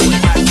boy.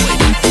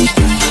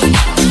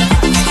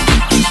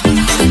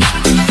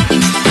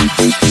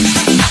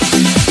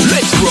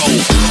 Let's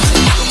roll.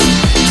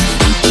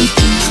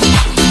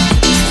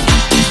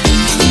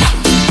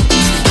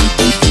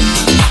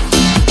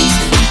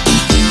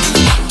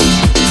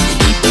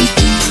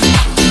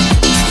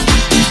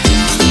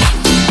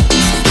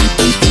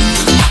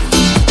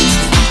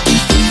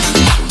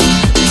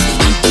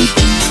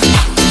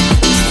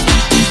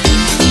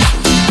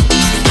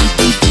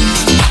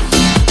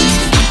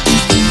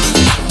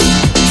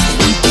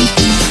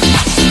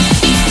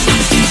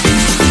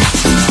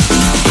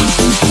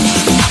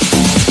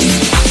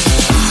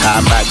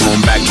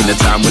 The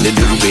time with a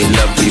little bit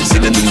of love lives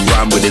in a new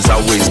rhyme, but there's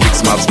always big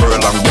smiles for a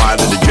long while,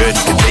 and the journey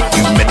can take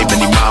you many,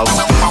 many miles.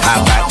 High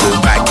back, go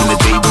back in the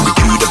day, we were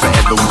queued up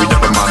forever, we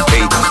never mind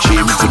paid.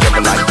 Cheering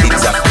together like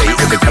kids at play,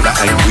 every color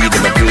and creed,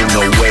 never feel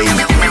no way.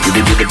 With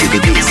a little bit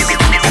of this,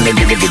 and a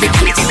little bit of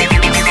twist.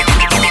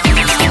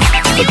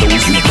 For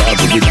those who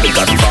bother with the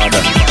Godfather.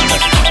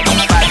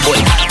 Bad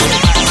boy.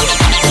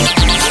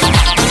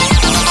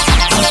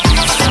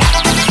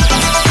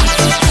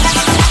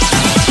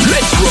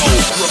 Let's roll.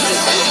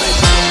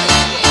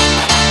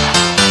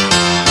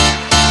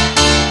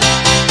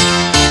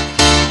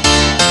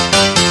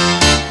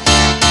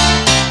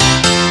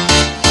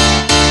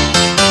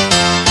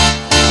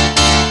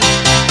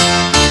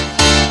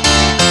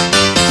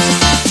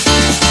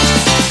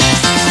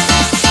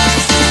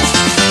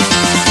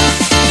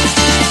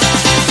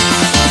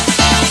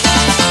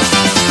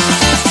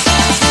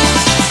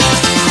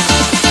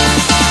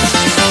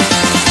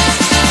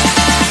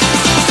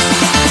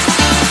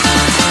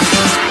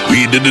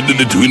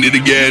 Doing it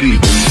again.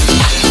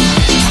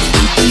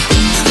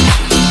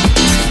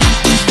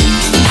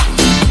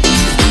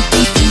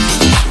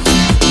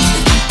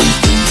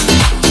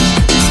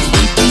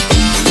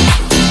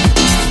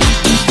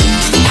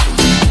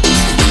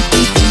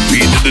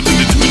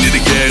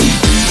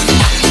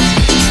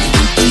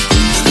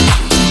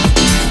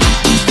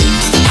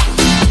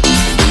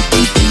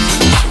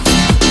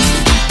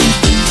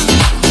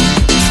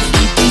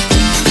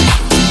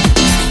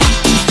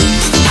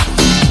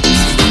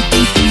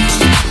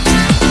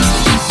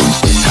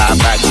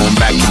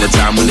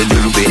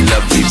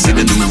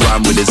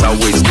 There's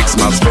always big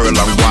smiles for a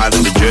long while,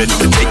 and the journey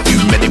can take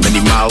you many, many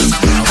miles.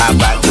 How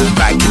back, go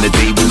back in the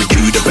day, we were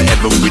queued up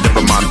forever, we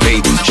never mind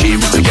paid.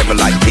 Cheering together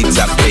like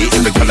kids at play,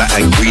 every color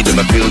and creed, and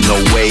I feel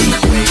no way.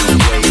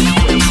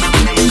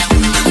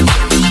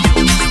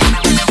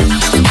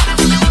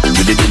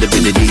 With a little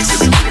bit of this,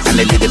 and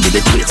a little bit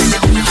of twist.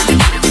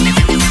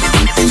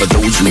 For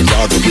those who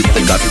rather with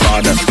the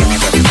Godfather.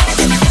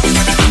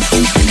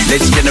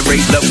 Let's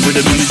generate love with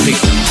the music.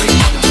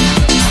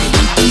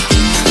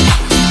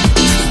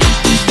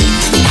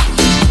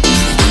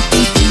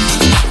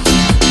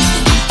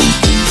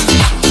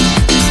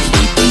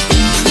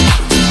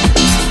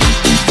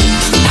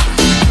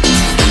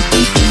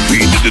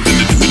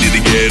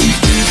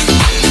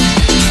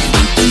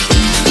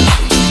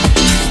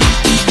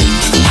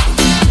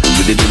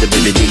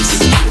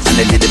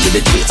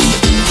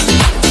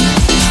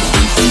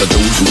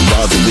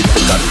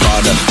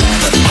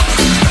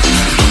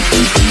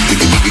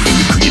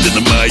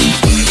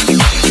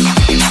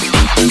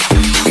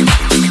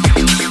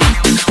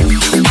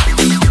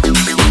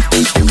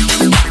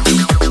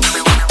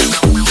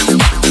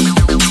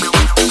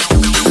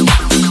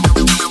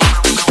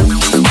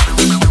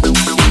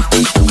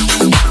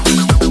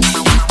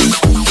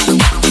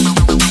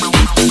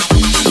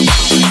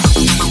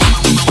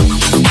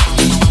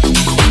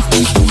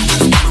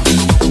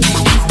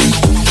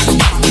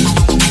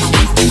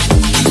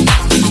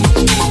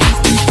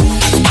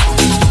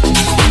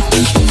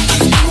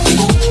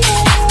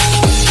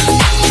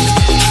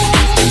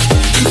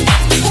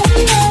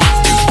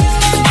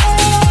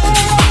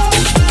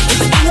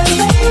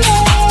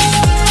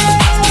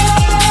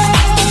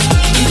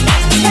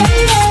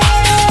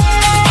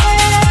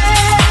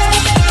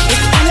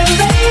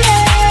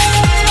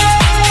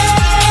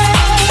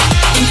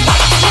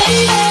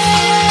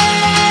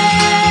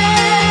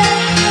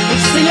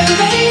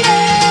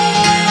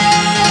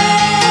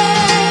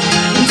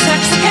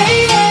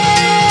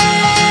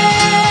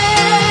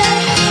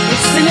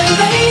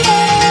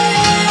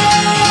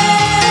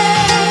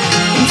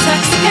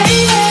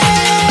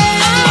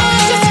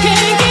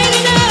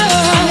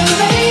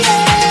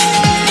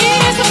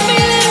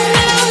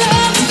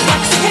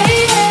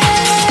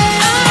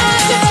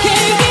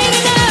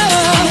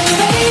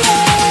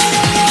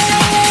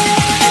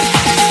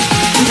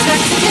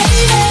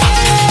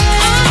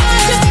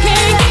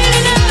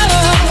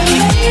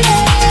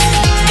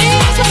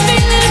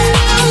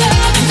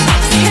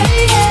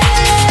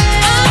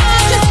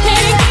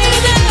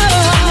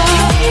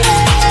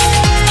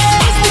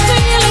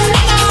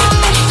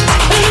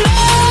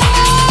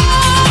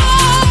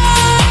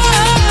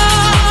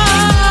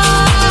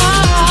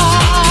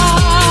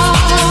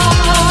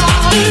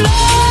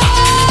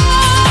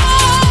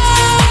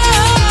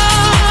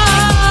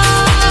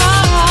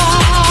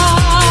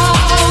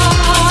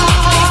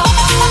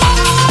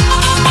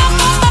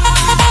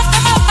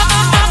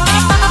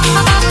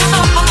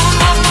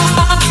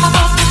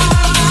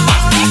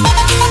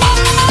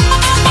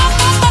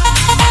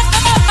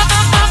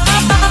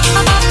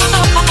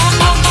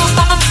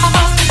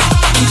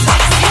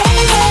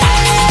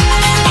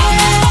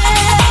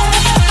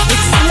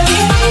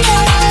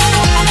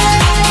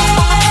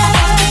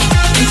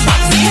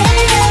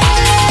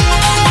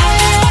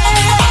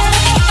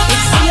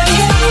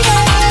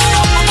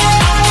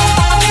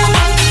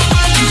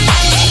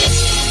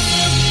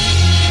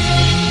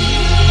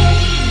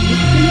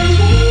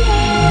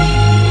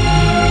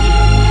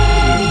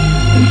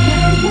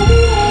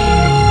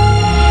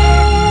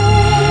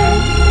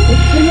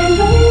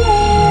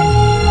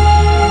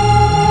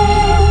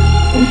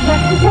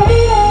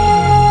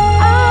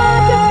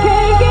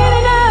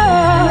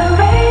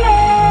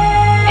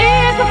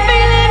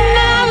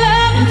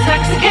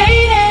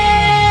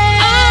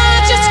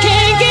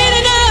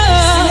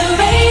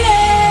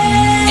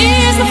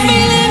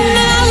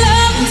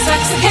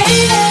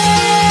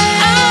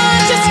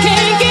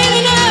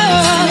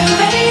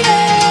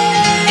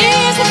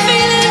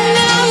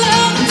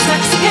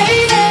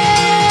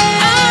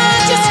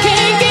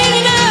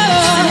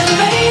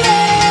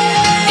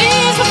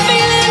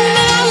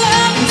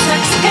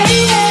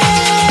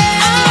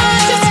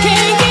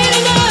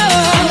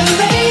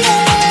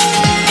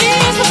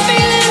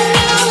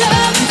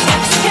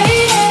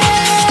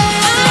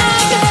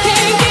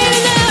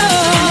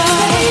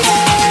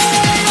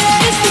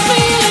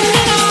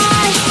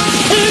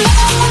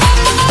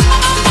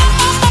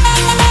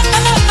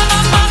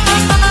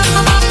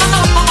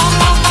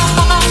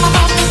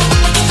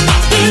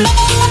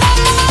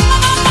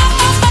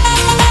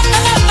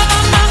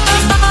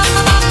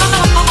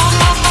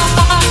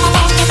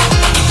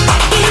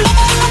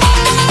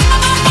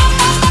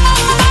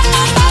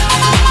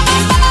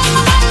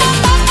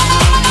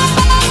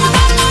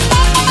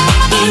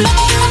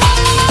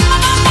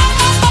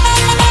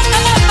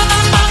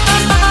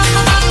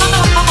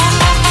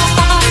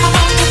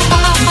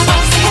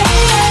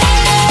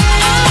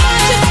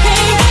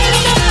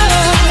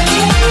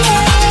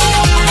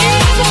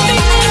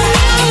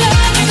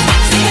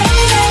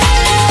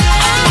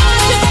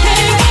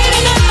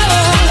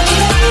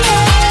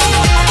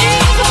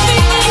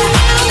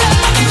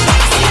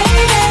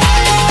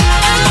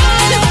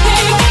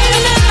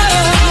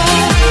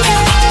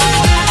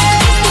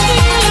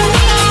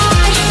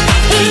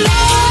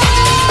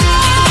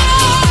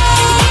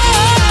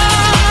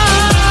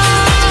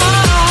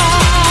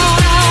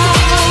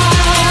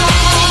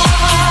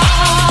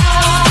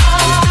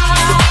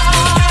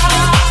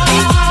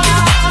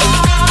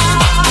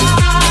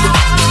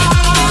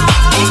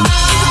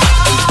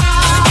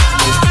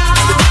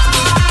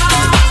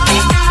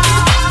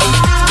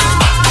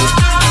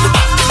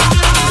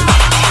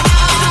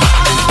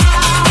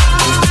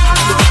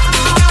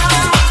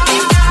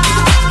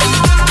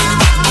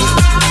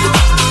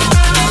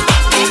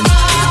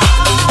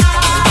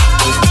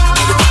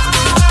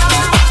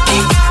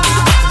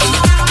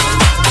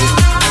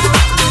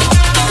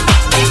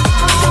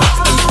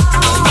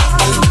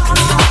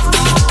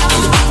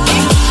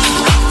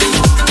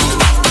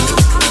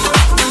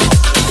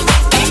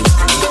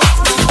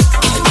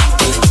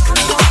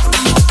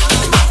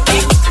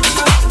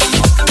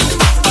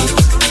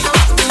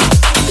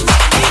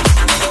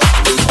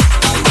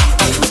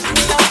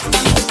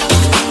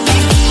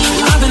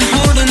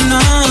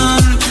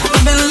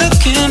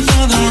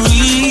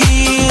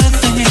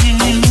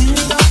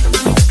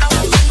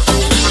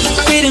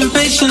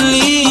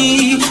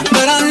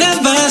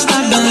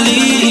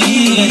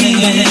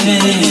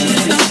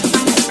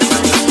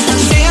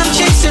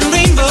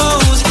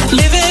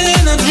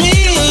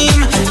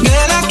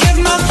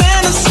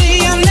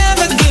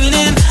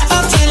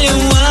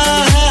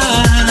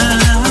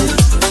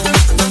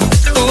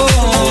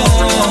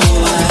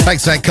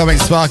 Thanks for that comment,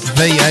 Sparky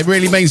Pete. It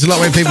really means a lot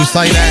when people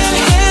say that.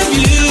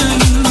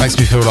 Makes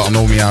me feel like I'm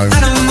on my own.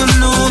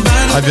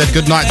 Hope you had a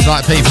good night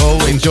tonight, people.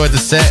 Enjoyed the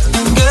set.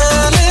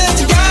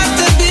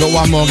 Got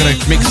one more. I'm going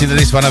to mix into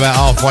this one about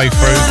halfway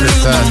through.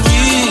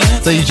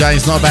 DJ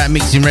is not about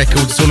mixing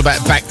records. It's all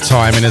about back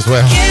timing as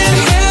well.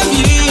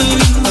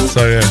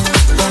 So, yeah.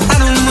 I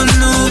don't want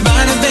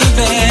nobody,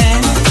 baby.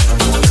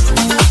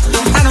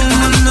 I don't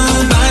want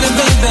nobody,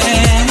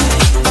 baby.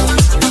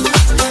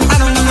 I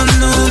don't want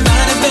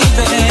nobody,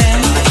 baby.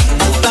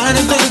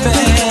 Body, baby.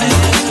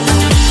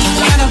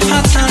 Had a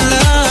part-time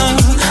love,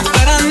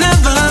 but I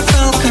never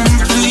felt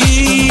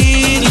completely.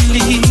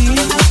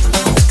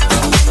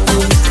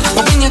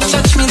 But when you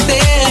touch me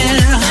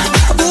there,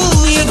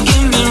 ooh, you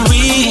give me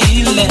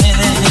reeling.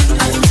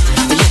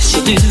 Yes,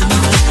 you do.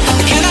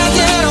 Can I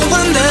dare to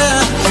wonder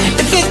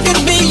if it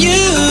could be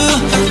you?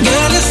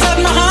 Girl, you set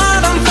my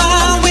heart on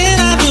fire when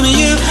I dream of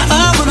you.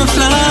 I wanna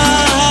fly.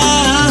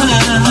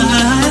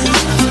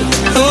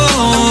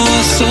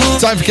 Oh, so.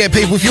 Don't forget,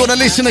 people, if you want to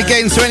listen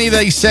again to any of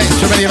these sets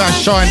from any of our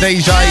Shine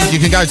DJs, you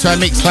can go to our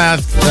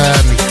Mixcloud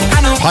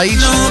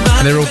page,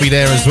 and they'll all be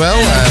there as well.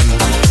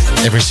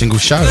 Every single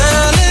show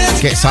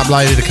gets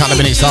uploaded a couple of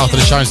minutes after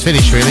the show's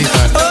finished, really.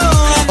 So.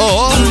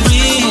 Or,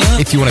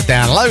 if you want to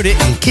download it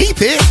and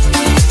keep it,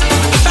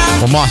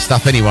 well, my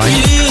stuff anyway,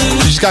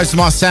 you just go to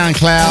my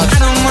SoundCloud,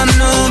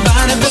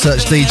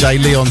 search DJ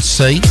Leon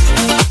C,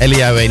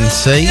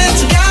 Leonc,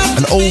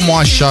 and all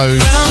my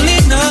shows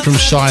from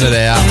Shine are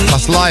there,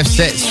 plus live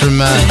sets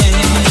from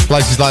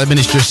places like the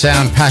Ministry of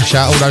Sound, Pasha,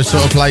 all those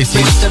sort of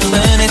places.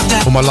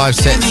 All my live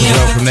sets as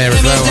well from there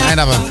as well, and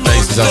other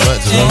places I've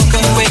worked as well.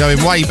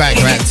 Going way back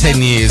about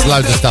 10 years,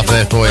 loads of stuff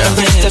there for you.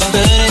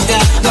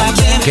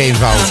 Get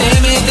involved.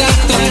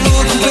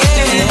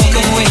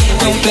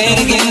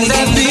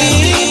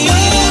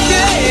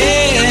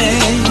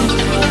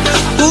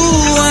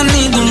 Ooh, I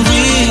need the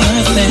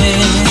real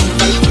thing.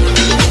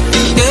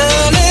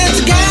 Girl,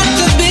 it's got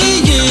to be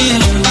you.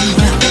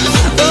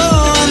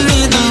 Oh, I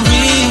need the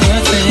real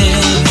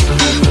thing.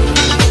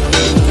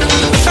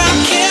 If I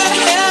can't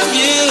have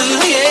you,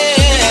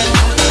 yeah,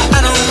 I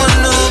don't want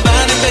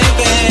nobody,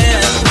 baby.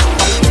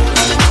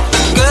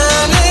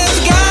 Girl, it's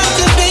got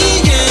to be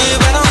you.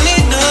 I don't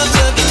need no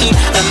substitute.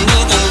 I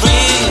need the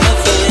real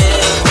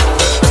thing.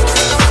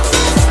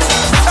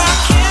 If I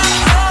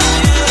can't have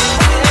you,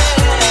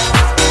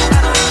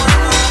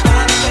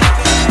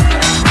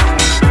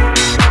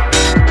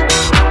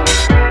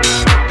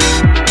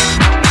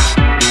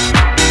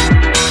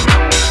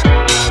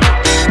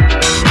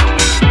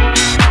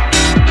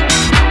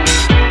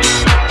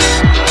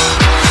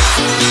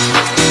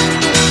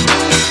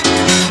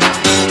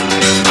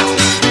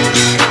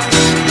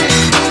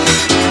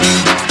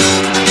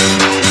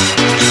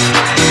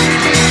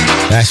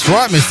 That's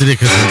right, Mr.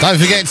 Dickerson. Don't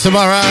forget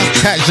tomorrow,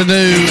 catch the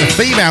new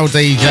female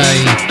DJ,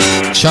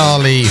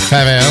 Charlie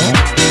Favell,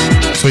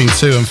 between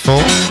 2 and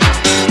 4.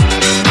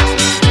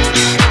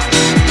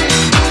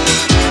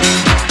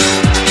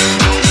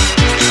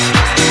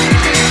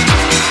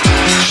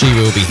 She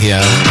will be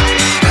here.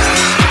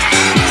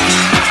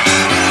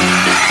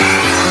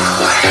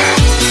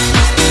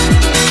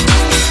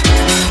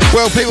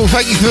 Well, people,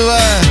 thank you for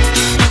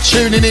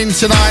tuning in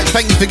tonight.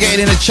 Thank you for getting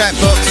in the chat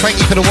box. Thank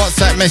you for the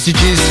WhatsApp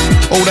messages,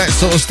 all that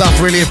sort of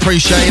stuff. Really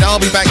appreciate it. I'll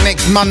be back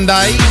next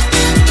Monday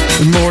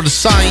with more of the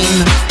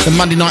same, the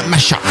Monday night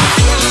mashup.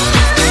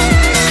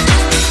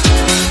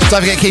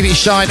 Don't forget, keep it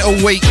Shine all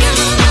week.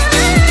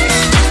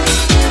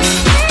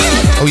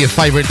 All your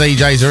favourite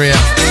DJs are here.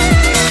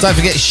 Don't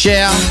forget,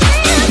 share,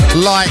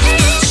 like,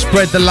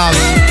 spread the love.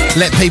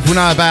 Let people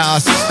know about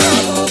us.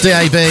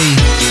 DAB,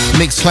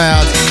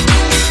 Mixcloud,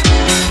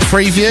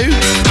 Preview,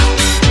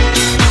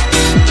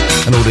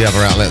 and all the other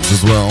outlets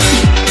as well.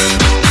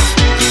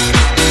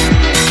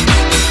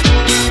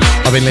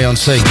 I've been Leon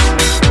C.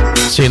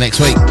 See you next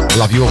week.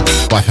 Love you all.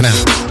 Bye for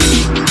now.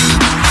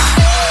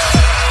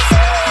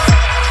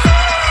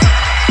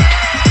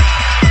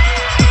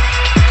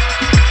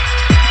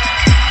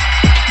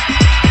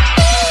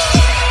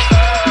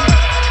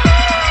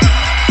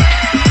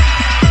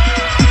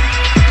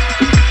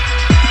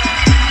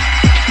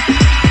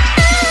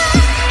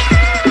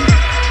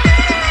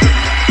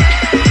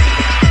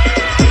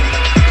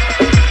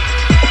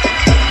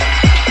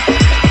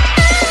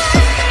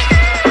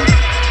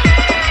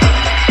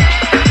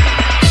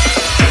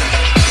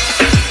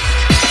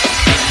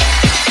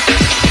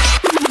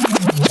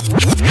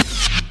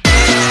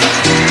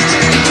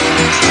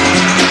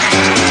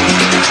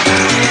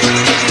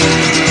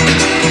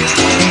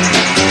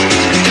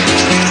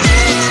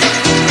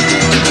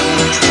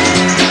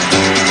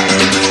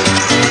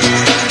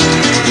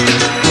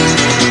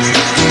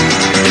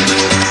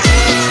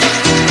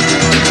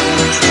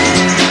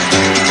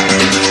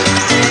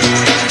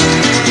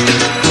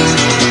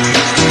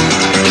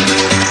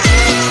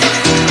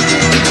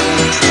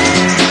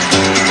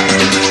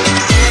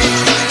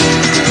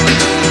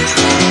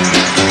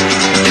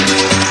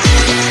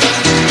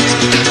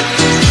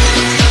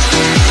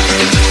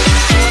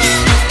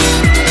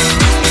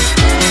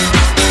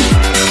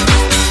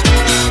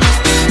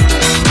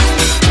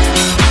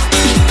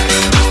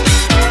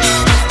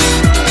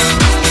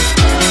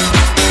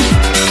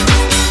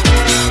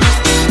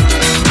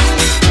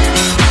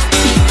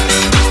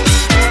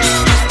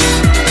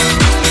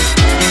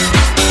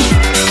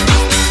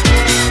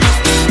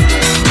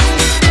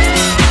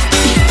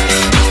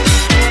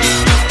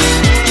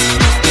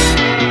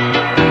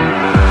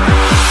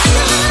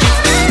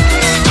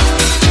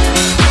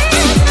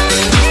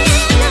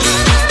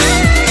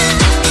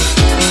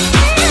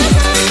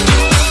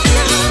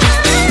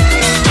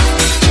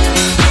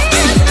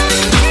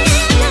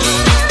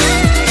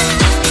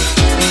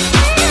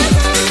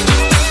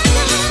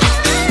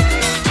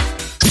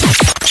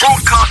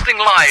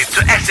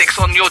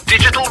 your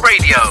digital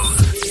radio.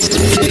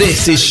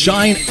 This is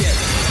Shine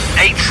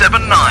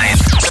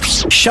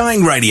 879.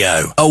 Shine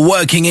Radio are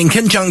working in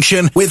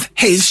conjunction with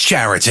His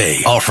Charity,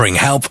 offering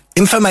help,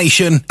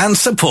 information and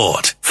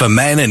support for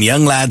men and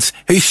young lads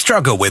who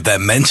struggle with their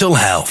mental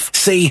health.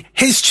 See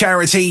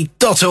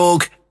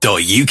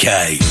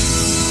hischarity.org.uk.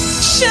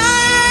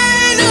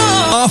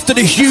 After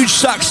the huge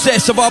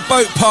success of our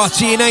boat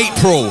party in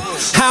April,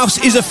 House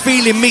is a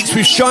Feeling meets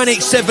with Shine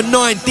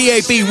 879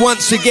 DAB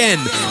once again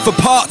for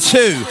part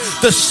 2,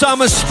 the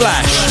Summer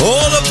Splash.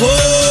 All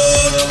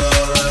aboard!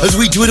 As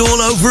we do it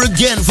all over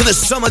again for the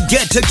summer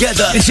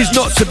get-together. This is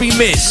not to be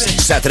missed.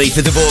 Saturday,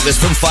 5th of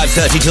August from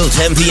 5:30 till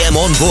 10 p.m.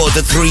 on board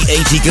the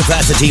 380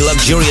 capacity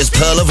luxurious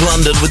Pearl of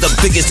London with the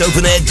biggest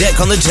open-air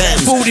deck on the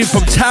Thames. Boarding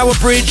from Tower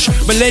Bridge,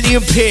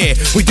 Millennium Pier.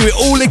 We do it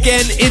all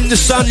again in the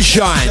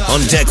sunshine.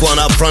 On deck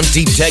 1 up front,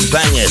 deep tech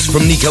bangers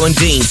from Nico and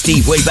Dean,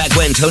 Steve Way Back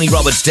When, Tony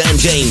Roberts, Dan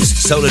James,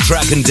 Solar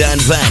Track and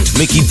Dan Vant,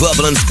 Mickey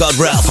Bubble and Scott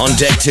Ralph. On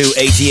deck 2,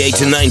 88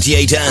 to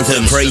 98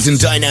 anthem, Praise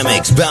and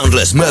Dynamics,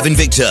 Boundless, Mervyn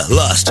Victor,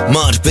 Lust,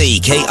 Mart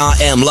B,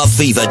 KRM, Love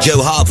Fever, Joe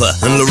Harper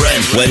and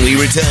Loren. When we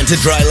return to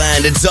dry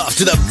land, it's off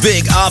to the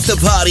big after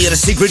party at a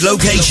secret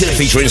location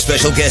featuring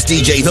special guest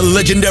DJ, the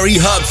legendary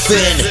Whopp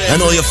Finn,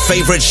 and all your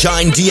favorite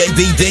Shine DAB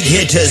big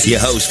hitters.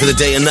 Your host for the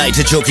day and night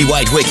to Chalky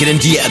White, Wicked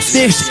and Dieps.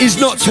 This is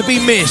not to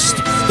be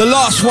missed. The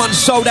last one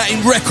sold out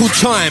in record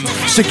time,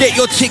 so get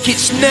your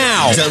tickets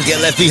now. Don't get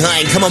left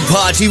behind. Come on,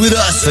 party with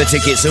us. For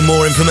tickets and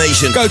more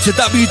information, go to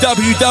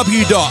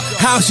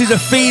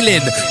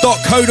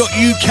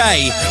www.housesisafeeling.co.uk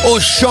or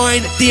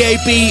shinedab.com.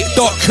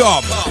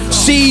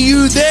 See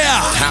you there.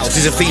 House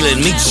is a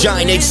Feeling meets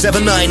Shine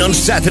 879 on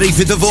Saturday,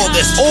 5th of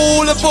August.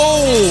 All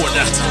aboard.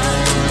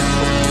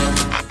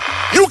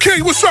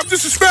 UK, what's up?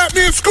 This is Fat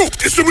Man Scoop.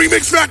 It's the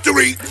Remix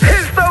Factory.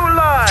 Hips don't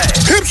lie.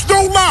 Hips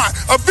don't lie.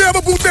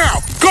 Available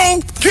now. Go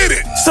get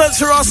it. Search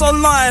for us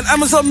online,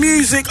 Amazon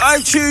Music,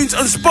 iTunes,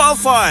 and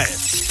Spotify.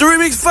 The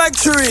Remix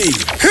Factory.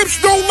 Hips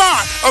don't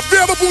lie.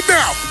 Available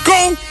now.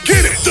 Go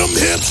get it. Them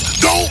hips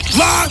don't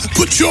lie.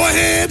 Put your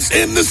hands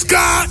in the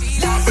sky.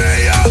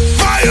 Marbella,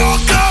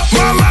 Mallorca,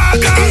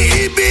 Malaga,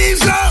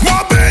 Ibiza.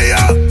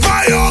 Marbella,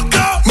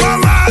 Mallorca,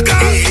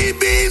 Malaga,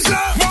 Ibiza.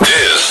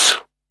 This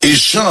is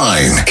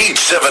Shine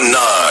 879.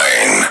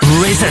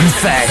 Risen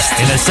Fest,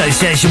 in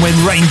association with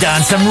Rain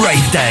Dance and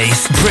Rave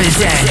Days,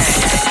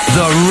 presents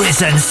the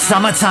Risen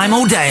Summertime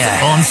All Day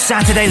on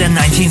Saturday the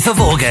 19th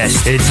of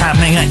August. It's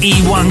happening at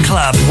E1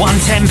 Club,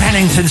 110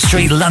 Pennington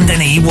Street,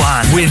 London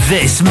E1, with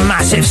this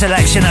massive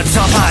selection of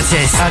top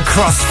artists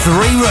across 3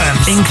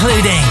 rooms,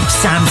 including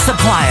Sam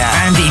Supplier,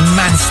 Andy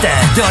Manster,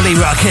 Dolly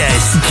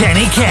Rockers,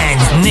 Kenny Ken,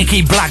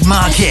 Nicky Black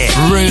Market,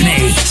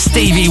 Rooney,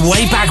 Stevie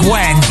Way Back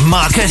When,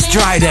 Marcus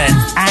Dryden,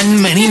 and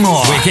many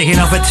more. We're kicking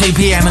off at 2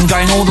 p.m. and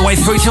going all the way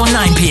through till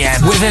 9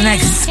 p.m. with an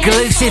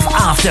exclusive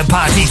after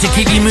party to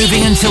keep you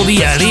moving until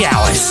the early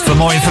hours. For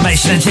more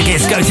information and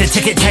tickets, go to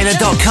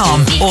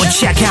tickettailor.com or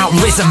check out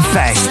Risen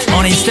Fest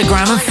on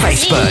Instagram and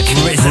Facebook.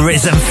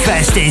 Risen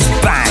Fest is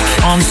back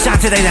on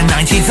Saturday the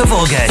 19th of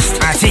August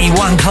at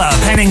E1 Club,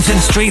 Pennington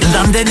Street,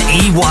 London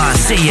E1.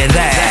 See you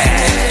there.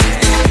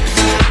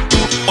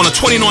 On the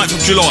 29th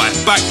of July,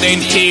 back then,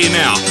 here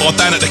now, are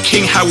down at the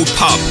King Howard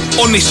Pub.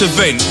 On this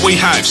event, we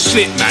have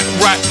Slipknot,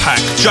 Rat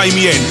Pack,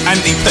 Jamie N,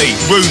 Andy P,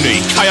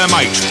 Rooney,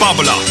 KMH,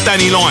 Bubbler,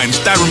 Danny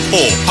Lyons, Darren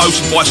Poor,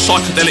 hosted by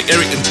Psychedelic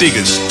Eric and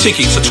Diggers.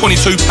 Tickets are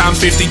 £22.50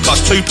 plus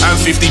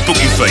 £2.50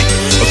 booking fee.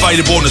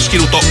 Available on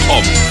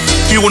theskiddle.com.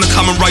 If you want to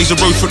come and raise a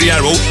roof at the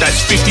Arrow,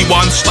 that's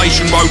 51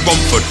 Station Road,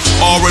 Romford,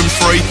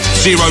 RM3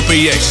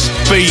 0BS.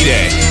 Be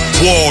there.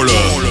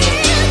 Waller.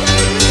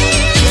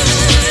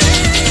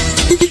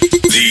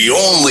 The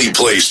only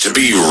place to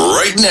be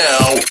right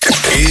now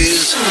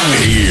is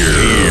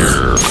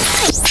here.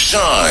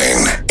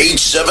 Shine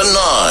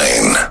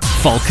 879.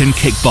 Falcon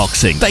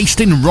Kickboxing,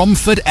 based in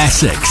Romford,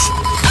 Essex.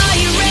 Are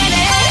you ready?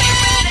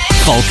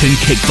 Falcon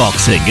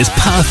Kickboxing is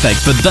perfect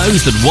for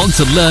those that want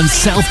to learn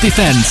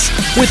self-defense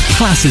with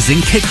classes in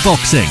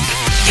kickboxing,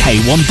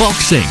 K1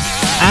 boxing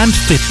and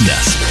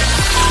fitness.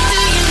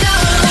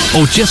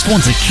 Or just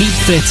want to keep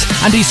fit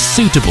and is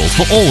suitable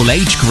for all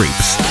age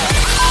groups.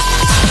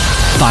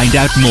 Find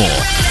out more,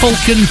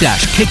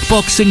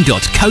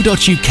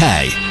 falcon-kickboxing.co.uk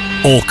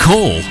or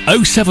call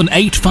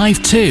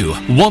 07852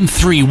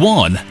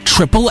 131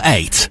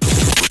 888.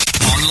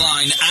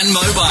 Online and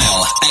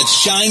mobile at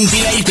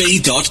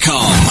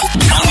shinedab.com.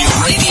 On your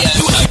radio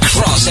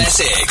across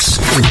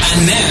Essex.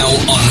 And now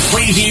on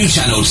Freeview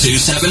Channel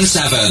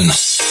 277.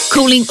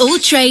 Calling all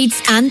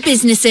trades and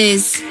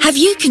businesses. Have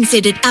you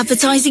considered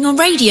advertising on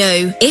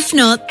radio? If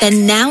not,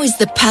 then now is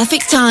the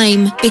perfect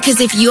time.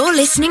 Because if you're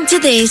listening to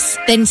this,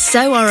 then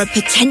so are a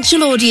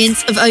potential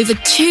audience of over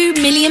 2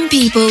 million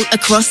people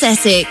across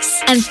Essex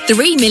and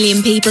 3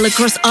 million people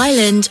across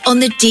Ireland on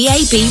the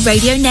DAB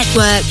radio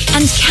network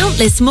and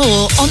countless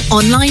more on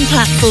online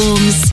platforms.